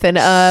 Thank you, Ethan.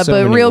 So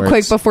But many real words.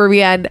 quick before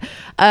we end,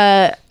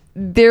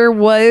 there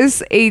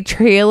was a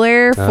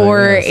trailer for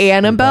Yes.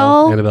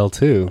 Annabelle, Annabelle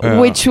 2.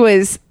 which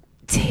was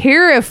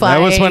terrifying.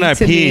 That was when I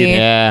to peed. me.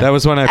 Yeah. That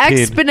was when I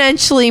peed.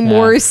 Exponentially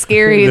more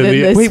scary Than than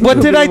the- this. Wait,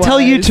 what did I movie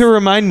tell you was. to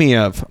remind me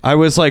of? I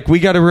was like, we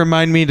got to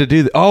remind me to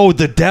do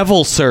the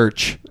Devil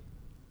Search.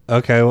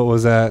 Okay, what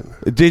was that?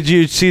 Did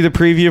you see the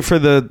preview for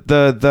the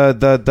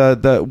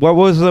what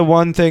was the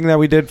one thing that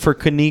we did for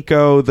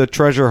Kaneko, the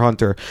treasure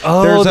hunter?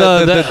 Oh,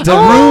 There's the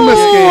room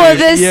Oh,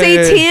 escape. the Yeah,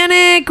 yeah.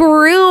 satanic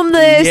room, the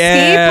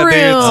Yeah, escape the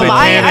room.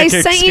 I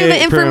satanic sent you the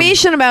escape room.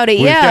 information about it.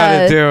 We Yeah.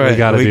 gotta do it. We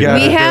gotta do that.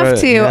 We have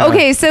to. Yeah.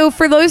 Okay, so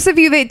for those of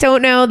you that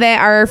don't know that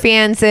are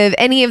fans of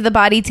any of the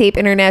Body Tape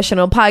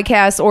International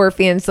podcasts or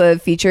fans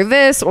of Feature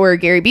This or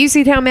Gary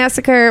Busey Town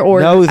Massacre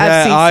or Know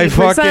that FCC I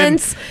fucking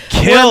Presents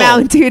kill. or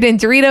Mountain Dude and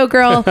Dorito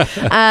Girl,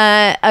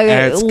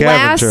 last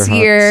scavenger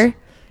year,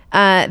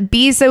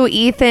 Beezo,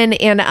 Ethan,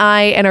 and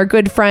I, and our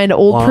good friend,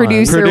 old Juan.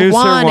 producer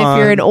Juan, if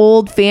you're an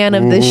old fan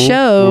of the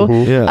show,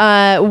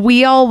 Yeah.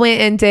 we all went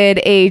and did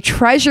a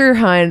treasure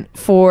hunt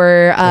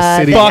for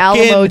city- the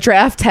Fucking Alamo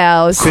Draft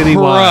House.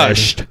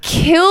 Citywide.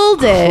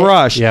 Killed it.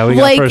 Crushed. Yeah, we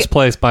got Like- first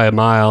place by a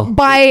mile.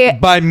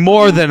 By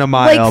more than a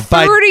mile, like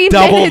 30 by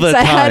double minutes the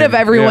time. ahead of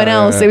everyone Yeah,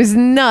 else. yeah. It was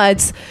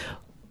nuts.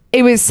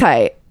 It was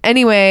tight.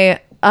 Anyway,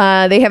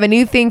 they have a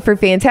new thing for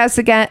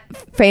Fantastic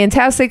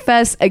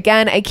Fest.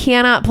 Again, I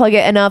cannot plug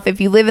it enough. If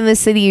you live in the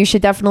city, you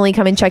should definitely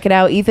come and check it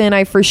out. Ethan and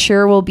I for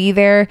sure will be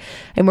there.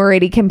 I'm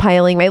already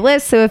compiling my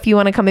list. So if you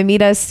want to come and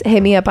meet us,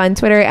 hit me up on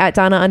Twitter at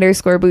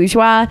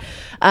Donna_bourgeois.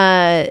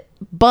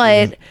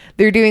 But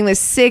they're doing the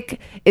sick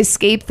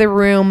Escape the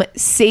Room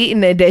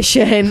Satan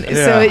edition. So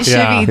Yeah. it should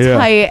Yeah. be Yeah.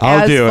 tight I'll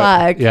as do it.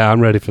 fuck. Yeah,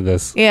 I'm ready for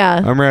this.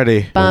 Yeah. I'm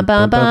ready. Bum,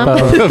 bum, bum.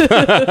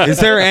 Is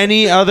there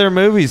any other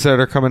movies that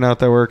are coming out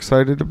that we're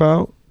excited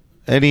about?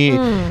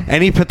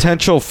 Any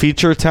potential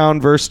Feature Town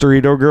versus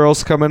Dorito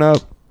Girls coming up?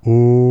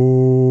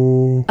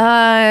 Ooh.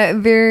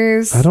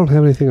 There's I don't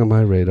have anything on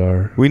my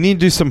radar. We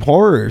need to do some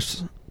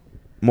horrors.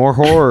 More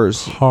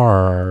horrors.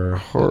 Horror.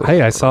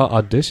 Hey, I saw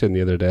Audition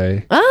the other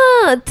day.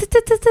 Have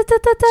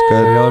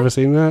y'all ever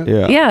seen that?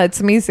 Yeah. Yeah, it's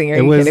amazing. Are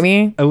you was, kidding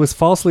me? It was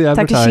falsely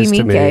advertised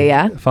to me. Miike,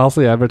 yeah.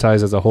 Falsely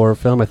advertised as a horror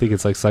film. I think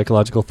it's like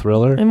psychological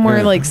thriller. And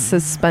more like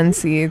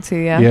suspensey too,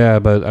 yeah. Yeah,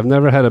 but I've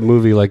never had a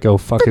movie like go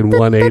fucking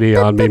 180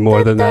 on me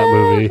more than that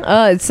movie.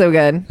 Oh, it's so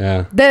good.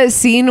 Yeah. The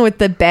scene with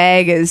the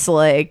bag is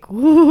like,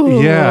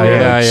 woo,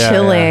 Yeah,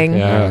 chilling.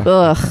 yeah.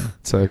 Ugh,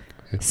 It's like,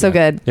 so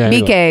good. Yeah,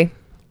 Miike, anyway.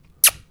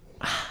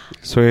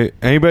 sweet.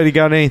 Anybody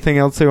got anything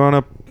else they want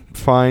to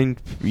find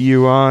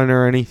you on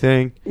or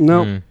anything?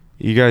 No.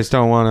 You guys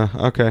don't want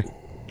to? Okay.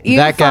 you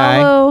That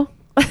guy. follow.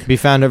 Be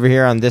found over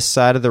here on this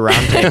side of the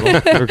round table.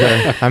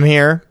 Okay. I'm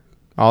here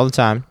all the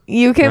time.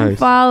 You can Nice.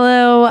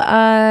 follow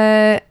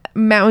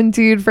Mountain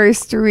Dude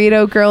vs.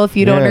 Dorito Girl. If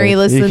you don't Yeah, already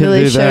listen you to can the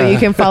do show, that. you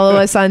can follow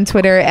us on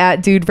Twitter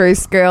at Dude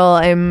vs. Girl.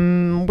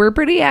 We're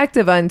pretty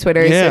active on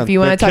Twitter, Yeah, so if you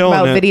want to they're talk about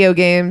killing it. video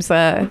games,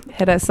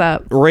 hit us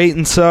up. Rate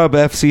and sub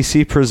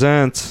FCC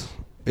Presents.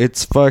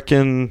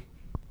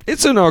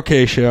 It's an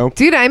okay show.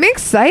 Dude, I'm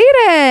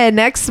excited.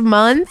 Next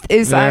month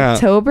is Yeah.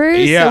 October.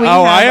 Yeah. So we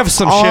I have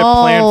some shit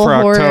planned for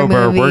all horror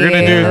October.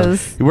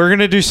 movies. We're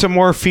gonna do some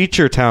more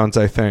feature towns.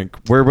 I think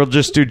where we'll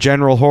just do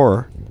general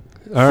horror.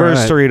 All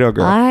First right. Dorito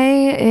Girl. I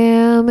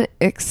am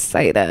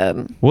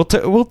excited. We'll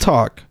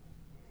talk.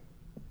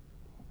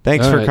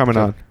 Thanks All for right. coming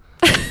on.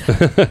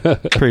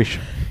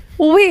 Appreciate.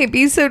 Well, wait,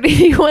 Beezo, do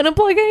you want to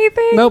plug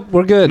anything? Nope,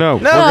 we're good. No,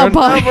 No, we're good?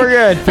 Paul. we're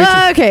good.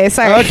 Okay,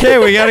 sorry. Okay,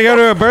 we got to go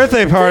to a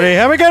birthday party.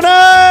 Have a good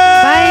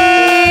night.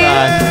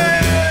 Bye.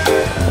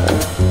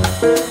 Bye.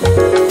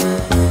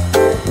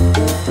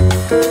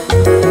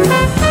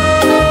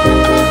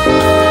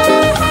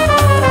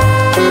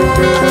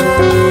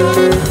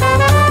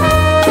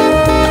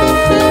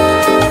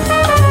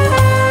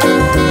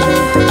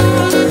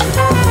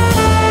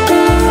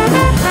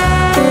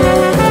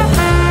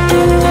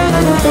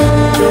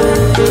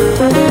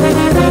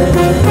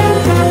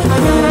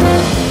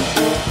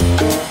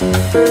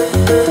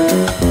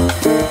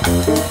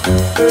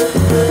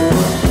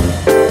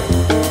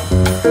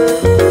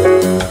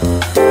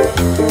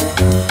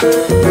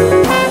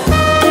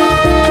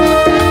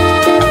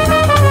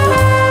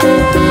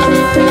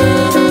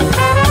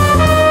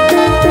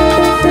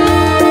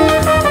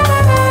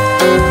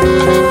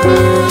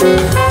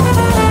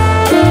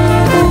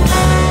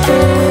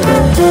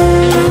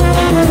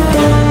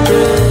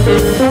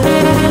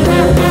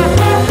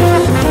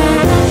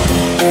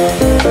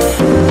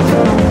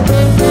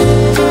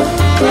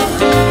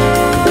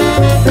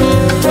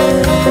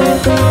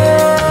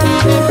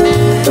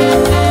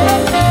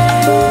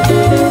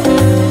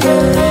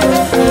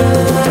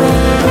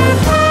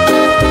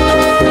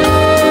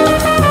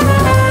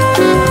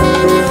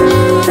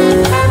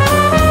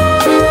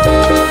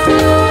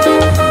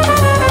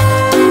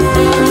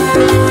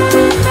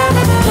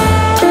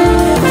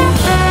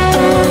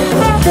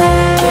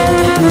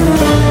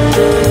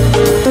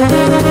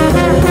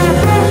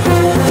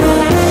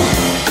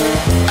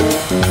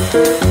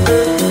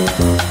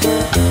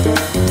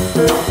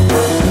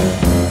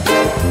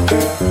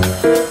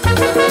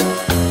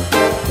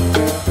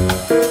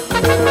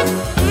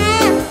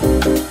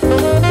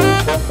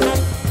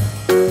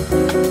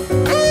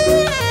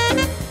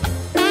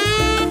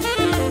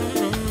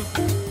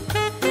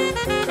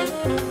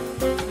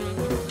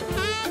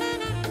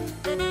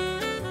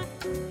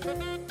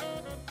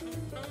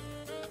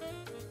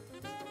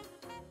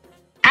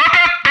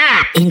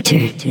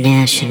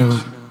 International.